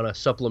marijuana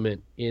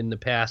supplement in the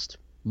past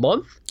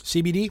month.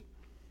 CBD?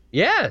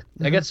 Yeah.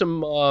 Mm-hmm. I got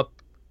some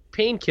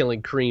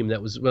pain-killing cream that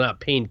was, well,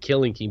 not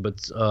pain-killing cream,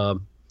 but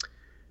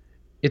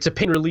it's a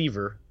pain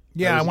reliever.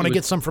 Yeah, I want to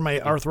get some for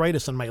my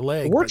arthritis in my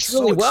leg. It works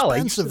really well. I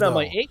used it on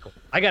my ankle.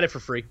 I got it for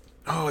free.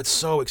 Oh, it's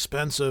so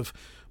expensive.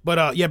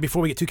 But yeah,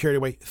 before we get too carried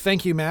away,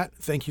 thank you, Matt.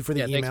 Thank you for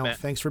the email.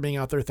 Thanks for being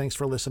out there. Thanks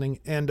for listening.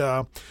 And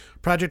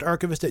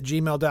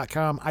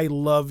projectarchivist@gmail.com. I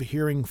love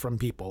hearing from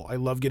people. I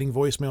love getting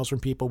voicemails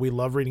from people. We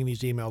love reading these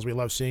emails. We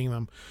love seeing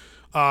them.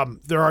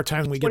 There are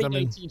times we get them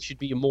in. 2019 should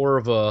be more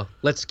of a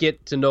let's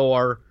get to know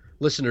our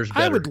listeners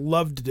better. I would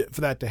love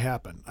for that to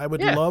happen. I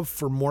would love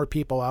for more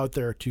people out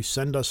there to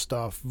send us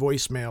stuff,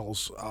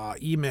 voicemails,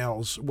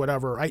 emails,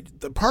 whatever.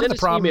 Part of the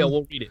problem email,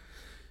 we'll read it.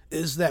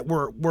 Is that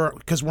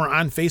because we're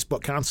on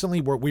Facebook constantly,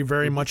 we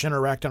very much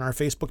interact on our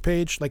Facebook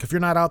page. Like if you're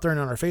not out there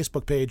and on our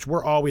Facebook page,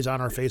 we're always on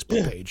our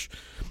Facebook page.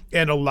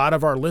 And a lot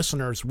of our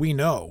listeners, we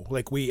know,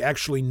 like we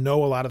actually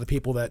know a lot of the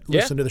people that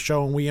listen to the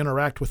show, and we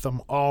interact with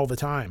them all the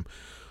time.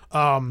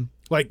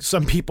 Like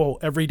some people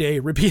every day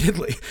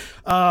repeatedly.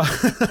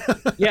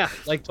 Yeah,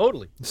 like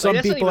totally. Some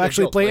people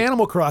actually play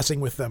Animal Crossing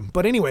with them.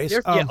 But anyways.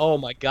 Oh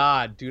my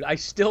God, dude. I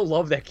still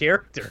love that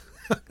character.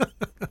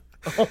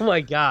 Oh my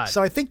God.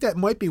 So I think that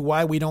might be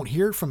why we don't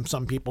hear from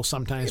some people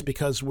sometimes,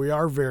 because we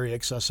are very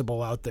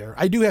accessible out there.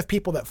 I do have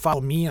people that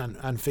follow me on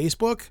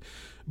Facebook,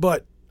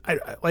 but I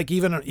like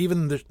even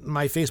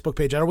my Facebook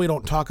page, I really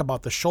don't talk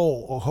about the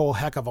show a whole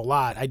heck of a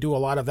lot. I do a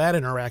lot of that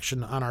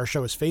interaction on our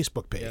show's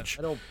Facebook page. Yeah,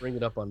 I don't bring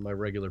it up on my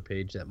regular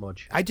page that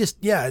much. I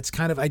just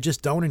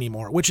don't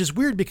anymore, which is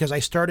weird because I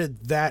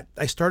started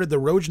the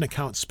Rogan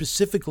account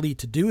specifically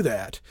to do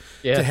that,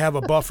 to have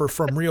a buffer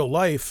from real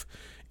life.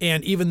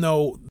 And even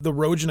though the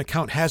Rogan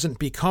account hasn't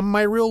become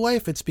my real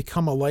life, it's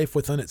become a life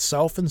within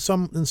itself in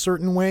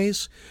certain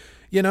ways.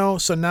 You know,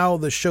 so now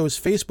the show's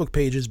Facebook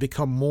page has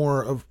become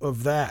more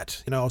of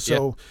that, you know.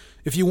 So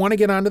if you want to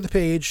get onto the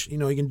page, you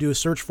know, you can do a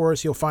search for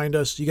us. You'll find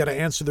us. You got to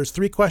answer. There's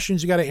 3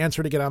 questions you got to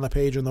answer to get on the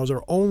page, and those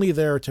are only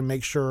there to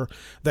make sure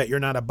that you're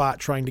not a bot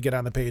trying to get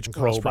on the page and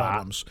cause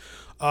problems.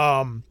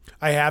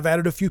 I have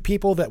added a few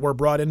people that were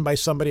brought in by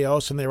somebody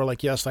else, and they were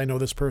like, yes, I know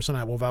this person.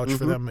 I will vouch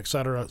for them,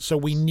 etc. So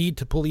we need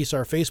to police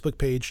our Facebook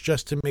page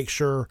just to make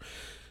sure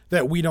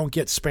that we don't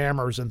get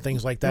spammers and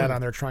things like that on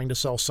there trying to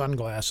sell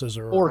sunglasses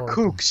or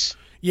kooks.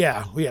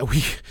 Yeah. We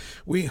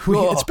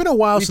it's been a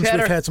while since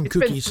we've had some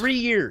cookies. It's been 3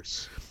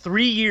 years.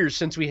 3 years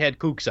since we had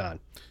kooks on.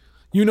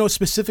 You know,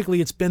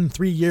 specifically, it's been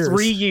 3 years.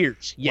 3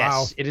 years. Yes,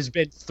 wow. It has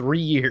been 3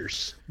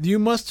 years. You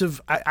must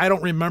have. I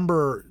don't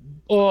remember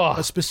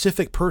a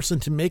specific person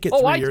to make it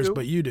 3 years,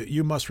 but you do.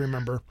 You must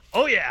remember.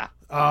 Oh yeah.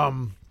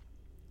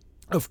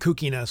 Of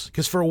kookiness,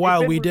 because for a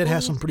while we did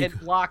have some pretty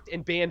blocked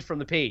and banned from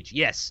the page.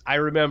 Yes, I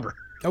remember.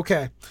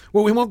 Okay.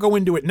 Well, we won't go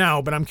into it now,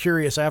 but I'm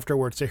curious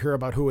afterwards to hear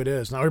about who it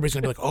is. Now everybody's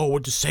gonna be like, "Oh, we'll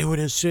just say who it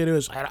is." Say it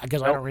is. I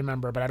guess I don't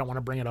remember, but I don't want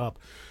to bring it up.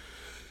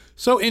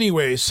 So,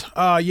 anyways,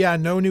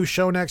 no new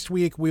show next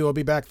week. We will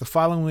be back the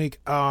following week.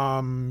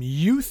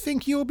 You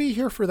think you'll be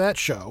here for that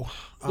show?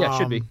 Yeah,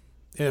 should be.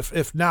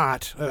 If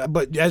not,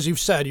 but as you've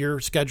said, your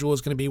schedule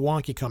is going to be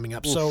wonky coming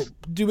up. Oof. So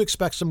do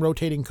expect some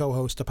rotating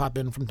co-hosts to pop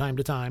in from time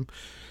to time.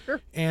 Sure.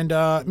 And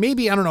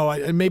maybe, I don't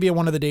know, maybe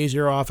one of the days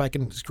you're off, I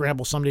can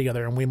scramble some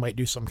together and we might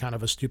do some kind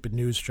of a stupid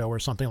news show or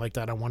something like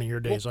that on one of your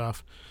days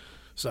off.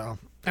 So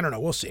I don't know.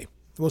 We'll see.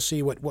 We'll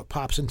see what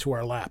pops into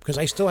our lap, because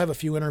I still have a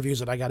few interviews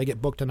that I got to get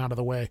booked and out of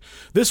the way.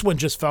 This one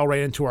just fell right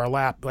into our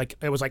lap. Like,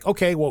 it was like,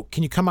 okay, well,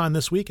 can you come on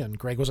this weekend?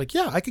 Greg was like,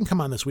 yeah, I can come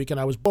on this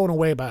weekend. I was blown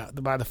away by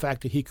the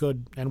fact that he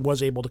could and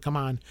was able to come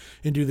on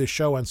and do this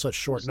show on such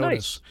short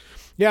notice.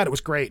 Nice. Yeah, it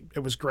was great. It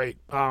was great.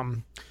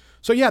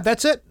 So yeah,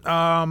 that's it.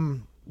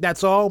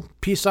 That's all.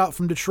 Peace out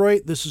from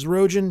Detroit. This is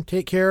Rogan.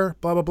 Take care.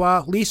 Blah, blah,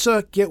 blah.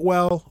 Lisa, get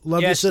well.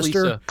 Love you,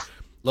 sister. Lisa.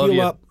 Love Heal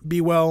you. up. Be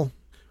well.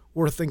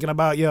 We're thinking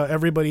about you.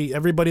 Everybody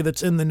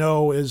that's in the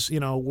know is,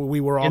 you know, we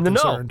were all in the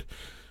concerned. Know.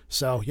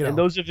 So, you know. And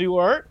those of you who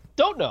aren't,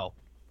 don't know.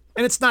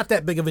 And it's not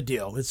that big of a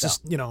deal. It's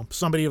just, you know,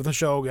 somebody of the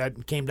show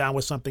came down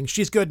with something.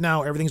 She's good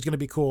now. Everything's going to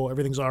be cool.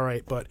 Everything's all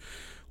right. But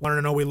want her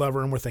to know we love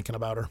her and we're thinking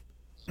about her.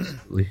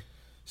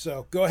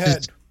 So go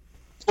ahead.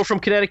 We're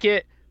from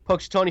Connecticut.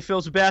 Punxsutawney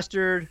Phil's a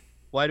bastard.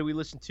 Why do we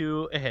listen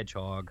to a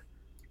hedgehog?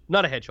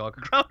 Not a hedgehog,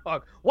 a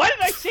groundhog. Why did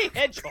I say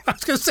hedgehog? I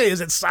was going to say,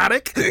 is it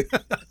Sonic?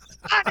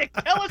 Sonic,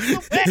 tell us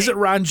the way. Is it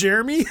Ron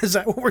Jeremy? Is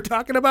that what we're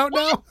talking about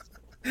now?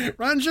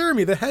 Ron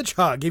Jeremy, the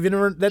hedgehog.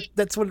 Even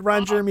that's what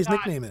Ron Jeremy's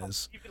nickname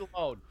is. Leave it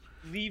alone.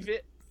 Leave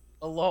it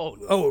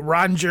alone. Oh,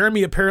 Ron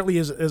Jeremy apparently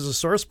is a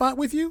sore spot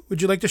with you?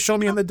 Would you like to show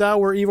me on the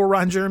dial where evil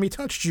Ron Jeremy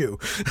touched you?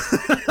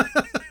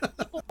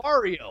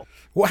 Mario.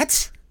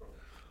 What?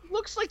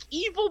 Looks like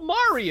evil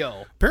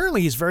Mario.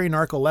 Apparently he's very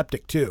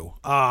narcoleptic too.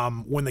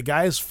 When the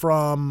guys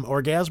from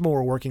Orgasmo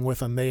were working with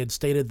him, they had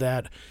stated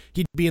that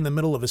he'd be in the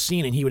middle of a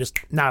scene and he would just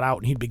nod out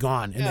and he'd be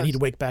gone, and then he'd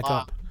wake back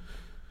up.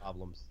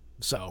 Problems.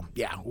 So,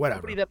 yeah,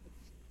 whatever. Somebody that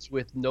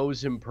with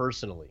knows him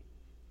personally.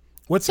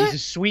 What's that? He's a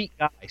sweet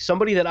guy.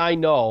 Somebody that I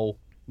know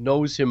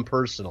knows him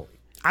personally.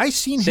 I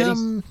seen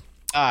him.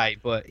 Guy,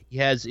 but he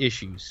has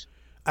issues.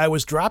 I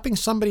was dropping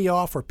somebody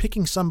off or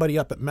picking somebody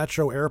up at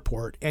Metro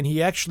Airport, and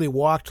he actually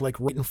walked like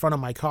right in front of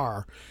my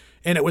car.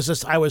 And it was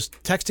just, I was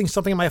texting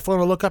something on my phone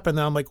to look up, and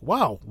then I'm like,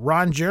 wow,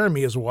 Ron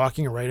Jeremy is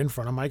walking right in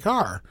front of my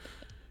car.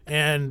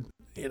 And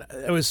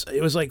it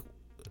was like,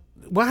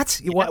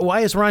 what?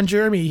 Why is Ron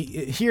Jeremy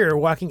here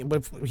walking?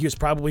 He was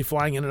probably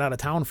flying in and out of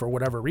town for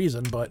whatever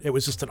reason, but it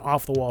was just an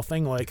off-the-wall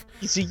thing. Like,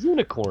 he's a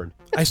unicorn.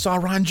 I saw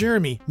Ron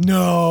Jeremy.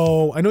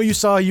 No, I know you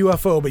saw a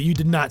UFO, but you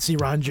did not see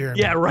Ron Jeremy.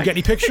 Yeah, right. You got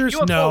any pictures?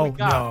 UFO,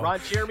 no. Ron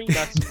Jeremy,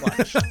 not so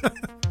much.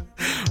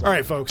 All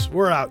right, folks,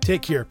 we're out.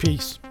 Take care.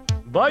 Peace.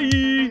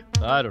 Bye.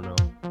 I don't know.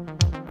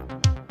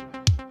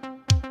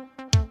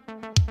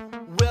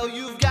 Well,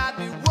 you've got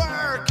me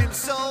working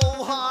so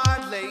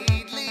hard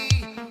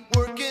lately,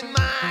 working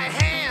my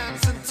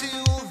hands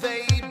until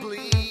they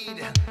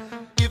bleed.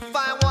 If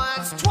I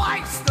was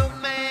twice the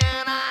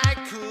man I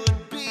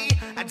could be,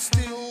 I'd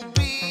still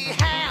be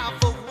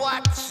half of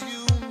what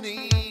you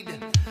need.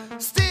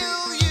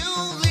 Still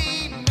you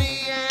lead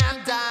me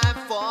and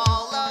I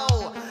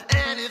follow.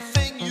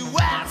 Anything you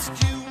ask,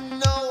 you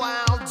know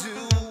I'll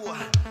do.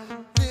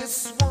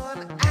 This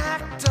one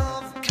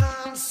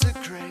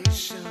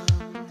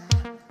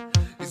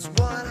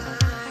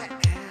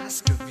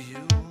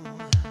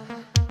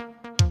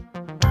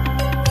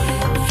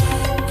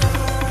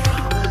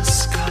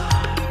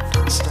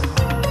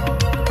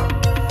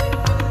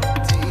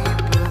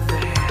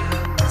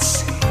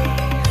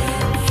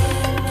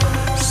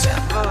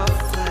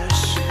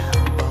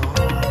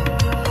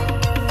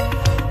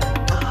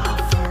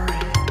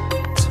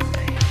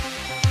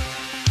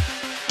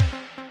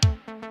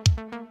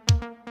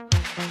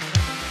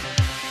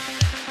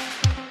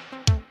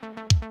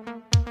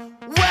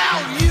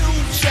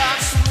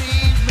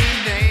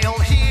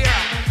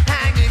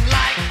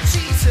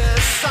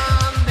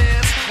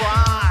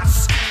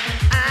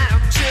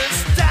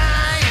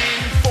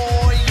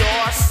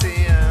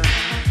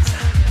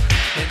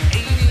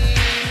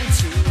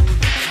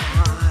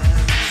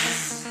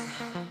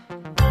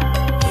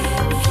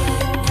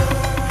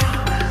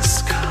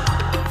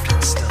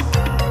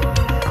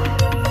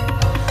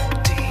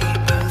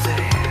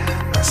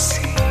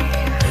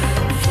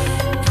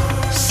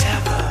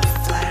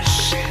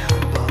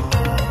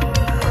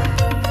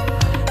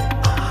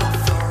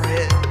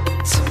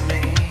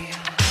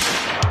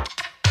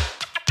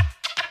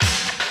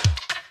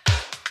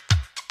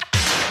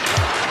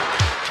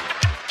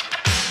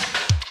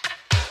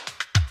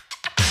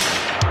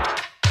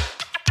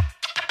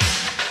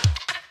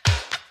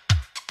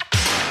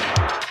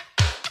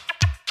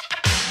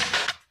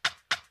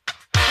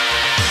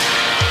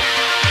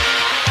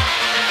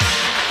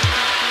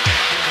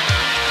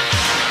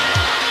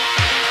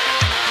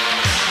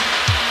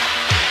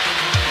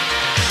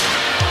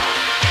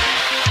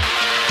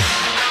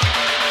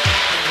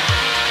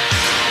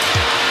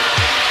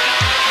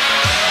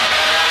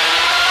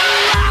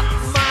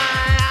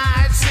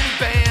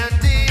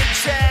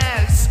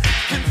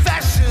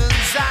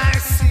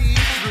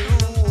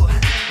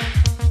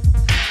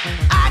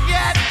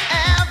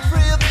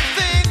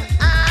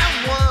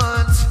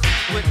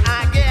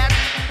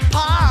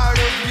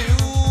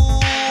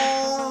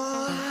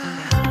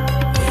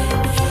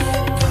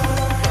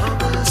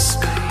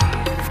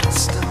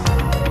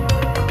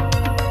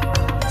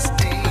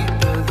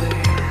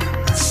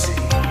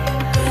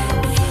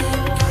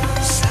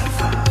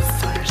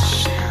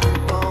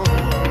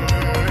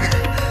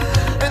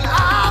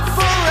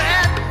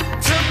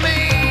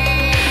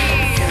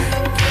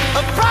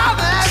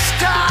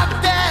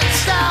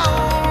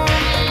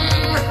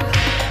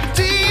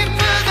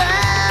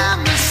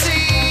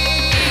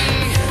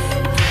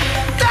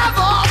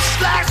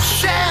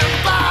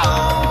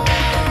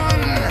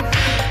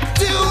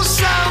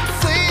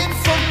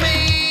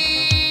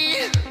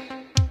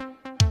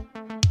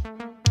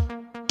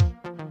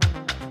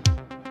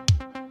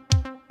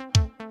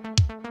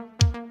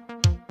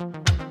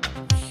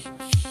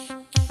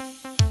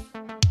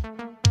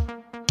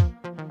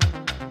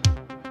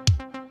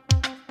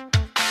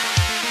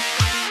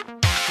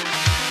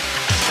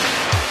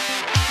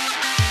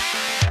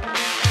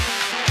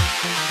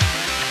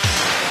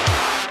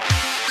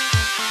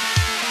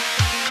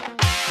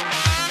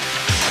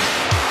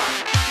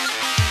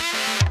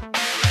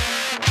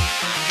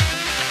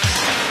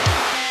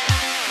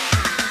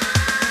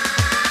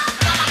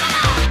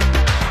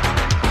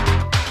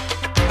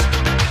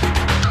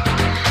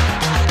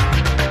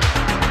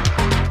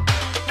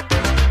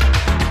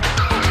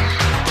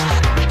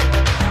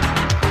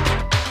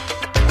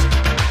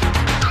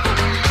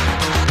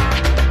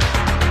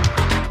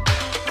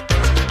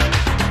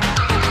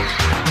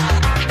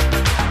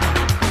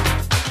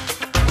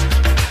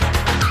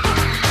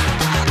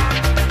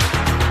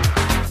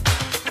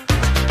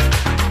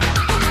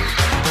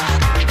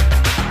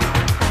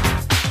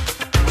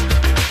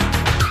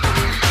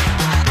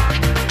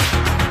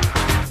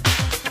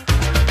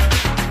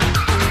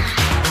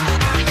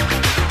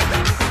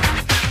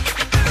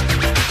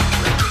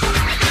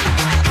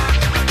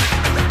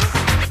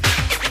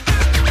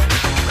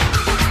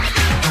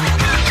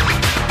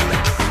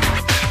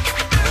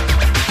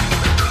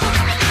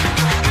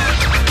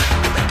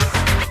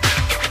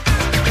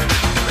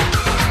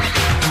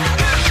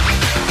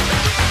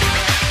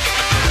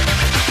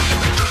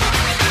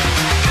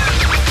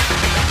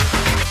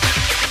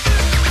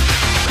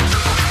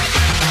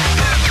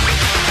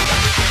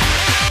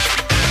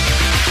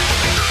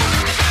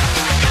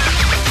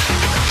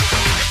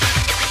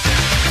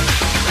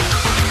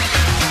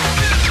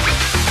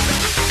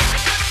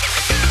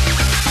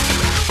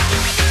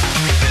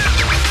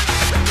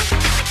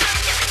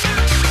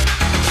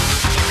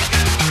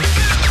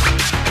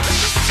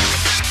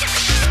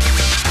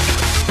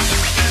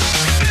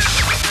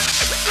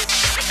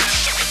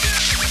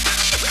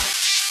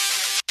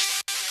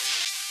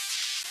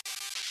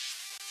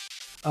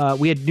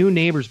we had new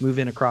neighbors move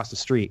in across the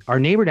street. Our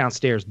neighbor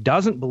downstairs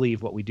doesn't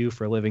believe what we do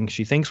for a living.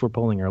 She thinks we're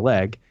pulling her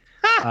leg.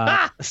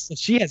 So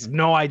she has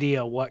no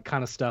idea what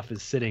kind of stuff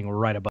is sitting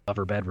right above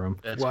her bedroom.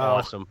 That's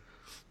awesome.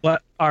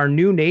 But our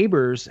new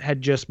neighbors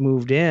had just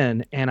moved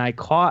in, and I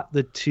caught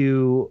the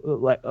two,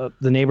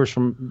 the neighbors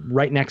from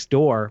right next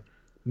door,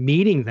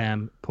 meeting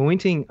them,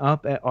 pointing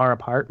up at our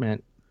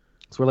apartment.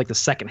 So we're like the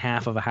second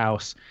half of a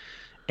house,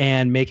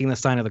 and making the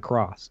sign of the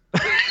cross.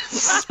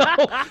 so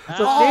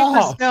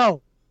neighbors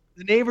know.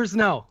 The neighbors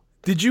know.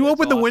 Did you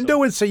open the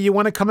window and say, you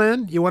want to come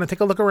in? You want to take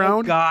a look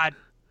around? Oh, God.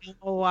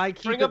 Oh, I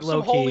keep Bring it up low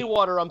some holy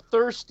water. I'm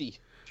thirsty.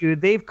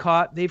 Dude, they've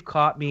caught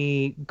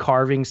me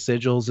carving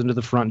sigils into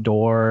the front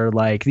door.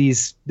 Like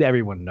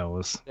everyone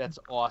knows. That's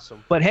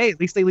awesome. But hey, at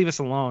least they leave us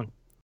alone.